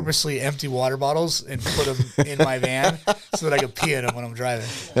water? I And then... purposely empty water bottles and put them in my van so that I could pee in them when I'm driving.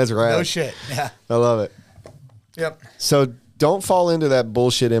 That's right. No shit. Yeah. I love it. Yep. So don't fall into that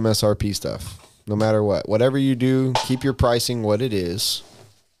bullshit MSRP stuff. No matter what, whatever you do, keep your pricing what it is.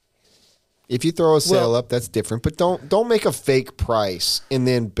 If you throw a sale up, that's different. But don't make a fake price and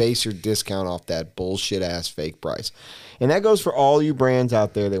then base your discount off that bullshit ass fake price. And that goes for all you brands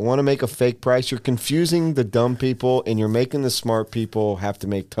out there that want to make a fake price. You're confusing the dumb people, and you're making the smart people have to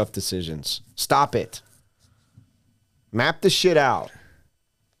make tough decisions. Stop it. Map the shit out.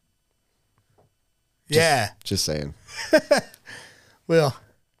 Just saying. Well,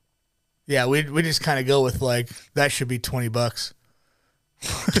 yeah, we just kind of go with like that should be $20.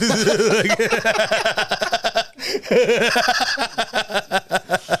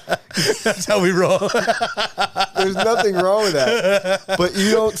 That's how we roll. There's nothing wrong with that. But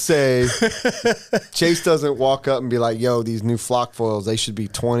you don't say, Chase doesn't walk up and be like, yo, these new flock foils, they should be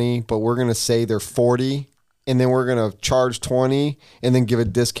 20, but we're going to say they're 40, and then we're going to charge 20 and then give a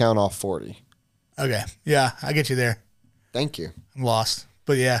discount off 40. Okay. Yeah, I get you there. Thank you. I'm lost.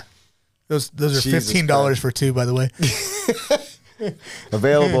 But yeah. Those are Jesus $15 Christ. for 2, by the way.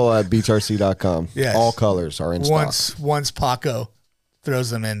 Available at beachrc.com. Yes. All colors are in stock. Once Paco throws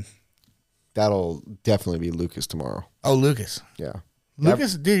them in. That'll definitely be Lucas tomorrow. Oh, Lucas. Yeah.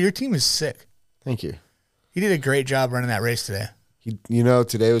 Lucas, dude, your team is sick. Thank you. He did a great job running that race today.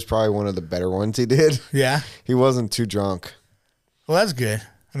 Today was probably one of the better ones he did. Yeah. He wasn't too drunk. Well, that's good.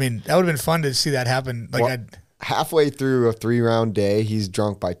 I mean, that would have been fun to see that happen. Like, Halfway through a 3-round day, he's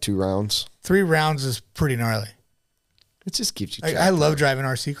drunk by 2 rounds. 3 rounds is pretty gnarly. It just keeps you Like, tracked I love down. driving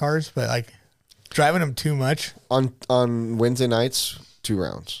RC cars, but like driving them too much. On Wednesday nights, 2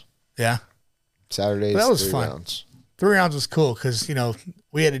 rounds. Yeah. Saturdays, That was 3 fun. rounds. 3 rounds was cool because,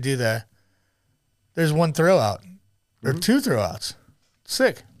 we had to do there's 1 throw out or 2 throwouts.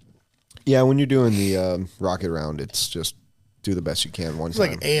 Sick. Yeah, when you're doing the rocket round, it's just do the best you can one It's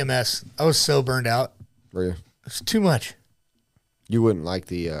time. like AMS. I was so burned out. Were you? It's too much. You wouldn't like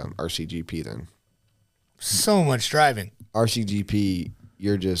the RCGP then. So much driving. RCGP,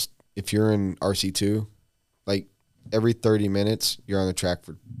 if you're in RC2, like every 30 minutes, you're on the track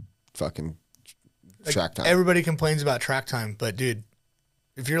for fucking track time. Everybody complains about track time, but dude,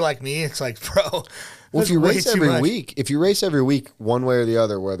 if you're like me, it's like, bro. Well, if you way race too every much. week, one way or the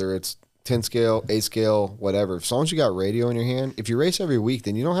other, whether it's 10 scale, 8 scale, whatever, as long as you got radio in your hand, if you race every week,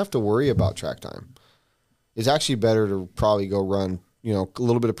 then you don't have to worry about track time. It's actually better to probably go run, a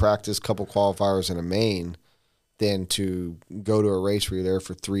little bit of practice, couple qualifiers and a main, than to go to a race where you're there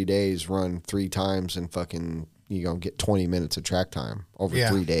for 3 days, run 3 times, and fucking, get 20 minutes of track time over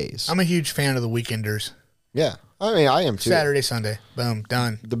 3 days. I'm a huge fan of the weekenders. Yeah. I mean, I am too. Saturday, Sunday. Boom.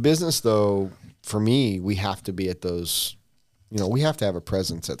 Done. The business, though, for me, we have to be at those, we have to have a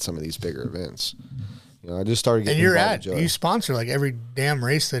presence at some of these bigger events. I just started getting And you're involved with Joey. you sponsor like every damn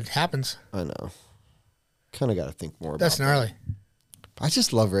race that happens. I know. Kind of got to think more about That's that. gnarly. I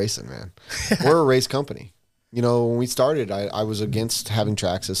just love racing, man. We're a race company. you know, when we started, I was against having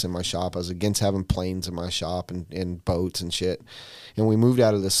Traxxas in my shop. I was against having planes in my shop and boats and shit. And we moved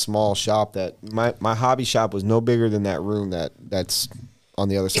out of this small shop that my hobby shop was no bigger than that room that's on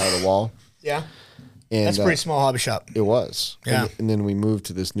the other side of the wall. Yeah. And That's a pretty small hobby shop. It was. Yeah. And then we moved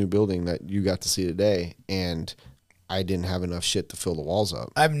to this new building that you got to see today, and I didn't have enough shit to fill the walls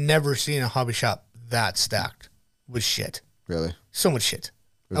up. I've never seen a hobby shop that stacked with shit. Really? So much shit.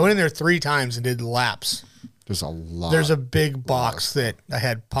 I went in there 3 times and did laps. There's a lot. There's a big box that I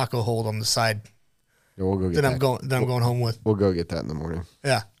had Paco hold on the side Yeah, we'll go get that I'm going home with. We'll go get that in the morning.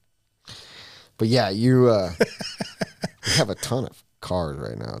 Yeah. But yeah, you have a ton of cars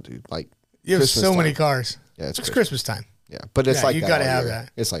right now, dude. Like You have Christmas so many time. cars. Yeah, it's Christmas time. Yeah, but it's Yeah, like you that gotta all have year.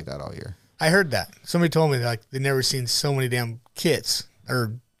 that. It's like that all year. I heard that. Somebody told me that, like, they've never seen so many damn kits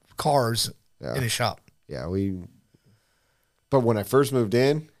or cars in a shop. Yeah, but when I first moved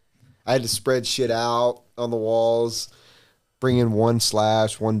in, I had to spread shit out on the walls, bring in 1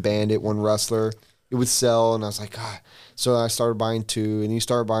 Slash, 1 Bandit, 1 Rustler. It would sell, and I was like, God. So I started buying 2, and you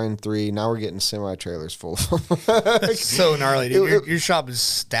start buying 3. Now we're getting semi-trailers full of them. That's so gnarly, dude. Your shop is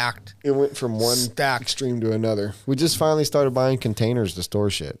stacked. It went from one extreme to another. We just finally started buying containers to store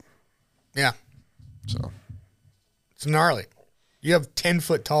shit. Yeah. So It's gnarly. You have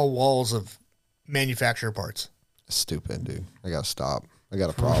 10-foot tall walls of manufacturer parts. stupid, dude. I gotta stop. I got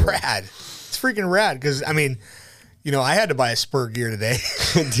a problem. Rad. It's freaking rad because, I mean, you know, I had to buy a spur gear today.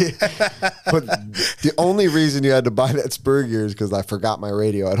 But the only reason you had to buy that spur gear is because I forgot my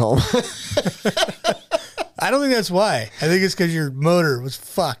radio at home. I don't think that's why. I think it's because your motor was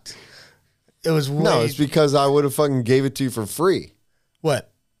fucked. It was way... No, it's because I would have fucking gave it to you for free.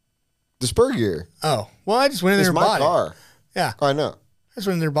 What? The spur gear. Oh. Well, I just went in It's there and my bought car. it. Yeah. I know. I just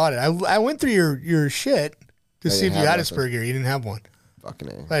went in there and bought it. I went through your shit to see if didn't you have had a nothing. spur gear. You didn't have one. Fucking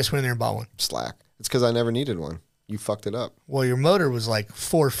A. I just went in there and bought one. Slack. It's because I never needed one. You fucked it up. Well, your motor was like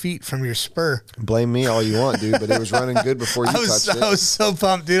 4 feet from your spur. Blame me all you want, dude, but it was running good before you touched it. I was so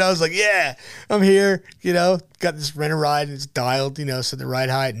pumped, dude. I was like, yeah, I'm here. You know, got this rent a ride and it's dialed, you know, set the ride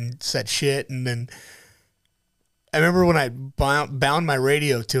height and set shit. And then I remember when I bound my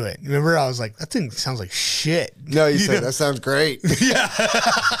radio to it. Remember, I was like, that thing sounds like shit. No, you said, that sounds great. Yeah.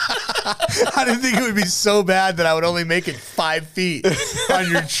 I didn't think it would be so bad that I would only make it 5 feet on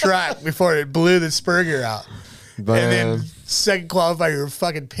your track before it blew the spur gear out. Man. And then second qualifier, your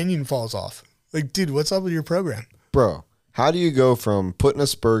fucking pinion falls off. Like, dude, what's up with your program? Bro, how do you go from putting a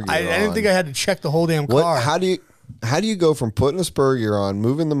spur gear I didn't on- think I had to check the whole damn car. How do you go from putting a spur gear on,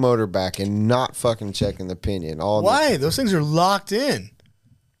 moving the motor back, and not fucking checking the pinion? Why? Those things are locked in.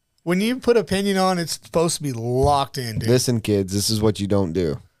 When you put a pinion on, it's supposed to be locked in, dude. Listen, kids, this is what you don't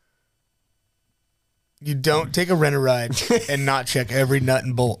do. You don't take a rent-a-ride and not check every nut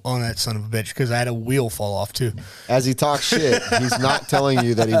and bolt on that son of a bitch because I had a wheel fall off too. As he talks shit, he's not telling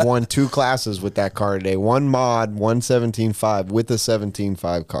you that he won 2 classes with that car today. 1 mod, 1 17.5 with a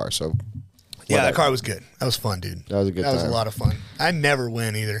 17.5 car. So Yeah, that car was good. That was fun, dude. That was a good That was a time. lot of fun. I never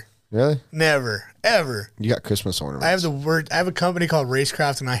win either. Really? Never, ever. You got Christmas ornaments. I have a company called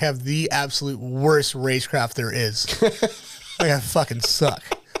Racecraft, and I have the absolute worst racecraft there is. Like, I fucking suck.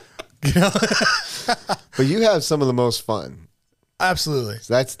 You know? But you have some of the most fun. Absolutely.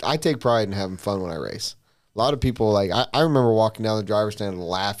 So I take pride in having fun when I race. A lot of people, like, I remember walking down the driver's stand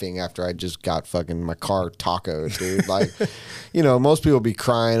laughing after I just got fucking my car tacoed, dude. Like, you know, most people be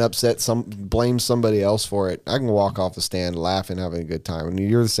crying, upset, blame somebody else for it. I can walk off the stand laughing, having a good time. And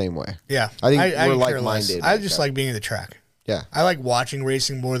you're the same way. Yeah. I think I we're could care less. like-minded. I just like being at the track. Yeah. I like watching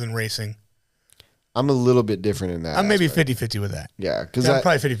racing more than racing. I'm a little bit different in that. I'm maybe aspect. 50-50 with that. Yeah. Because Yeah, I'm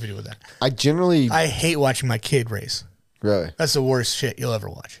probably 50-50 with that. I I hate watching my kid race. really. That's the worst shit you'll ever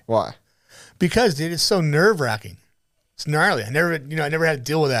watch. Why? Because, dude, it's so nerve-wracking. It's gnarly. I never had to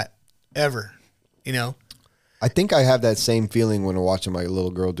deal with that ever, you know? I think I have that same feeling when I'm watching my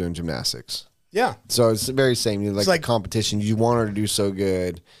little girl doing gymnastics. Yeah. So it's the very same. You like the competition. You want her to do so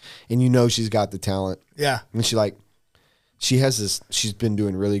good, and you know she's got the talent. Yeah. And she has this. She's been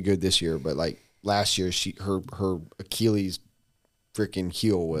doing really good this year, but like last year, her Achilles freaking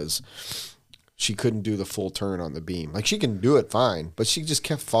heel was. She couldn't do the full turn on the beam. Like she can do it fine, but she just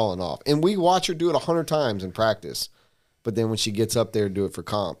kept falling off. And we watch her do it 100 times in practice, but then when she gets up there to do it for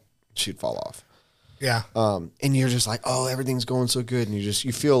comp, she'd fall off. Yeah. And you're just like, oh, everything's going so good, and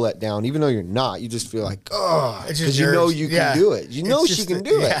you feel let down, even though you're not. You just feel like, oh, because you know you can do it. You know she can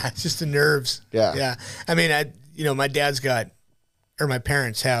do it. Yeah, it's just the nerves. Yeah. Yeah. I mean, my my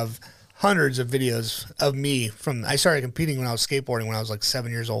parents have hundreds of videos of me I started competing when I was skateboarding when I was like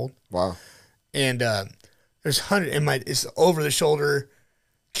 7 years old. Wow. And there's it's over the shoulder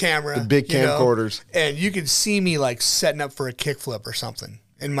camera. The big camcorders. And you could see me like setting up for a kickflip or something.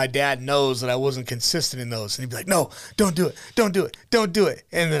 And my dad knows that I wasn't consistent in those. And he'd be like, no, don't do it. Don't do it. Don't do it.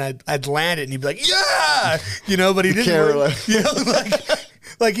 And then I'd land it and he'd be like, yeah, but he didn't,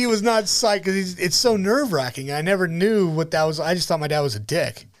 like he was not psyched because it's so nerve wracking. I never knew what that was. I just thought my dad was a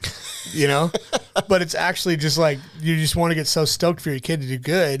dick, but it's actually just like, you just want to get so stoked for your kid to do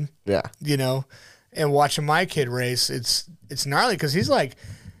good. Yeah. And watching my kid race, it's gnarly because he's like,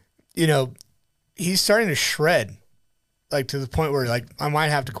 he's starting to shred, like to the point where like I might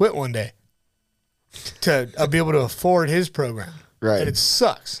have to quit one day to be able to afford his program. Right. And it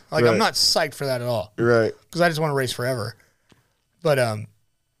sucks. Like I'm not psyched for that at all. Right. Because I just want to race forever. But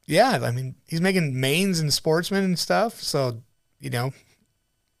yeah, I mean, he's making mains and sportsmen and stuff. So,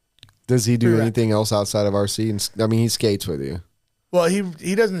 Does he do anything else outside of RC? I mean, he skates with you. Well,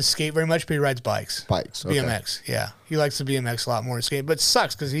 he doesn't skate very much, but he rides bikes. Bikes, okay. BMX, yeah. He likes the BMX a lot more than skate, but it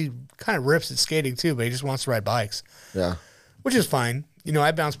sucks because he kind of rips at skating too, but he just wants to ride bikes. Yeah. Which is fine.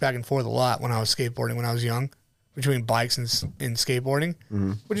 I bounced back and forth a lot when I was skateboarding when I was young, between bikes and skateboarding,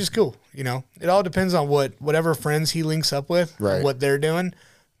 which is cool. It all depends on whatever friends he links up with, right. What they're doing.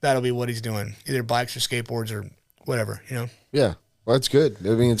 That'll be what he's doing, either bikes or skateboards or whatever. Yeah, well, that's good. I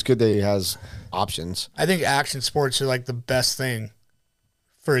mean, it's good that he has options. I think action sports are like the best thing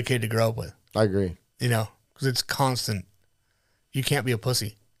for a kid to grow up with. I agree. Because it's constant. You can't be a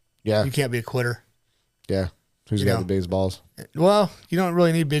pussy. Yeah, you can't be a quitter. Yeah, who's got the biggest balls? Well, you don't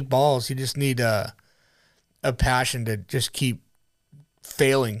really need big balls. You just need a passion to just keep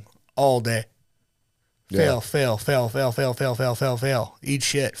failing all day. Fail, fail, fail, fail, fail, fail, fail, fail, fail. Eat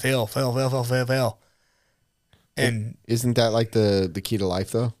shit. Fail, fail, fail, fail, fail, fail. And isn't that like the key to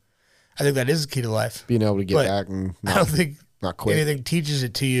life, though? I think that is the key to life. Being able to get back and I don't think not quit. Anything teaches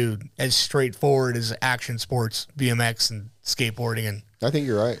it to you as straightforward as action sports, BMX, and skateboarding, and I think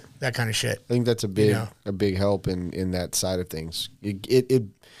you're right. That kind of shit. I think that's a big help in that side of things. It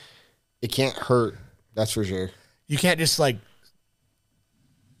can't hurt. That's for sure. You can't just like.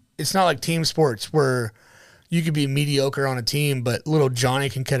 It's not like team sports where you could be mediocre on a team, but little Johnny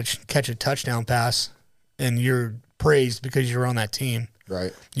can catch a touchdown pass, and you're praised because you're on that team.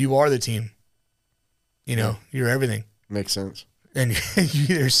 Right. You are the team. You're everything. Makes sense. And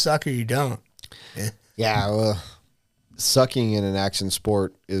you either suck or you don't. Yeah. Well, sucking in an action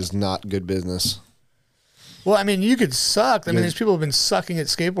sport is not good business. Well, I mean, you could suck. I mean, there's people who have been sucking at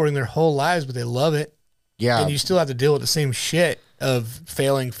skateboarding their whole lives, but they love it. Yeah. And you still have to deal with the same shit of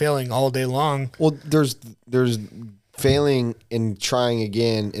failing all day long. Well, there's failing and trying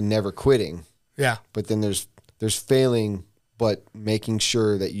again and never quitting. Yeah. But then there's failing, but making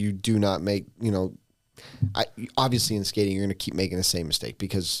sure that you do not make, obviously in skating, you're going to keep making the same mistake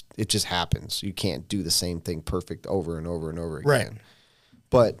because it just happens. You can't do the same thing perfect over and over and over again. Right.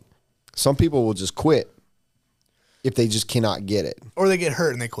 But some people will just quit if they just cannot get it. Or they get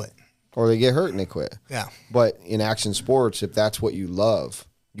hurt and they quit. Or they get hurt and they quit. Yeah. But in action sports, if that's what you love,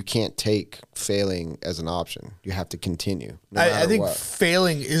 you can't take failing as an option. You have to continue. I think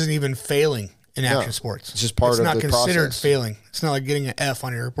failing isn't even failing in action sports. It's just part of the process. It's not considered failing. It's not like getting an F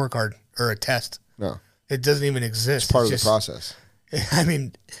on your report card or a test. No. It doesn't even exist. It's part of the process. I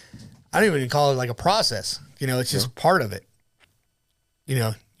mean, I don't even call it like a process. It's just part of it.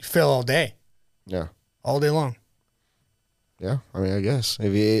 You fail all day. Yeah. All day long. Yeah, I mean, I guess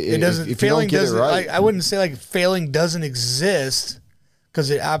if if you don't get it right, I wouldn't say like failing doesn't exist because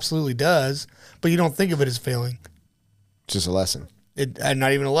it absolutely does, but you don't think of it as failing. It's just a lesson.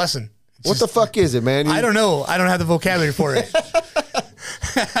 Not even a lesson. What the fuck is it, man? I don't know. I don't have the vocabulary for it.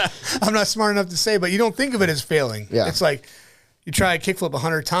 I'm not smart enough to say, but you don't think of it as failing. Yeah. It's like you try a kickflip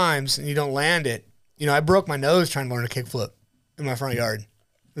 100 times and you don't land it. I broke my nose trying to learn a kickflip in my front yard.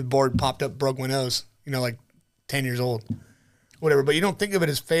 The board popped up, broke my nose. Like 10 years old. Whatever, but you don't think of it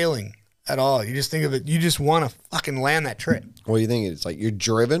as failing at all. You just think of it, you just want to fucking land that trick. What do you think? It's like you're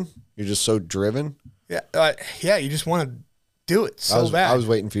driven? You're just so driven? Yeah, yeah, you just want to do it so bad. I was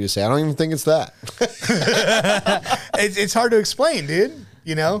waiting for you to say, I don't even think it's that. It's hard to explain, dude.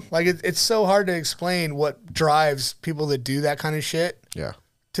 Like it's so hard to explain what drives people that do that kind of shit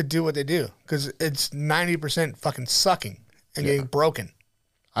to do what they do. Because it's 90% fucking sucking and getting broken.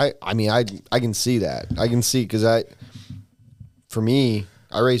 I mean, I can see that. I can see because for me,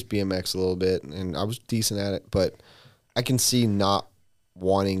 I raced BMX a little bit and I was decent at it, but I can see not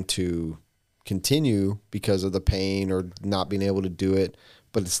wanting to continue because of the pain or not being able to do it.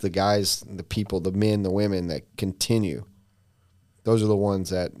 But it's the guys, the people, the men, the women that continue. Those are the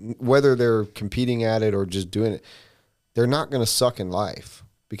ones that, whether they're competing at it or just doing it, they're not going to suck in life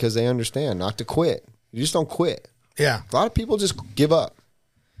because they understand not to quit. You just don't quit. Yeah. A lot of people just give up.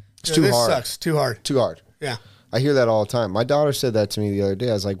 It's too hard. Sucks. Too hard. Too hard. Yeah. I hear that all the time. My daughter said that to me the other day.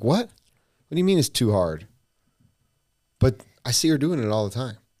 I was like, what? What do you mean it's too hard? But I see her doing it all the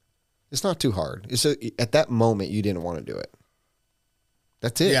time. It's not too hard. At that moment, you didn't want to do it.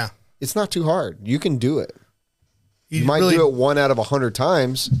 That's it. Yeah. It's not too hard. You can do it. You might really do it 1 out of 100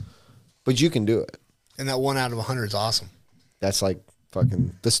 times, but you can do it. And that 1 out of 100 is awesome. That's like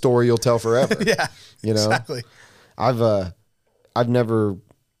fucking the story you'll tell forever. Yeah. You know? Exactly. I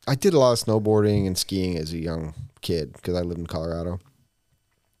did a lot of snowboarding and skiing as a young kid because I lived in Colorado.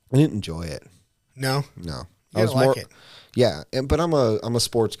 I didn't enjoy it. No? No. You don't like it. Yeah, but I'm a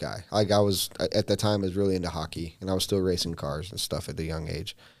sports guy. Like I was at that time, I was really into hockey, and I was still racing cars and stuff at the young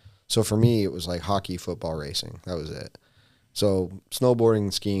age. So for me, it was like hockey, football, racing. That was it. So snowboarding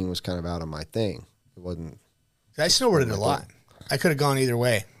and skiing was kind of out of my thing. It wasn't. I snowboarded a lot. I could have gone either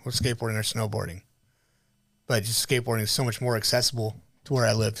way with skateboarding or snowboarding, but just skateboarding is so much more accessible to where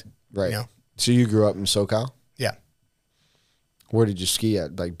I lived. Right. You know? So you grew up in SoCal? Yeah. Where did you ski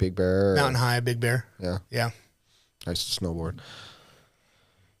at? Like Big Bear? Mountain High, Big Bear. Yeah. Yeah. I used to snowboard.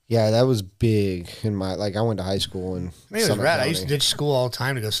 Yeah, that was big in my, like I went to high school and I mean, it was rad. I used to ditch school all the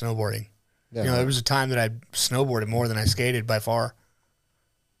time to go snowboarding. Yeah, You know, there was a time that I snowboarded more than I skated by far.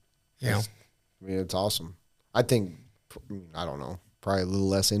 You know, I mean, it's awesome. I think, I don't know, probably a little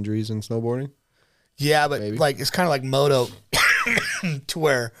less injuries in snowboarding. yeah, but Maybe. like it's kind of like moto, to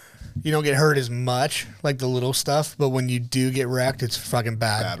where you don't get hurt as much, like the little stuff. But when you do get wrecked, it's fucking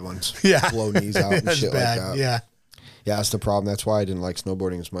bad. Bad ones. Yeah, Blow knees out and That's shit bad. like that. Yeah, Yeah, that's the problem. That's why I didn't like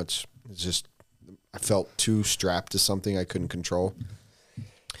snowboarding as much. It's just, I felt too strapped to something I couldn't control.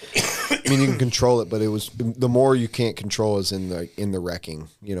 I mean, you can control it, but it was the more you can't control is in the wrecking.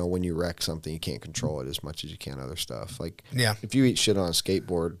 You know, when you wreck something, you can't control it as much as you can other stuff. Like, Yeah. if you eat shit on a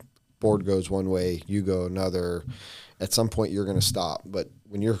skateboard, board goes one way, you go another. At some point, you're going to stop. But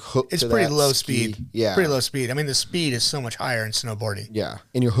when you're hooked, it's to pretty that low ski, speed. yeah, Pretty low speed. I mean, the speed is so much higher in snowboarding. yeah,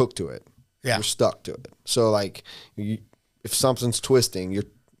 and you're hooked to it. Yeah. You're stuck to it. So like, if something's twisting,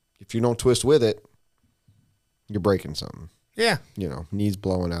 if you don't twist with it, you're breaking something. Yeah. You know, knees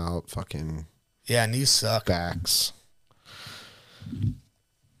blowing out, fucking Yeah, knees suck. backs.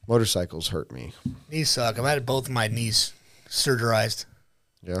 Motorcycles hurt me. Knees suck. I've had both of my knees surgerized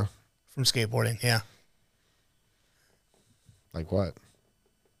Yeah, from skateboarding. Yeah. like what?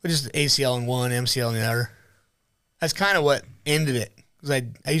 But just ACL in one, MCL in the other. That's kind of what ended it. Because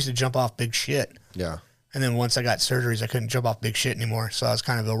I used to jump off big shit. Yeah, And then once I got surgeries, I couldn't jump off big shit anymore. So I was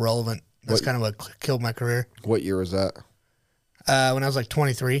kind of irrelevant. That's What- kind of what killed my career. what year was that? When I was like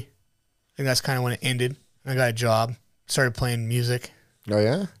 23, I think that's kind of when it ended. I got a job, started playing music. Oh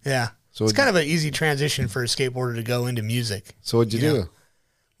yeah. Yeah. So It's kind of an easy transition for a skateboarder to go into music. So what'd you You do? know.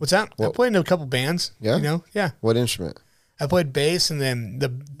 What's that? I Well- played in a couple bands. Yeah? You know? Yeah. What instrument? I played bass, and then the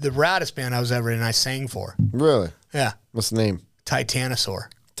raddest band I was ever in, I sang for. Really? Yeah. What's the name? Titanosaur.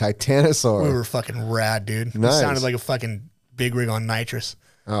 Titanosaur. We were fucking rad, dude. Nice. We sounded like a fucking big rig on nitrous.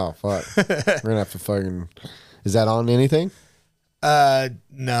 Oh fuck. We're gonna have to fucking. Is that on anything? No.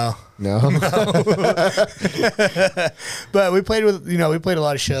 No. But we played with, we played a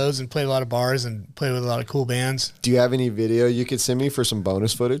lot of shows and played a lot of bars and played with a lot of cool bands. Do you have any video you could send me for some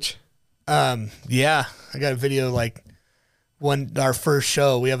bonus footage? Yeah. I got a video like our first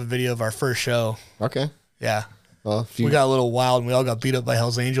show. We have a video of our first show. Okay. Yeah. Well, if you, We got a little wild and we all got beat up by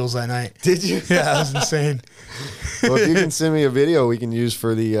Hell's Angels that night. did you? Yeah, that was insane. Well, if you can send me a video we can use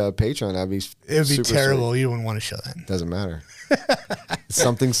for the Patreon, that'd be It would be super terrible. sweet. You wouldn't want to show that. Doesn't matter. It's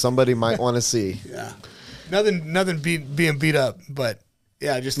something somebody might want to see. Yeah. Nothing being beat up, but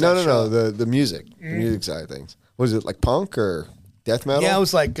yeah, just No, that no, show. no. The music, the music side of things. Was it like punk or death metal? Yeah, it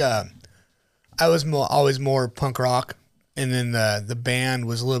was like I was always more punk rock, and then the band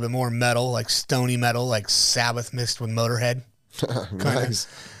was a little bit more metal, like stony metal, like Sabbath mixed with Motorhead, nice.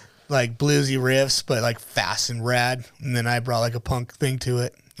 like bluesy riffs, but like fast and rad. And then I brought like a punk thing to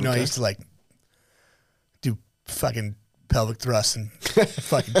it. You know, I used to like do fucking pelvic thrusts and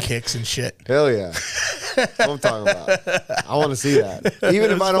fucking kicks and shit. Hell yeah. That's what I'm talking about. I want to see that.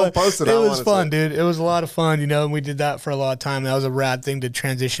 Even if I don't post it, I It want was to fun, see it. dude. It was a lot of fun, and we did that for a lot of time. That was a rad thing to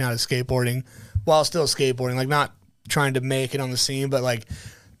transition out of skateboarding while still skateboarding, like not trying to make it on the scene, but like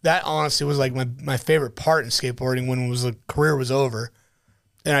that honestly was like my favorite part in skateboarding when the career was over,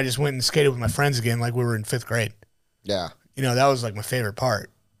 and I just went and skated with my friends again, like we were in 5th grade. Yeah. That was like my favorite part.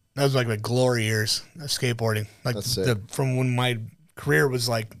 That was like my glory years of skateboarding, like That's sick. from when my career was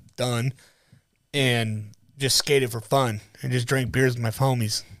like done, and just skated for fun and just drank beers with my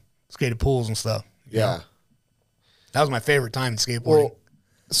homies, skated pools and stuff. you know? Yeah. That was my favorite time in skateboarding. Well,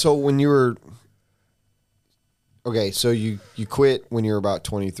 so when you were, Okay, so you quit when you were about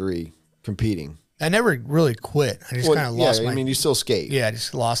 23 competing. I never really quit. I just kind of lost my. I mean, you still skate. Yeah, I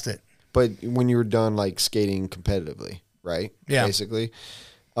just lost it. But when you were done like skating competitively, right? Yeah. Basically.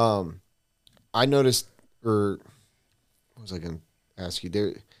 I noticed, or what was I going to ask you?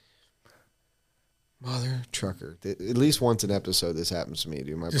 There, mother trucker. At least once an episode, this happens to me,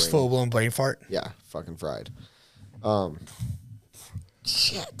 dude. My Just brain, full blown brain fart. yeah, fucking fried.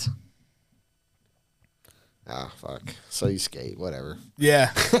 Shit. Ah, fuck. So you skate, whatever.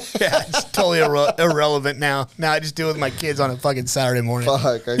 Yeah, yeah, it's totally irrelevant now. Now I just do it with my kids on a fucking Saturday morning.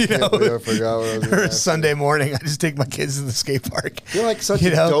 Fuck, I can't believe I forgot what I was Or going a to Sunday morning, I just take my kids to the skate park. You're like such a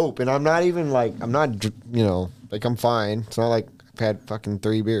dope, and I'm not even like, I'm not, like I'm fine. It's not like I've had fucking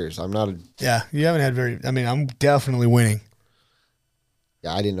 3 beers. I'm not a, Yeah, you haven't had very. I mean, I'm definitely winning.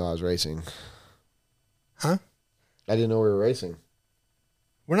 yeah, I didn't know I was racing. Huh? I didn't know we were racing.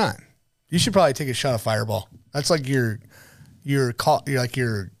 We're not. You should probably take a shot of Fireball. That's like your what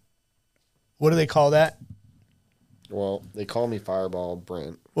do they call that? Well, they call me Fireball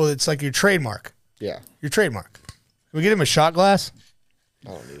Brent. Well, it's like your trademark. Yeah. Your trademark. Can we get him a shot glass? I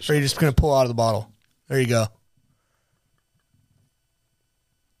don't need Or are you just going to pull out of the bottle? There you go.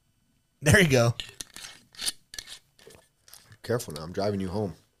 There you go. Careful now. I'm driving you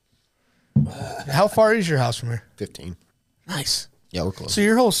home. How far is your house from here? 15. Nice. Yeah, we're close. So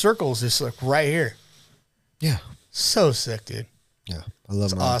your whole circle is just like right here. Yeah. So sick, dude. Yeah. I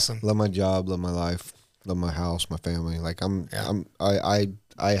love awesome. Love my job, love my life, love my house, my family. Like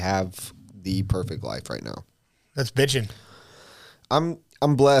I have the perfect life right now. That's bitching. I'm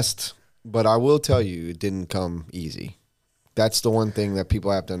blessed, but I will tell you it didn't come easy. That's the one thing that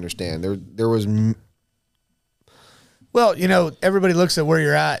people have to understand. There was Well, everybody looks at where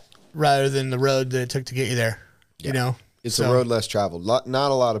you're at rather than the road that it took to get you there. Yeah. It's a road less traveled. Not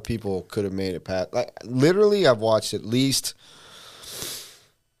a lot of people could have made it past. Like literally, I've watched at least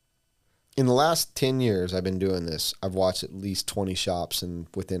in the last 10 years I've been doing this. I've watched at least 20 shops and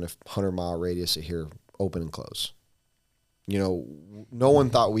within a 100-mile radius of here open and close. No one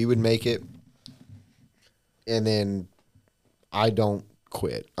thought we would make it, and then I don't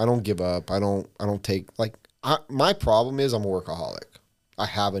quit. I don't give up. I don't take my problem is I'm a workaholic. I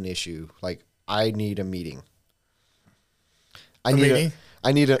have an issue. Like I need a meeting. I need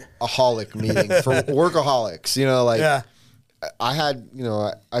a holic meeting for workaholics. Yeah. I had,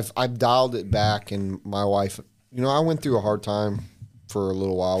 I've dialed it back, and my wife, I went through a hard time for a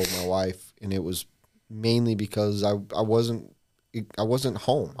little while with my wife, and it was mainly because I wasn't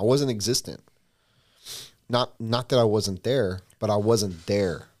home. I wasn't existent. Not that I wasn't there, but I wasn't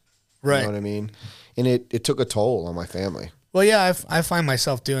there. Right. You know what I mean? And it took a toll on my family. Well, yeah, I find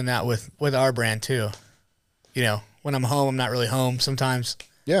myself doing that with our brand too. When I'm home, I'm not really home sometimes.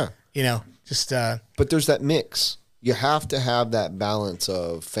 Yeah. But there's that mix. You have to have that balance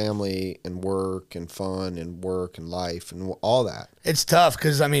of family and work and fun and work and life and all that. It's tough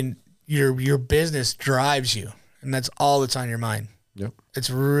because, your business drives you, and that's all that's on your mind. Yep. It's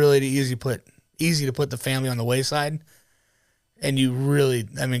really easy to put the family on the wayside. And you really,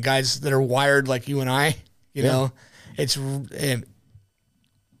 guys that are wired like you and I, you know, it's, and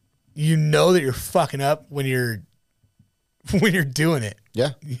that you're fucking up when you're doing it.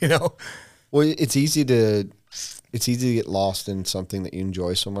 Yeah. Well, it's easy to get lost in something that you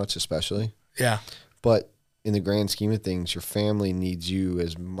enjoy so much, especially. Yeah. But in the grand scheme of things, your family needs you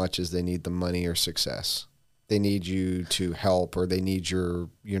as much as they need the money or success. They need you to help, or they need your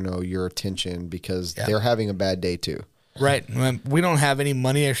attention because they're having a bad day too. Right. We don't have any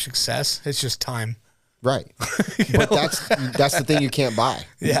money or success. It's just time. Right. But that's the thing you can't buy.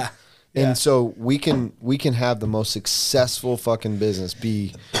 Yeah. And so we can have the most successful fucking business,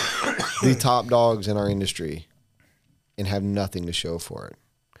 be the top dogs in our industry, and have nothing to show for it.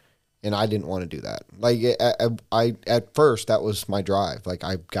 And I didn't want to do that. Like I at first that was my drive. Like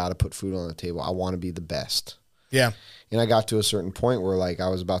I've got to put food on the table. I want to be the best. Yeah. And I got to a certain point where like I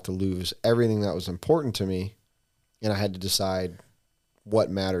was about to lose everything that was important to me, and I had to decide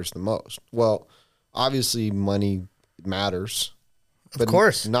what matters the most. Well, obviously money matters. Of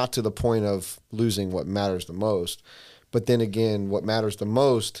course. Not to the point of losing what matters the most. But then again, what matters the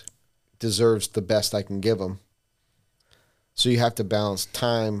most deserves the best I can give them. So you have to balance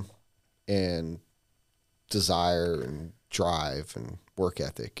time and desire and drive and work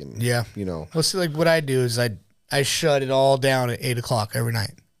ethic. And, Well, see, like what I do is I shut it all down at 8 o'clock every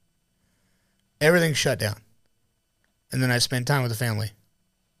night. Everything's shut down. And then I spend time with the family.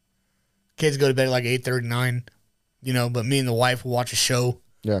 Kids go to bed at like 8:30, 9. But me and the wife will watch a show.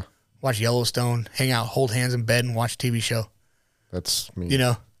 Yeah. Watch Yellowstone, hang out, hold hands in bed, and watch a TV show. That's me.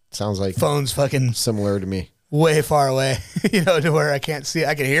 Sounds like phones fucking similar to me. way far away, to where I can't see it.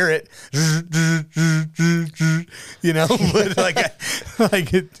 I can hear it, but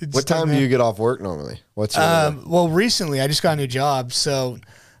What time do you get off work normally? What's your well, recently I just got a new job, so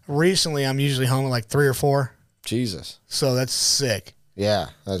recently I'm usually home at like 3 or 4. Jesus. So that's sick. Yeah,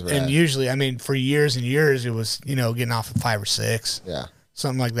 that's right. And usually, for years and years, it was, getting off at 5 or 6. Yeah.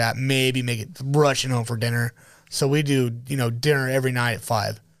 Something like that. Maybe make it rushing home for dinner. So we do, dinner every night at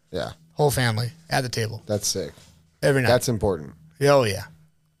 5. Yeah. Whole family at the table. That's sick. Every night. That's important. Oh, yeah.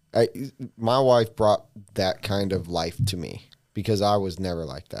 My wife brought that kind of life to me because I was never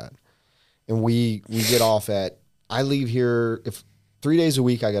like that. And we get off I leave here, if 3 days a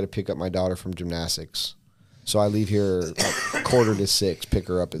week, I got to pick up my daughter from gymnastics. So I leave here like 5:45, pick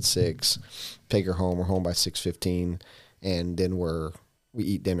her up at 6, take her home. We're home by 6:15, and then we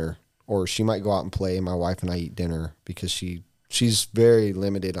eat dinner. Or she might go out and play. My wife and I eat dinner because she's very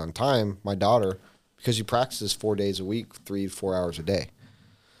limited on time, my daughter, because she practices 4 days a week, 3 to 4 hours a day.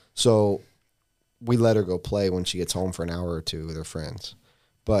 So we let her go play when she gets home for an hour or two with her friends.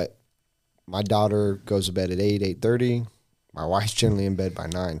 But my daughter goes to bed at 8, 8:30. My wife's generally in bed by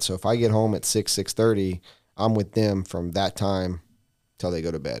 9. So if I get home at 6, 6:30, I'm with them from that time till they go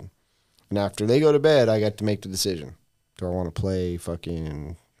to bed. And after they go to bed, I got to make the decision. Do I want to play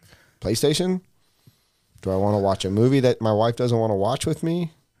fucking PlayStation? Do I want to watch a movie that my wife doesn't want to watch with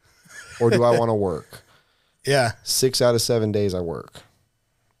me? Or do I want to work? Yeah. 6 out of 7 days I work.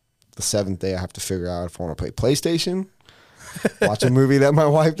 The 7th day I have to figure out if I want to play PlayStation, watch a movie that my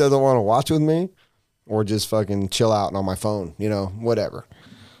wife doesn't want to watch with me, or just fucking chill out on my phone, whatever.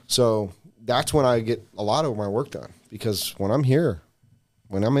 So that's when I get a lot of my work done, because when I'm here,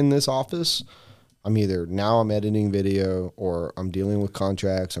 when I'm in this office, I'm editing video, or I'm dealing with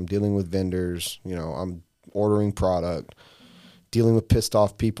contracts, I'm dealing with vendors, I'm ordering product, dealing with pissed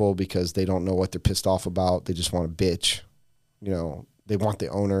off people because they don't know what they're pissed off about. They just want to bitch. They want the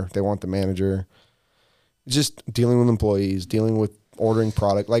owner, they want the manager. Just dealing with employees, dealing with ordering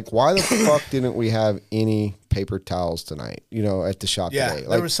product. Like, why the fuck didn't we have any paper towels tonight, at the shop today? Like,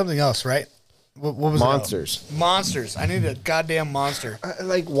 there was something else, right? What was monsters? Monsters. I need a goddamn monster.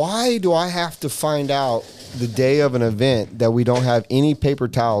 Why do I have to find out the day of an event that we don't have any paper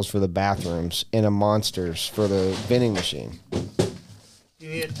towels for the bathrooms and a monsters for the vending machine? Do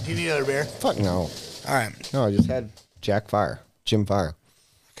you need another beer? Fuck no. All right. No, I just had Jim Fire.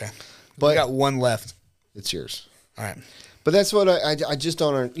 Okay. But we got one left. It's yours. All right. But that's what I just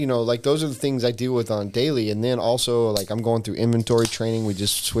don't, those are the things I deal with on daily. And then also, I'm going through inventory training. We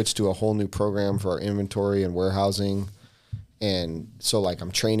just switched to a whole new program for our inventory and warehousing. And so,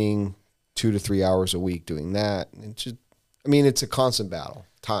 I'm training 2 to 3 hours a week doing that. It's a constant battle.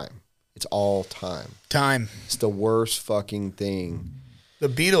 Time. It's all time. Time. It's the worst fucking thing. The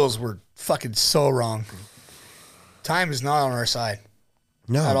Beatles were fucking so wrong. Time is not on our side.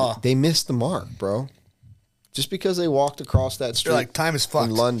 No, at all. They missed the mark, bro. Just because they walked across that street time is fucked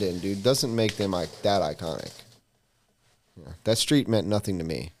in London, dude, doesn't make them that iconic. Yeah, that street meant nothing to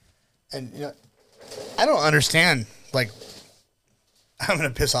me. And I don't understand. I'm gonna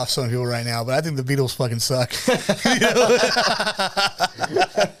piss off some people right now, but I think the Beatles fucking suck.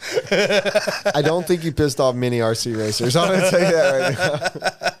 I don't think you pissed off many RC racers. I'm gonna tell you that right now.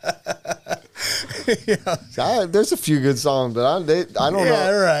 There's a few good songs, but I don't know. Yeah,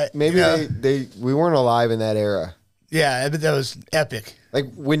 right. Maybe we weren't alive in that era. Yeah, but that was epic.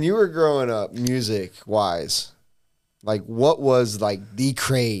 When you were growing up, music wise, what was the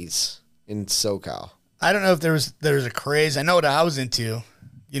craze in SoCal? I don't know if there was a craze. I know what I was into.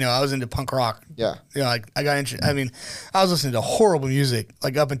 I was into punk rock. Yeah. I got interested. I was listening to horrible music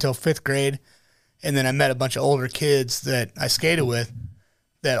up until 5th grade, and then I met a bunch of older kids that I skated with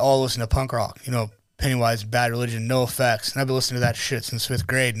that all listen to punk rock. Pennywise, Bad Religion, No Effects, and I've been listening to that shit since 5th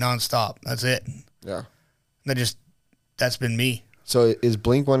grade, nonstop. That's it. Yeah. That's been me. So is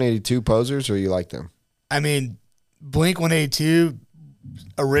Blink 182 posers, or you like them? Blink 182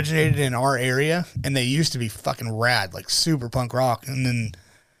 originated in our area, and they used to be fucking rad, super punk rock. And then,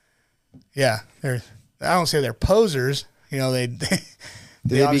 I don't say they're posers. Did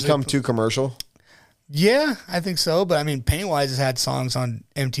they become too commercial? Yeah, I think so. But Pennywise has had songs on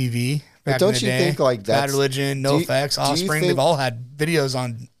MTV. But don't you think that's Bad Religion, No Effects, Offspring? They've all had videos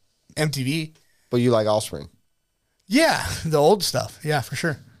on MTV. But you like Offspring? Yeah, the old stuff. Yeah, for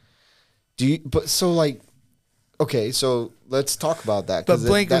sure. Okay, so let's talk about that. But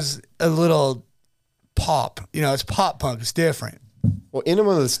Blink was a pop. It's pop punk. It's different. Well,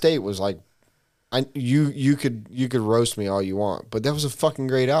 Enema of the State was you could roast me all you want, but that was a fucking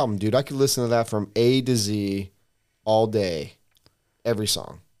great album, dude. I could listen to that from A to Z all day, every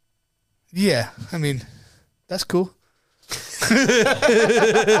song. Yeah, That's cool. I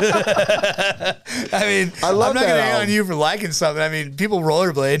mean, I love I'm not that going to hang album. on you for liking something. I mean, people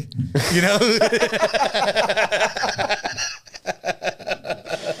rollerblade, you know?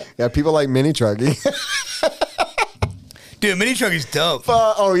 Yeah, people like Mini Truggy. Dude, Mini Truggy's dope.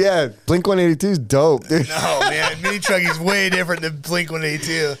 Oh yeah, Blink 182 is dope, dude. No, man, Mini Truggy's way different than Blink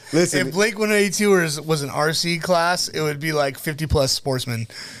 182. Listen, if Blink 182 was an RC class, it would be like 50 plus sportsmen.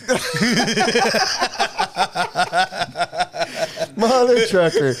 Mother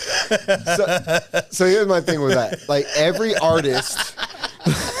trucker. So here's my thing with that. Like every artist,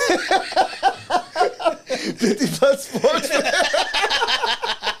 50 plus sportsmen.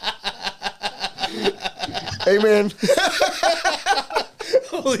 Hey man.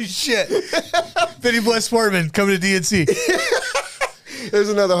 Holy shit. 50 plus sportsmen coming to DNC. There's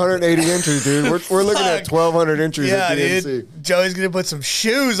another 180 entries, dude. We're looking at 1,200 entries Yeah, at DNC. dude. Joey's going to put some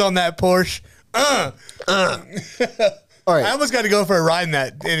shoes on that Porsche. All right. I almost got to go for a ride in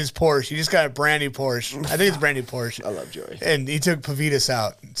his Porsche. He just got a brand new Porsche. I think it's a brand new Porsche. I love Joey. And he took Pavitas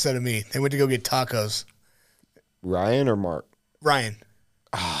out instead of me. They went to go get tacos. Ryan or Mark? Ryan.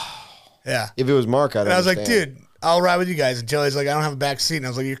 Yeah. If it was Mark, I'd And I was like, understand. dude, I'll ride with you guys. And Joey's like, I don't have a back seat. And I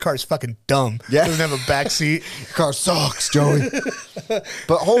was like, your car's fucking dumb. Yeah. It doesn't have a back seat. Your car sucks, Joey.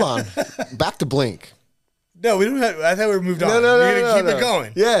 But hold on. Back to Blink. No, we don't have. I thought we moved on. No, You're no, gonna keep no. it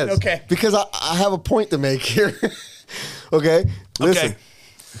going. Yes. Okay. Because I have a point to make here. Okay? Listen. Okay.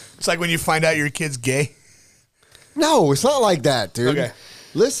 It's like when you find out your kid's gay. No, it's not like that, dude. Okay.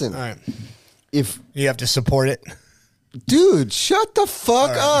 Listen. All right. If You have to support it. dude, shut the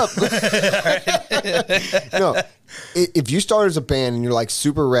fuck up. No. If you start as a band and you're like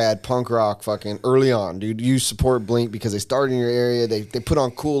super rad punk rock fucking early on, dude, you support Blink because they started in your area. They put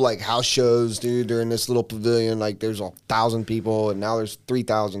on cool like house shows, dude. They're in this little pavilion. Like there's 1,000 people and now there's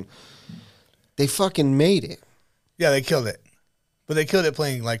 3,000. They fucking made it. Yeah, they killed it. But they killed it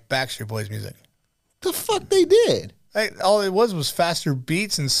playing like Backstreet Boys music. The fuck they did. Like, all it was faster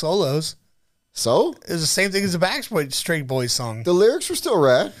beats and solos. So It was the same thing as the Backstreet Boys song. the lyrics were still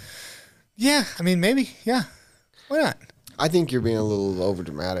rad. Yeah, I mean, maybe. Yeah. Why not? I think you're being a little over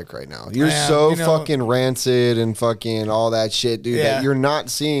dramatic right now. You're Yeah, so you know- fucking rancid and fucking all that shit, dude, Yeah. that you're not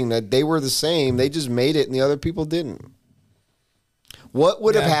seeing that they were the same. They just made it and the other people didn't. What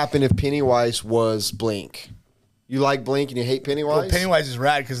would have Yeah. happened if Pennywise was Blink? You like Blink and you hate Pennywise? Well, Pennywise is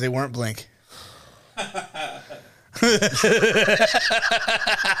rad because they weren't Blink.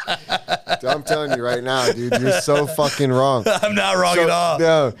 I'm telling you right now, dude, you're so fucking wrong. I'm not wrong at all.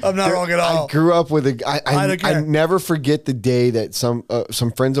 No, I'm not wrong at all. I grew up with a. I don't care. I never forget the day that some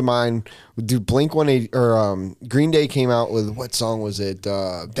friends of mine would do Blink 180 or Green Day came out with what song was it?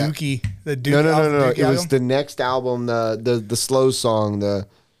 Dookie. The Dookie. No. Dookie It was album? the next album, the slow song, the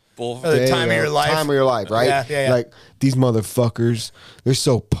Bull. The Time of Your Life. Time of Your Life, right? Yeah. Like these motherfuckers, they're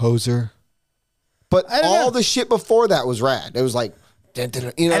so poser. But I don't all know. the shit before that was rad. It was like, you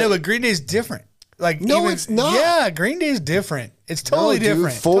know, I know, but Green Day's different. Like, No, it's not. Yeah, Green Day's different. It's totally no, dude,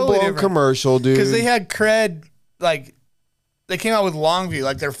 different. full blown commercial, dude. Because they had cred. Like, they came out with Longview.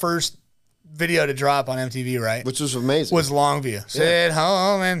 Like, their first video to drop on MTV, right? which was amazing. Was Longview. Sit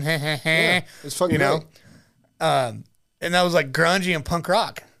home and yeah, it's fucking you know. great. And that was like grungy and punk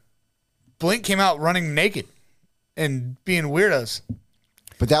rock. Blink came out running naked and being weirdos.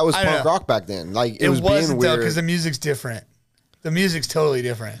 But that was I don't punk know. rock back then. Like it, It was being wasn't though, weird. because the music's different. The music's totally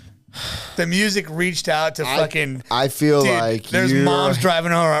different. The music reached out to fucking. I feel Dude, like there's you're- moms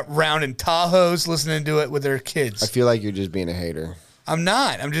driving around in Tahoes listening to it with their I kids. feel like you're just being a hater. I'm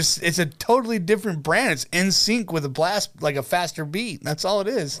not. I'm just. It's a totally different brand. It's in sync with a blast, like a faster beat. That's all it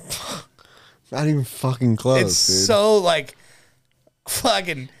is. Not even fucking close, It's dude. so like,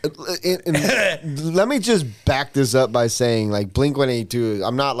 fucking. And let me just back this up by saying, like, Blink 182.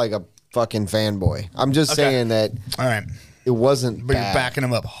 I'm not like a fucking fanboy. I'm just Okay. saying that All right, it wasn't but bad. you're backing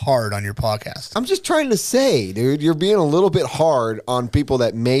them up hard on your podcast. I'm just trying to say, dude, you're being a little bit hard on people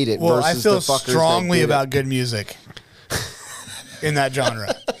that made it. Well, I versus feel the fuckers that strongly did about it. good music in that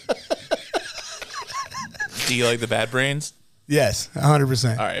genre. Do you like the Bad Brains? Yes,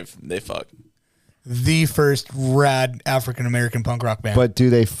 100%. All right, they fuck. The first rad African American punk rock band. But do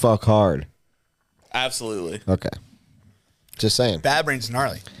they fuck hard? Absolutely. Okay. Just saying. Bad Brains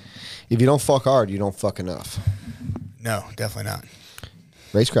gnarly. If you don't fuck hard, you don't fuck enough. No, definitely not.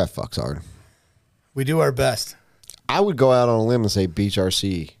 Racecraft fucks hard. We do our best. I would go out on a limb and say Beach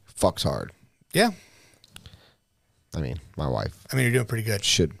RC fucks hard. Yeah. I mean, my wife I mean, you're doing pretty good.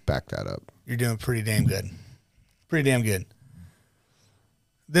 should back that up. You're doing pretty damn good. Pretty damn good.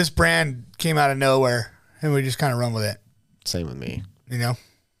 This brand came out of nowhere, and we just kind of run with it, Same with me. you know?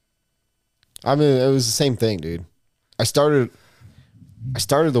 I mean, it was the same thing, dude. I started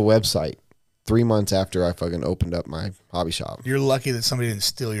the website 3 months after I fucking opened up my hobby shop. You're lucky that somebody didn't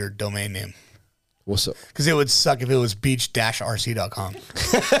steal your domain name. What's up? Because it would suck if it was beach-rc.com.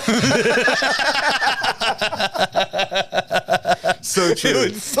 So true. It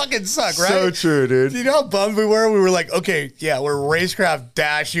would fucking suck, right? So true, dude. You know how bummed we were? We were like, okay, yeah, we're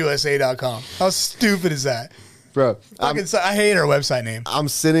racecraft-usa.com. How stupid is that? Bro, I hate our website name. I'm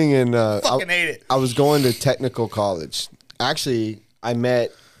sitting in... Fucking hate it. I was going to technical college. Actually, I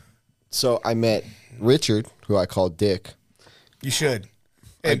met Richard, who I call Dick. You should.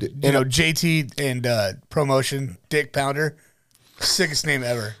 And, JT and promotion, Dick Pounder, sickest name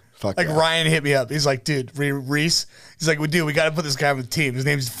ever. Fuck like yeah. Ryan hit me up. He's like, dude, Reese. He's like, dude, we got to put this guy on the team. His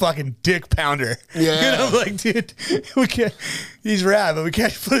name's fucking Dick Pounder. Yeah. And I'm like, dude, we can't. He's rad, but we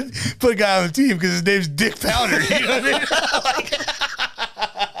can't put a guy on the team because his name's Dick Pounder. You know what I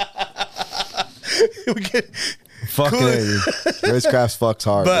mean? We can't. Fucking cool. Racecraft fucks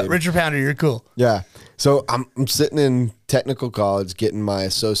hard. But dude. Richard Pounder, you're cool. Yeah. So I'm sitting in technical college getting my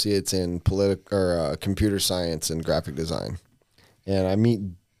associates in computer science and graphic design. And I meet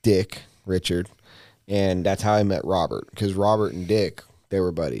Dick, Richard, and that's how I met Robert, because Robert and Dick, they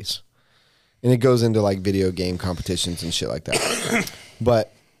were buddies. And it goes into like video game competitions and shit like that.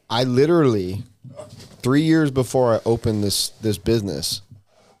 But I literally, 3 years before I opened this business,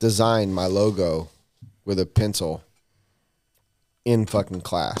 designed my logo with a pencil in fucking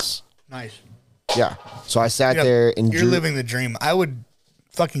class. Nice. Yeah. So I sat there and you're living the dream. I would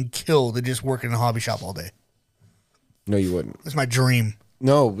fucking kill to just work in a hobby shop all day. No, you wouldn't. That's my dream.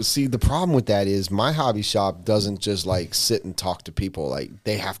 No, see, the problem with that is my hobby shop doesn't just like sit and talk to people. Like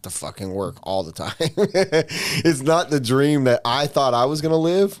they have to fucking work all the time. It's not the dream that I thought I was going to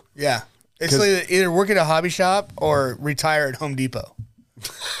live. Yeah. It's like either work at a hobby shop or retire at Home Depot.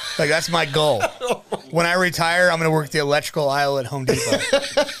 Like that's my goal. When I retire, I'm going to work the electrical aisle at Home Depot.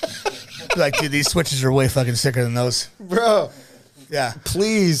 Like, dude, these switches are way fucking sicker than those. Bro. Yeah.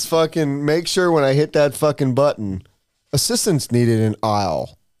 Please fucking make sure when I hit that fucking button, assistance needed in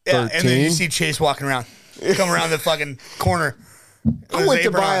aisle 13. Yeah, and then you see Chase walking around. Come around the fucking corner. I went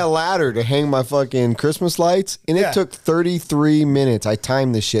to buy a ladder to hang my fucking Christmas lights, and it took 33 minutes. I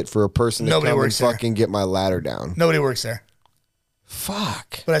timed this shit for a person to come and fucking get my ladder down. Nobody works there.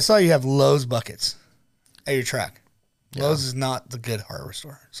 Fuck. But I saw you have Lowe's buckets at your track. Yeah. Lowe's is not the good hardware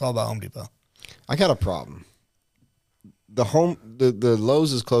store. It's all about Home Depot. I got a problem. The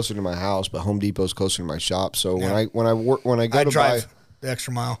Lowe's is closer to my house, but Home Depot is closer to my shop. So when I drive the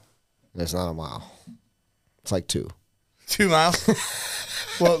extra mile. It's not a mile. It's like 2 miles.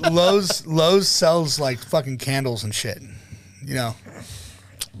 Well, Lowe's sells like fucking candles and shit. You know,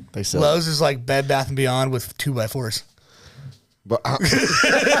 they sell. Lowe's is like Bed Bath and Beyond with 2x4s. But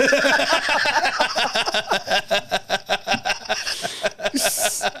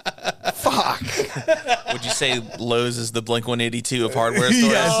fuck. Would you say Lowe's is the Blink-182 of hardware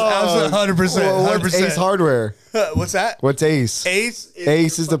stores? Yes, absolutely, 100%. Well, what's Ace Hardware? What's that? What's Ace?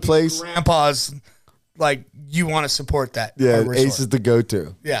 Ace is the place. Grandpa's, like, you want to support that. Yeah, Ace is the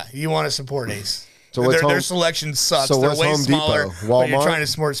go-to. Yeah, you want to support Ace. So their selection sucks. So They're what's way Home smaller, Depot? but you're Walmart? trying to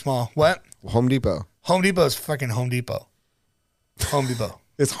support small. What? Home Depot. Home Depot is fucking Home Depot. Home Depot.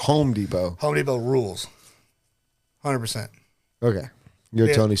 It's Home Depot. Home Depot rules. 100%. Okay. You're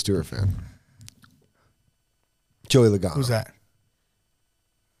a Tony Stewart fan. Joey Logano. Who's that?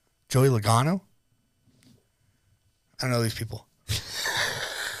 Joey Logano? I don't know these people.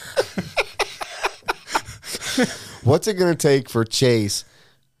 What's it going to take for Chase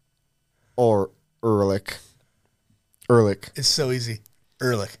or Ehrlich? It's so easy.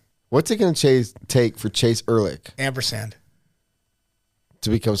 Ehrlich. What's it going to take for Chase Ehrlich Ampersand to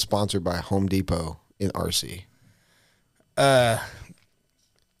become sponsored by Home Depot in RC?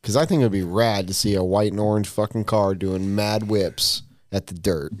 Because I think it would be rad to see a white and orange fucking car doing mad whips at the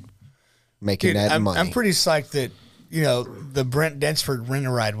dirt, making that money. I'm pretty psyched that, you know, the Brent Densford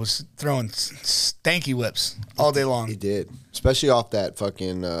Rent-A-Ride was throwing stanky whips all day long. He did, especially off that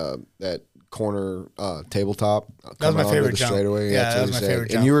fucking that corner tabletop. That was my favorite jump. Straightaway. Yeah, that was my favorite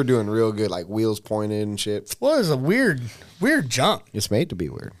jump. And you were doing real good, like wheels pointed and shit. Well, it was a weird jump. It's made to be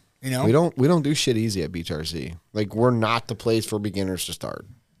weird. You know, we don't do shit easy at Beach RC. Like, we're not the place for beginners to start.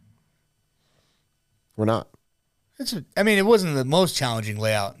 We're not. It wasn't the most challenging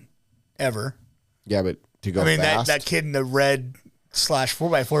layout ever. Yeah, but to go fast. that kid in the red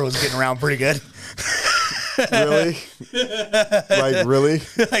 /4x4 was getting around pretty good. Really? Like, really?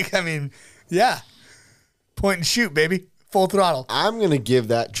 Yeah. Point and shoot, baby. Full throttle. I'm going to give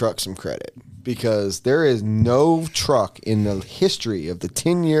that truck some credit. because there is no truck in the history of the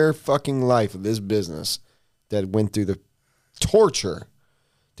 10-year fucking life of this business that went through the torture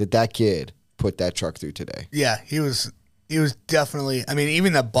that kid put that truck through today. Yeah, he was definitely. I mean,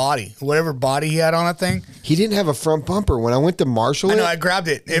 even the body, whatever body he had on that thing. He didn't have a front bumper. When I went to marshal I it, know. I grabbed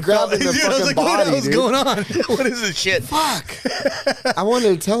it. It grabbed felt, it in the dude, I was fucking like, body, what is dude. going on? What is this shit? Fuck. I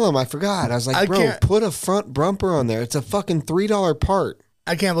wanted to tell him. I forgot. I was like, I bro, can't- put a front bumper on there. It's a fucking $3 part.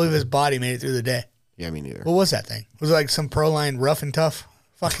 I can't believe his body made it through the day. Yeah, me neither. What was that thing? Was it like some Proline rough and tough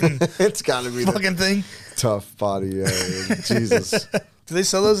fucking It's got to be the fucking thing? tough body. Yeah, Jesus. Do they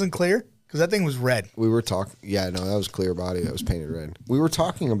sell those in clear? Because that thing was red. We were talking. Yeah, no, that was clear body. That was painted red. We were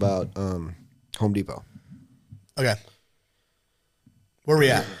talking about Home Depot. Okay. Where we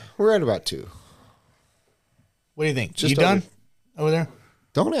at? We're at about 2. What do you think? Just You done over. over there?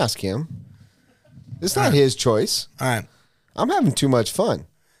 Don't ask him. It's not his choice. All right. I'm having too much fun.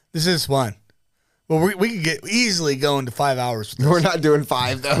 This is fun. Well, we could get easily go into 5 hours. With this. We're not doing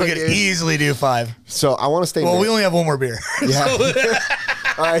 5 though. We could dude. easily do 5. So I want to stay. Well, married. we only have one more beer. Yeah.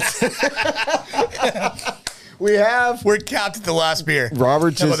 All right. We have We're capped at the last beer.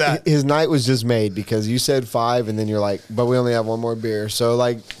 Robert. How about Just that? his night was just made because you said 5, and then you're like, but we only have one more beer. So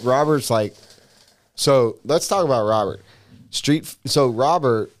like Robert's like, so let's talk about Robert. So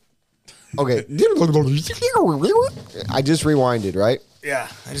Robert. Okay. I just rewinded, right? Yeah.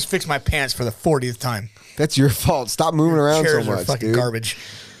 I just fixed my pants for the 40th time. That's your fault. Stop moving around so Chairs are much, fucking dude. garbage.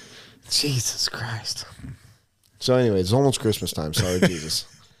 Jesus Christ. So anyway, it's almost Christmas time. Sorry, Jesus.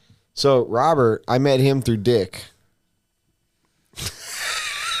 So Robert, I met him through Dick.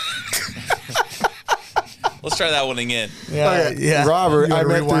 Let's try that one again. Yeah. Yeah. Robert, You I wanna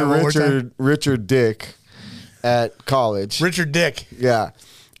met rewind one more through time? Richard Dick at college. Richard Dick. Yeah.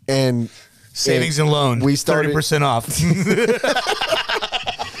 And Savings and loan. we started- 30% off.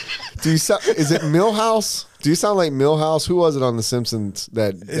 is it Millhouse? Do you sound like Millhouse? Who was it on The Simpsons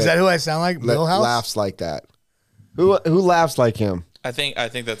Is that who I sound like? Millhouse? laughs like that? Who laughs like him? I think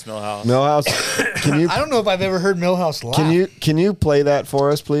that's Millhouse. Millhouse? Can you I don't know if I've ever heard Millhouse laugh. can you play that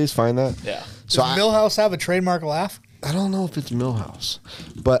for us, please? Find that. Yeah. So Does Millhouse have a trademark laugh? I don't know if it's Millhouse,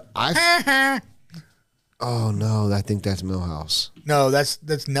 but oh no, I think that's Millhouse. No, that's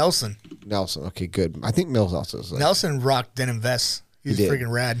Nelson. Nelson. Okay, good. I think Millhouse is. Nelson rocked denim vests. He's He did.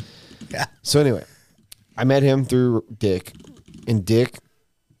 freaking rad. Yeah. So anyway, I met him through Dick, and Dick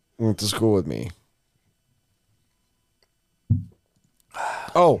went to school with me.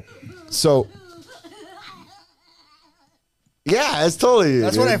 Oh, so yeah, it's totally you.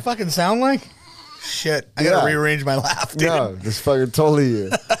 That's dude. what I fucking sound like? Shit. I gotta Yeah. rearrange my laugh, dude. No, it's fucking totally you.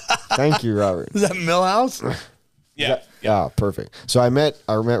 Thank you, Robert. Is that Millhouse? Yeah. Yeah, perfect. So I met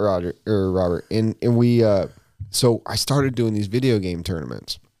Robert, and we so I started doing these video game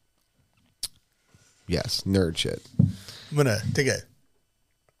tournaments. Yes, nerd shit. I'm gonna take a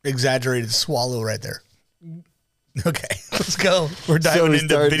exaggerated swallow right there. Okay, let's go. We're diving we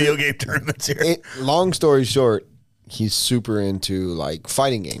into started video game tournaments here. Long story short, he's super into like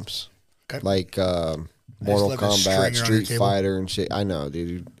fighting games, Okay. like Mortal left a Kombat, stringer on your Street table. Fighter, and shit. I know,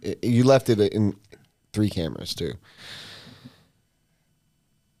 dude. You left it in 3 cameras too.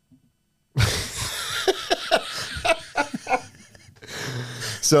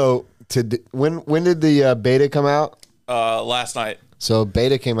 So when did the beta come out? Last night. So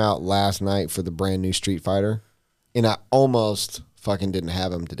beta came out last night for the brand new Street Fighter, and I almost fucking didn't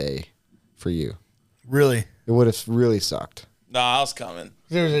have him today for you. Really? It would have really sucked. Nah, I was coming.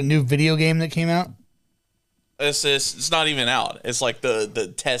 There was a new video game that came out. It's not even out. It's like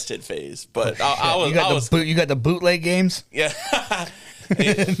the tested phase. But I was You got the bootleg games. yeah.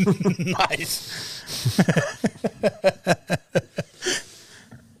 Nice.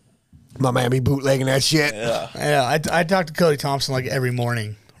 My man be bootlegging that shit. Yeah. I know. I talk to Cody Thompson like every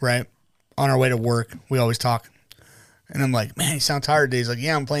morning, right? On our way to work, we always talk. And I'm like, man, you sound tired today. He's like,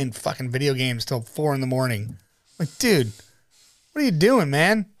 yeah, I'm playing fucking video games till 4 a.m. I'm like, dude, what are you doing,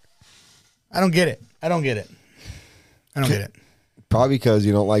 man? I don't get it. I don't get it. Probably because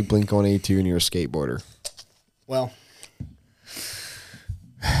you don't like Blink-182 and you're a skateboarder. Well,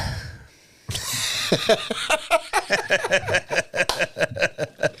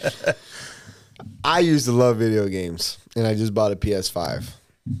 I used to love video games, and I just bought a PS5.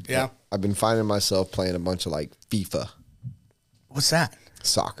 yeah. I've been finding myself playing a bunch of like FIFA, What's that?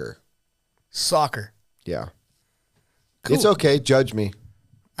 soccer. Soccer. Yeah. Cool. It's okay. Judge me.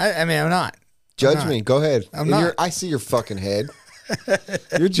 I mean, I'm not. Judge me. Go ahead. I'm not. I see your fucking head.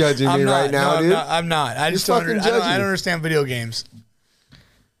 You're judging me I'm not. right now, no, dude. I'm not. I just don't, fucking I don't judging me. understand video games.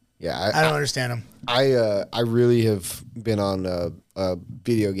 Yeah, I don't understand them. I really have been on a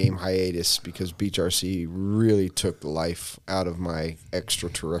video game hiatus because Beach RC really took the life out of my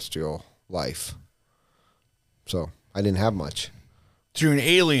extraterrestrial life. So I didn't have much. So you're an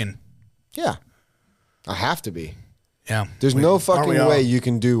alien. Yeah, I have to be. Yeah. There's no Aren't fucking we all? way you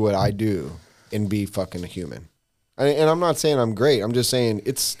can do what I do and be fucking a human. And I'm not saying I'm great. I'm just saying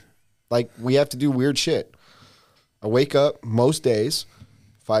it's like we have to do weird shit. I wake up most days,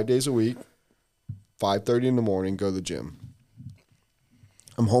 5 days a week, 5:30 in the morning, go to the gym.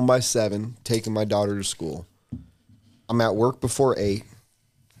 I'm home by 7, taking my daughter to school. I'm at work before 8,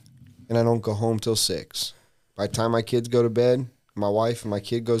 and I don't go home till 6. By the time my kids go to bed, my wife and my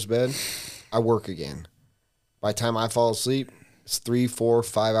kid goes to bed, I work again. By the time I fall asleep, it's 3, 4,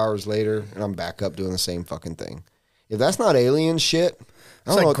 5 hours later, and I'm back up doing the same fucking thing. If that's not alien shit, I It's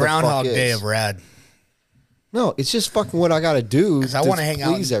don't know like what Groundhog the fuck Day is. of rad. No, it's just fucking what I got to do 'Cause I to wanna hang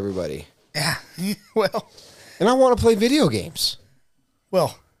out please everybody. Yeah. Well, And I want to play video games.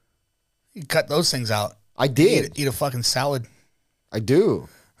 well, you cut those things out. I did. Eat a fucking salad. I do.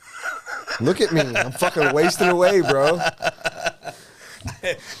 Look at me. I'm fucking wasting away, bro. I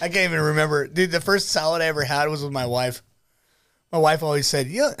can't even remember. Dude, the first salad I ever had was with my wife. My wife always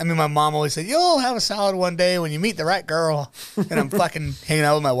said, my mom always said, you'll have a salad one day when you meet the right girl. And I'm fucking hanging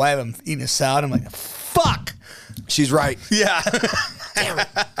out with my wife. I'm eating a salad. I'm like, fuck. She's right. Yeah.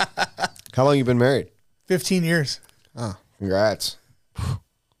 How long you been married? 15 years. Oh, congrats.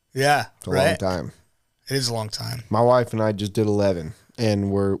 Yeah. It's a right? long time. It is a long time. My wife and I just did 11,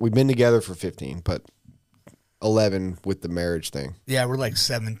 and we've been together for 15, but 11 with the marriage thing. Yeah, we're like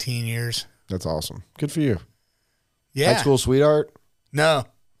 17 years. That's awesome. Good for you. Yeah. High school sweetheart? No.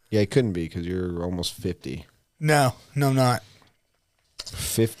 Yeah, it couldn't be because you're almost 50. No, I'm not.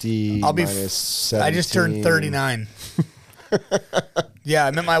 50 I'll be. minus 17. I just turned 39. Yeah,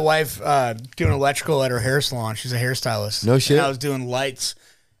 I met my wife doing electrical at her hair salon. She's a hairstylist. No shit? And I was doing lights,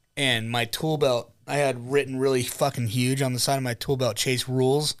 and my tool belt, I had written really fucking huge on the side of my tool belt, Chase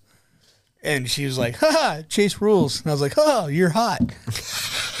Rules. And she was like, haha, Chase Rules. And I was like, oh, you're hot.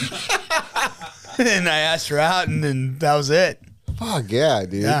 And I asked her out, and then that was it. Fuck yeah,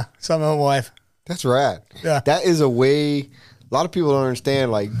 dude. Yeah, so I'm my wife. That's rad. Yeah. That is a way, a lot of people don't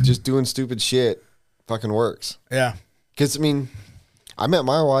understand, like, just doing stupid shit fucking works. Yeah. Because, I mean, I met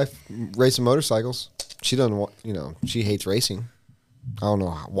my wife racing motorcycles. She doesn't want, she hates racing. I don't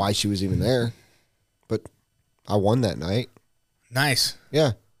know why she was even there, but I won that night. Nice.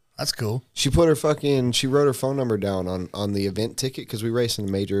 Yeah. That's cool. She wrote her phone number down on the event ticket because we race in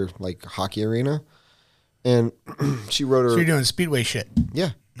a major, like, hockey arena. And she wrote her. So you're doing speedway shit.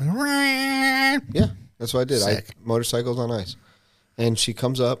 Yeah. Yeah. That's what I did. Sick. Motorcycles on ice. And she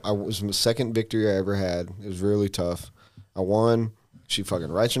comes up. It was the second victory I ever had. It was really tough. I won. She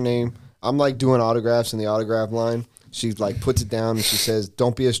fucking writes her name. I'm like doing autographs in the autograph line. She like puts it down and she says,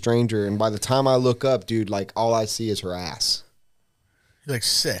 "Don't be a stranger." And by the time I look up, dude, like all I see is her ass. You're like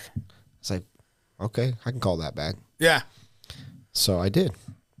sick. It's like, okay, I can call that back. Yeah. So I did.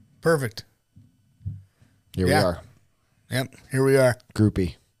 Perfect. Here Yeah. we are. Yep. Here we are.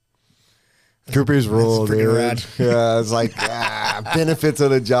 Groupie. Groupies rule, freaking dude. rad. Yeah, it's like benefits of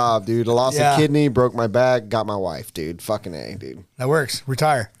the job, dude. I lost Yeah. a kidney, broke my back, got my wife, dude. Fucking A, dude. That works.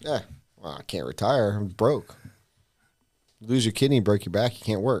 Retire. Yeah. Well, I can't retire. I'm broke. Lose your kidney, break your back, you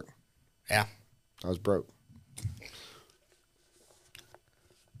can't work. Yeah. I was broke.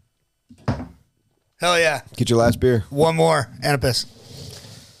 Hell yeah. Get your last beer. One more. And a piss.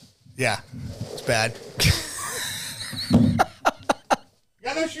 Yeah. It's bad.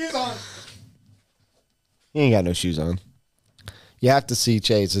 Got no shoes on. He ain't got no shoes on. You have to see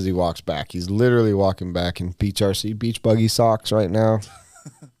Chase as he walks back. He's literally walking back in Beach RC beach buggy socks right now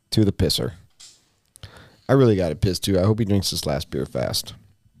to the pisser. I really got to piss too. I hope he drinks this last beer fast.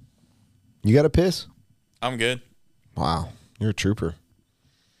 You got to piss? I'm good. Wow. You're a trooper.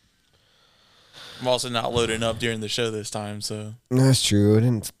 I'm also not loading up during the show this time, so. That's true. I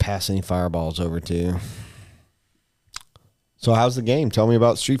didn't pass any fireballs over to you. So how's the game? Tell me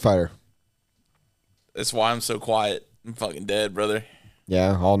about Street Fighter. That's why I'm so quiet. I'm fucking dead, brother.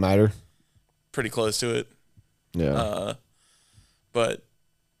 Yeah, all-nighter. Pretty close to it. Yeah. But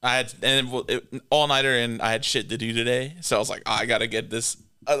I had all nighter, and I had shit to do today. So I was like, I gotta get this.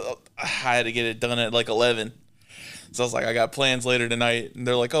 I had to get it done at like 11. So I was like, I got plans later tonight. And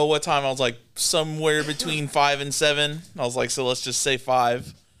they're like, oh, what time? I was like, somewhere between 5 and 7. I was like, so let's just say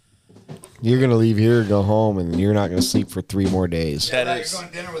 5. You're going to leave here, go home, and you're not going to sleep for 3 more days. That Right, is- you're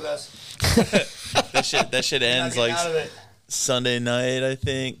going to dinner with us. That shit ends Not like getting out of it. Sunday night, I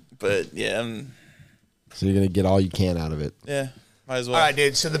think. But yeah, So you're going to get all you can out of it. yeah. Might as well. All right,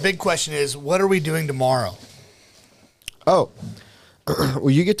 dude. So the big question is, what are we doing tomorrow? Oh, well,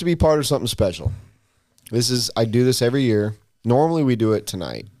 you get to be part of something special. I do this every year. Normally we do it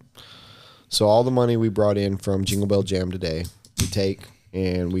tonight. So all the money we brought in from Jingle Bell Jam today, we take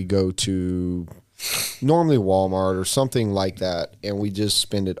and we go to normally Walmart or something like that, and we just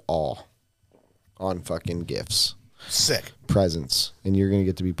spend it all on fucking gifts. Sick. Presents. And you're going to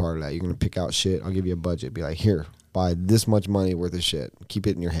get to be part of that. You're going to pick out shit. I'll give you a budget. Be like, here, buy this much money worth of shit. Keep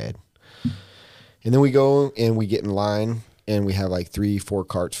it in your head. And then we go and we get in line and we have like 3-4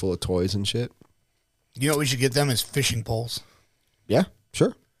 carts full of toys and shit. You know what we should get them is fishing poles. Yeah,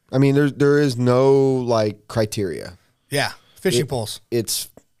 sure. I mean, there is no like criteria. Yeah, fishing poles. It's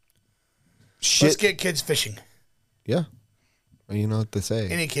shit. Let's get kids fishing. Yeah. Well, you know what they say.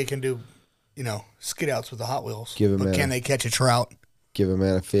 Any kid can do, skid outs with the Hot Wheels. Give 'em but a- can they catch a trout? Give a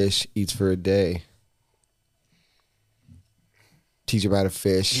man a fish, eats for a day. Teach him how to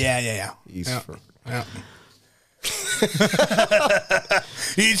fish. Yeah. Eats Yeah. for. Yeah.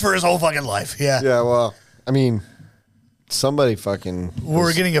 He eats for his whole fucking life. Yeah. Yeah, well, I mean, somebody fucking.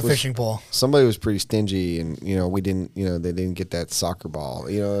 We're getting a fishing pole. Somebody was pretty stingy, and we didn't. They didn't get that soccer ball.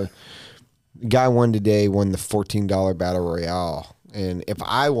 Guy won today won the $14 battle royale, and if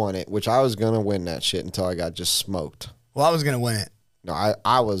I won it, which I was gonna win that shit until I got just smoked. Well, I was going to win it. No,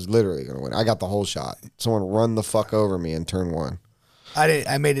 I was literally gonna win. I got the whole shot. Someone run the fuck over me in turn one.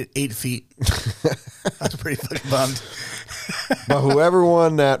 I made it 8 feet. I was pretty fucking bummed. But whoever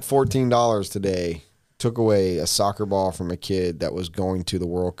won that $14 today took away a soccer ball from a kid that was going to the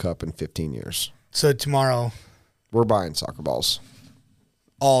World Cup in 15 years. So tomorrow, We're buying soccer balls.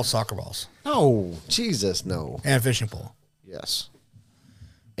 all soccer balls No, Jesus, no. and a fishing pole. Yes.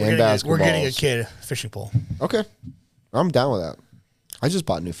 We're And basketballs. getting a kid a fishing pole. Okay. I'm down with that. I just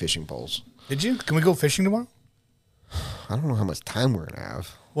bought new fishing poles. Did you? Can we go fishing tomorrow? I don't know how much time we're going to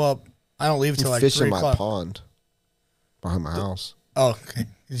have. Well, I don't leave I'm until like fishing 3 my o'clock. pond behind my house. Oh, okay.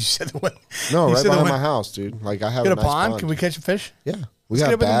 You said the one. No, you right said the behind one- my house, dude. Like I have Got a a nice pond? pond. Can we catch a fish? Yeah. We Let's got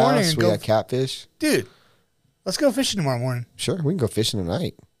get up in the morning bass. and We go- got catfish. Dude, let's go fishing tomorrow morning. Sure, we can go fishing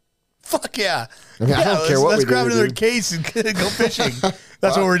tonight. Fuck yeah. I mean, I don't care what let's we grab do, another dude. case and go fishing.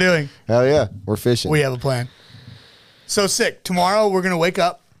 That's what we're doing. Hell yeah, we're fishing. We have a plan. So sick. Tomorrow we're going to wake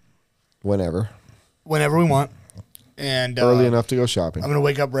up Whenever. whenever we want. And Early enough to go shopping. I'm going to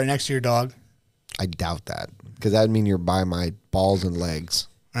wake up right next to your dog. I doubt that. Because that would mean you're by my balls and legs.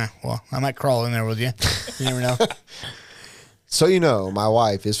 Well, I might crawl in there with you. You never know. So my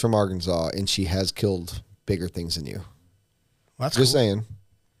wife is from Arkansas, and she has killed bigger things than you. Well, that's Just cool. saying.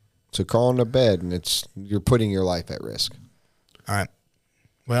 So crawl into bed, and you're putting your life at risk. All right.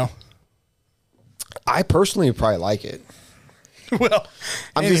 Well, I personally would probably like it. well,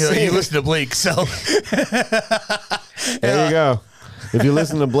 I'm just anyhow, saying. you listen to Bleak, so There you go. If you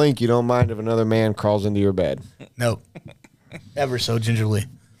listen to Blink, you don't mind if another man crawls into your bed. no, ever so gingerly.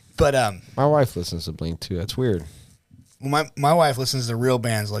 But My wife listens to Blink too. That's weird. my wife listens to real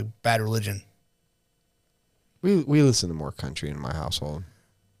bands like Bad Religion. We listen to more country in my household.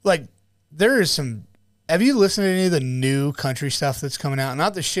 Like there is some. Have you listened to any of the new country stuff that's coming out?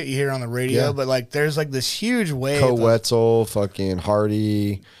 Not the shit you hear on the radio, Yeah. but like there's like this huge wave. Co of- Wetzel, fucking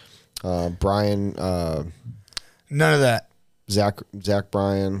Hardy, Brian, None of that. Zach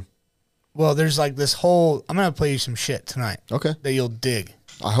Bryan. Well, there's like this whole. I'm gonna play you some shit tonight Okay. that you'll dig.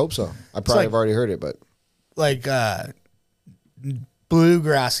 I hope so. I probably like- have already heard it, but Like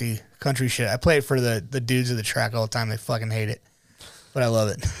bluegrassy country shit. I play it for the dudes of the track all the time. They fucking hate it, but I love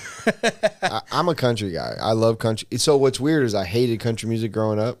it. I'm a country guy. I love country. So what's weird is I hated country music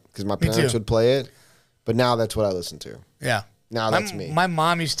growing up because my parents too. would play it, but now that's what I listen to. Yeah. Now that's me. My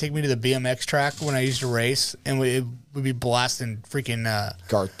mom used to take me to the BMX track when I used to race, and it would be blasting freaking.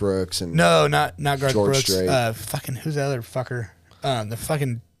 Garth Brooks and No, not Garth George Brooks. Strait. Fucking who's the other fucker? The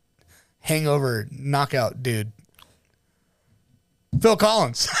fucking hangover knockout dude. Phil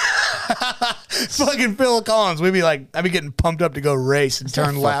Collins. Fucking Phil Collins. We'd be like, I'd be getting pumped up to go race and turn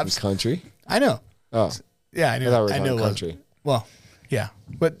fucking laps. country. I know. Oh, Yeah, I I knew. thought we were I talking knew it was. country. Well, yeah,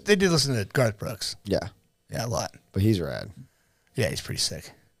 but they did listen to Garth Brooks. Yeah, Yeah, a lot. but he's rad. Yeah, he's pretty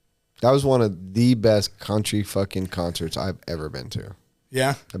sick. That was one of the best country fucking concerts I've ever been to.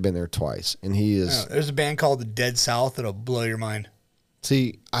 Yeah. I've been there twice, and he is. There's a band called the Dead South that'll blow your mind.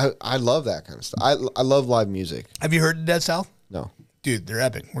 See, I love that kind of stuff. I love live music. Have you heard the Dead South? No, Dude, they're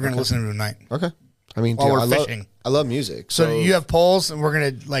epic. We're gonna listen to them tonight. okay. I mean, While dude, we're I love, fishing. I love music. So you have poles, and we're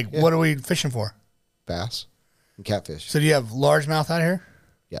gonna like. What are we fishing for? bass and catfish. So do you have largemouth out here?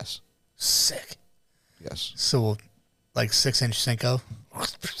 Yes, Sick. yes. So we'll, like 6-inch Cinco.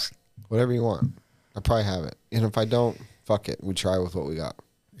 Whatever you want. I probably have it. And if I don't fuck it. We try with what we got.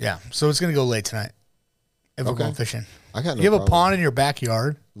 Yeah. So it's gonna go late tonight if we're Okay. going fishing. I got no You have a problem. pond in your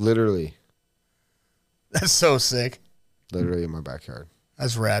backyard? Literally That's so sick. in my backyard.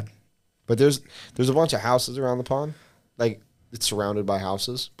 That's rad. But there's a bunch of houses around the pond. Like, it's surrounded by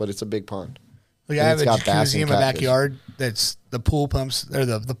houses, but it's a big pond. Like And I have it's a got bass jacuzzi and in my catfish. backyard. That's the pool pumps or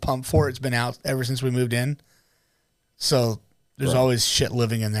the pump for it's been out ever since we moved in. So there's always shit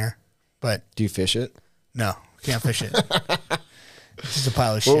living in there. But Do you fish it? no, can't fish it. It's just a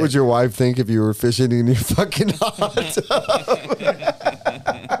pile of shit. What would your wife think if you were fishing in your fucking hot tub?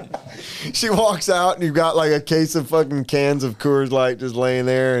 She walks out and you've got like a case of fucking cans of Coors Light just laying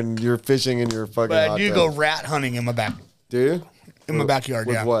there, and you're fishing in your fucking But hot I do tub. go rat hunting in my Do you? in my backyard.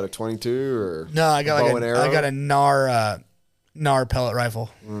 With Yeah. what, a 22 or No, I got bow like and a, arrow? I got a NAR pellet rifle.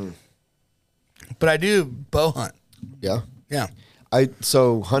 But I do bow hunt. Yeah. Yeah.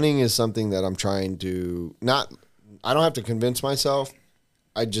 So hunting is something that I'm trying to I don't have to convince myself.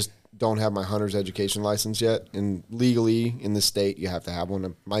 I just don't have my hunter's education license yet. And legally in this state, you have to have one.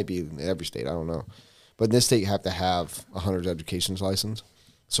 It might be in every state. I don't know. But in this state, you have to have a hunter's education license.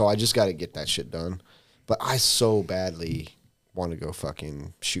 So I just got to get that shit done. But I so badly want to go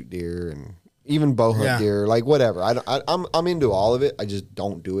fucking shoot deer and even bow hunt deer, like whatever. I'm into all of it. I just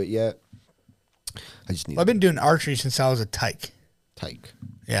don't do it yet. I just need I've been doing archery since I was a tyke. tyke.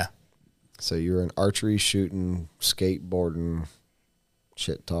 Yeah. So you're an archery, shooting, skateboarding,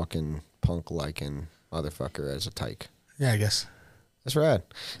 shit talking, punk liking motherfucker as a tyke. Yeah, I guess. That's rad.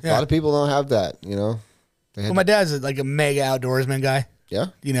 A Yeah. lot of people don't have that, you know. They had, Well, my dad's like a mega outdoorsman guy. yeah,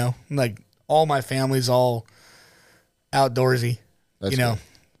 You know, like all my family's all outdoorsy. That's you know,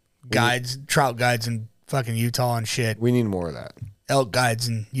 good. guides, trout guides in fucking Utah and shit. We need more of that. Elk guides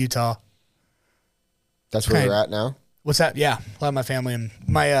in Utah. That's where Okay. we're at now. What's that? Yeah, a lot of my family and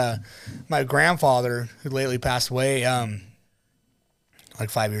my grandfather who lately passed away, like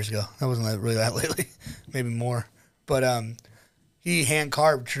 5 years ago. That wasn't really that lately, maybe more. But he hand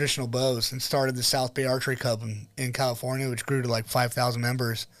carved traditional bows and started the South Bay Archery Club in California, which grew to like 5,000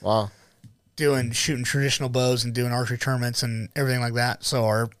 members, Wow. shooting traditional bows and doing archery tournaments and everything like that. So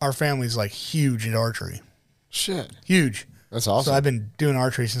our family's like huge in archery, Shit. huge. That's awesome. So I've been doing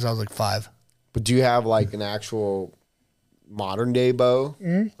archery since I was like 5. But do you have like an actual modern day bow?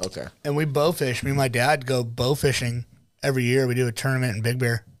 Mm-hmm. Okay. And we bow fish. Me and my dad go bow fishing every year. We do a tournament in Big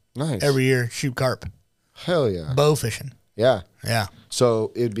Bear Nice. every year. Shoot carp, Hell yeah. bow fishing. Yeah. Yeah,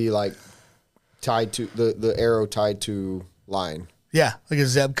 So it'd be like tied to the arrow tied to line. yeah, like a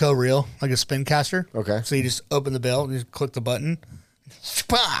Zebco reel, like a spin caster. Okay. So you just open the belt and you just click the button,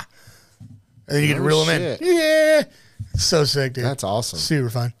 Spah! And then you get to Oh, reel them shit. in. Yeah, it's so sick, dude. That's awesome.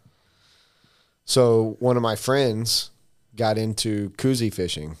 Super fun. So one of my friends got into koozie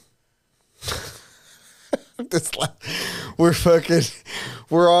fishing.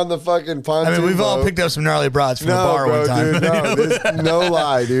 We're on the fucking pontoon. I mean, we've all boat. picked up some gnarly broads from the bar bro, one time. dude, no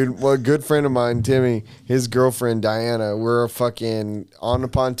lie, dude. Well, a good friend of mine, Timmy, his girlfriend Diana, we're fucking on the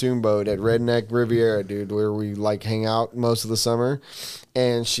pontoon boat at Redneck Riviera, dude, where we like hang out most of the summer.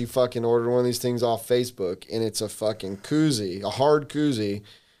 And she fucking ordered one of these things off Facebook, and it's a fucking koozie, a hard koozie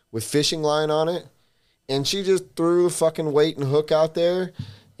with fishing line on it. And she just threw the fucking weight and hook out there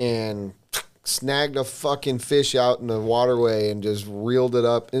and snagged a fucking fish out in the waterway and just reeled it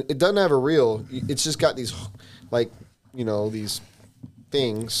up. It doesn't have a reel. It's just got these, like, you know, these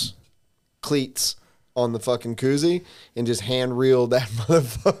things, cleats on the fucking koozie, and just hand reeled that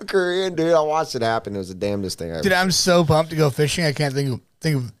motherfucker in, dude. I watched it happen. It was the damnedest thing I ever. Dude, I'm so pumped to go fishing. I can't think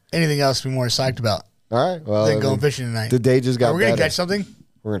of anything else to be more psyched about All right. Well, than I going mean, fishing tonight. the day just got Are we gonna better. catch something?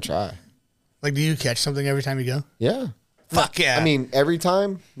 We're going to try. Like, do you catch something every time you go? Yeah. Fuck yeah! I mean, every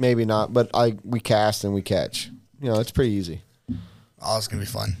time, maybe not, but we cast and we catch. You know, it's pretty easy. oh, it's gonna be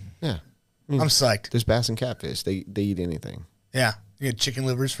fun. Yeah. I'm psyched. There's bass and catfish. They eat anything. Yeah, you get chicken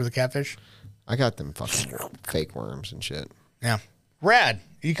livers for the catfish. I got them fucking fake worms and shit. Yeah, rad.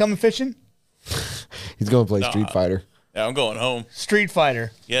 Are you coming fishing? He's going to play Street Fighter. Yeah, I'm going home. Street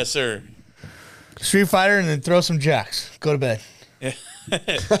Fighter, Yes, sir. Street Fighter, and then throw some jacks. Go to bed. Yeah.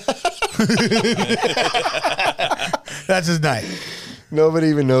 That's his night. Nobody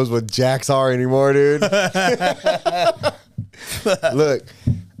even knows what jacks are anymore, dude. Look,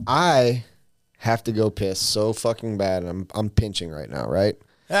 I have to go piss so fucking bad. I'm pinching right now, right?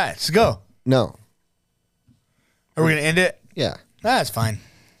 All right, let's go. No. Are we gonna end it? Yeah. That's fine.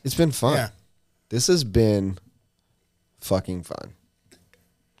 It's been fun. Yeah. This has been fucking fun.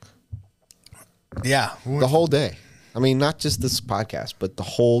 Yeah. The whole day. I mean, not just this podcast, but the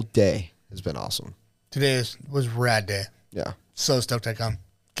whole day has been awesome. Today was rad day. Yeah. So stoked I come.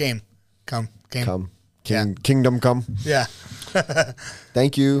 Came. Come. Came. Come. Kingdom come. Yeah.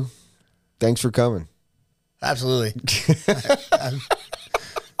 Thank you. Thanks for coming. Absolutely. I'm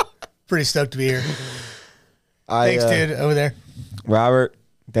pretty stoked to be here. Thanks, dude, over there. Robert,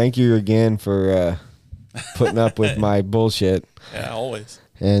 thank you again for putting up with my bullshit. Yeah, always.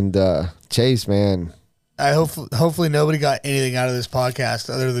 And Chase, man. Hopefully nobody got anything out of this podcast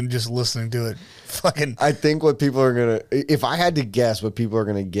other than just listening to it. Fucking. I think what people are going to, if I had to guess what people are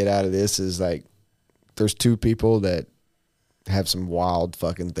going to get out of this is like, there's two people that have some wild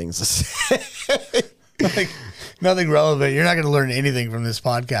fucking things to say. Like, nothing relevant. You're not going to learn anything from this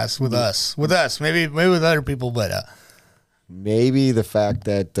podcast with us. With us. Maybe with other people, but maybe the fact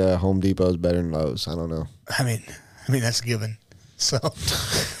that Home Depot is better than Lowe's. I don't know. I mean that's a given. So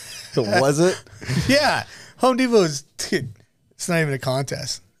was it? Yeah. Home Depot is, dude, it's not even a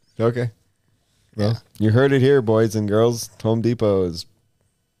contest. Okay. Well, you heard it here, boys and girls. Home Depot is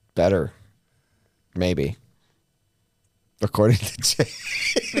better. Maybe. According to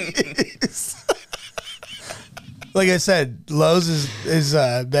Chase. Like I said, Lowe's is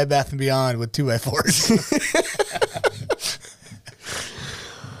Bed Bath & Beyond with 2x4s.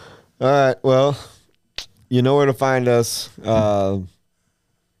 All right. Well, you know where to find us on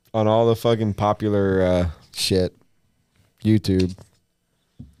all the fucking popular shit. YouTube.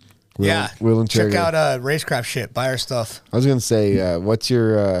 Wheel and Trigger. Check out Racecraft shit. Buy our stuff. I was going to say, what's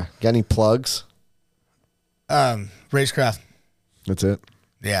your, got any plugs? Racecraft. That's it?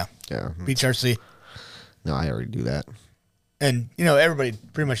 Yeah. Yeah. Beach RC. No, I already do that. And, everybody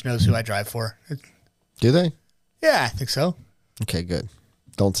pretty much knows who I drive for. Do they? Yeah, I think so. Okay, good.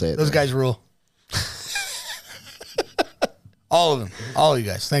 Don't say it. Those guys rule. All of them. All of you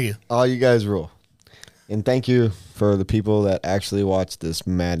guys. Thank you. All you guys rule. And thank you for the people that actually watch this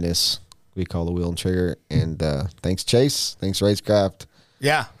madness we call the Wheel and Trigger. And thanks, Chase. Thanks, Racecraft.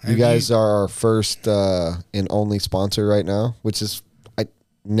 Yeah. You guys are our first and only sponsor right now, which is, I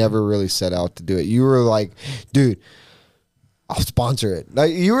never really set out to do it. You were like, dude, I'll sponsor it.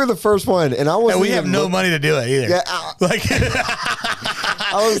 Like, you were the first one, and I wasn't. And we have no money to do it either. Yeah, I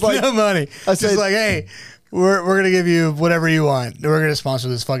was like, no money. I said, just like, hey, we're gonna give you whatever you want. We're gonna sponsor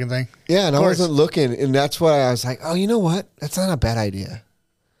this fucking thing. Yeah, and I wasn't looking, and that's why I was like, oh, you know what? That's not a bad idea,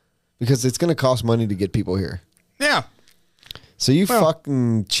 because it's gonna cost money to get people here. Yeah. So you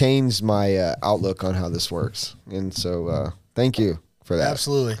fucking changed my outlook on how this works, and so thank you for that.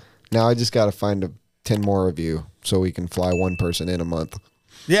 Absolutely. Now I just got to find 10 more of you so we can fly one person in a month.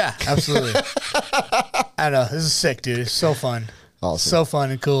 Yeah, absolutely. I know. This is sick, dude. It's so fun. Awesome. So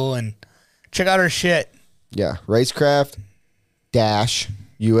fun and cool. And check out our shit. Yeah.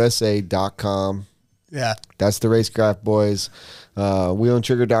 Racecraft-USA.com. Yeah. That's the Racecraft boys.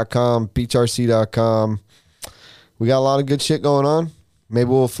 Wheelandtrigger.com, beachrc.com. We got a lot of good shit going on.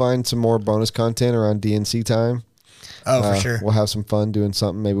 Maybe we'll find some more bonus content around DNC time. Oh, for sure. We'll have some fun doing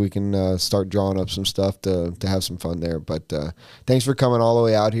something. Maybe we can start drawing up some stuff to have some fun there. But thanks for coming all the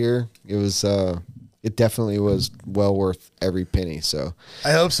way out here. It was it definitely was well worth every penny. So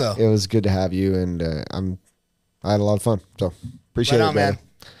I hope so. It was good to have you, and I had a lot of fun. So appreciate it, man.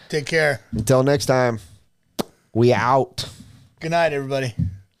 Take care. Until next time, we out. Good night, everybody.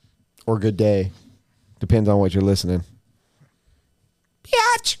 Or good day. Depends on what you're listening.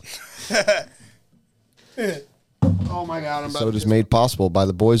 Biatch. Oh my God. Episode is made possible by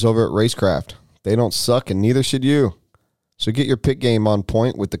the boys over at Racecraft. They don't suck, and neither should you. So get your pit game on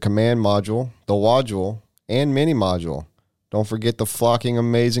point with the command module, the wadule, and mini module. Don't forget the flocking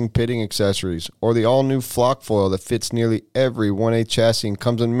amazing pitting accessories or the all-new flock foil that fits nearly every 1/8 chassis and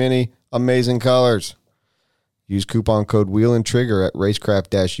comes in many amazing colors. Use coupon code Wheel and Trigger at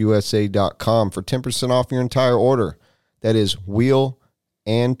racecraft-usa.com for 10% off your entire order. That is Wheel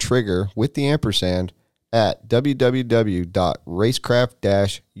and Trigger with the ampersand at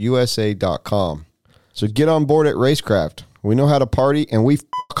www.racecraft-usa.com. So get on board at Racecraft. We know how to party, and we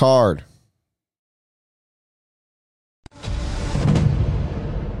fuck hard.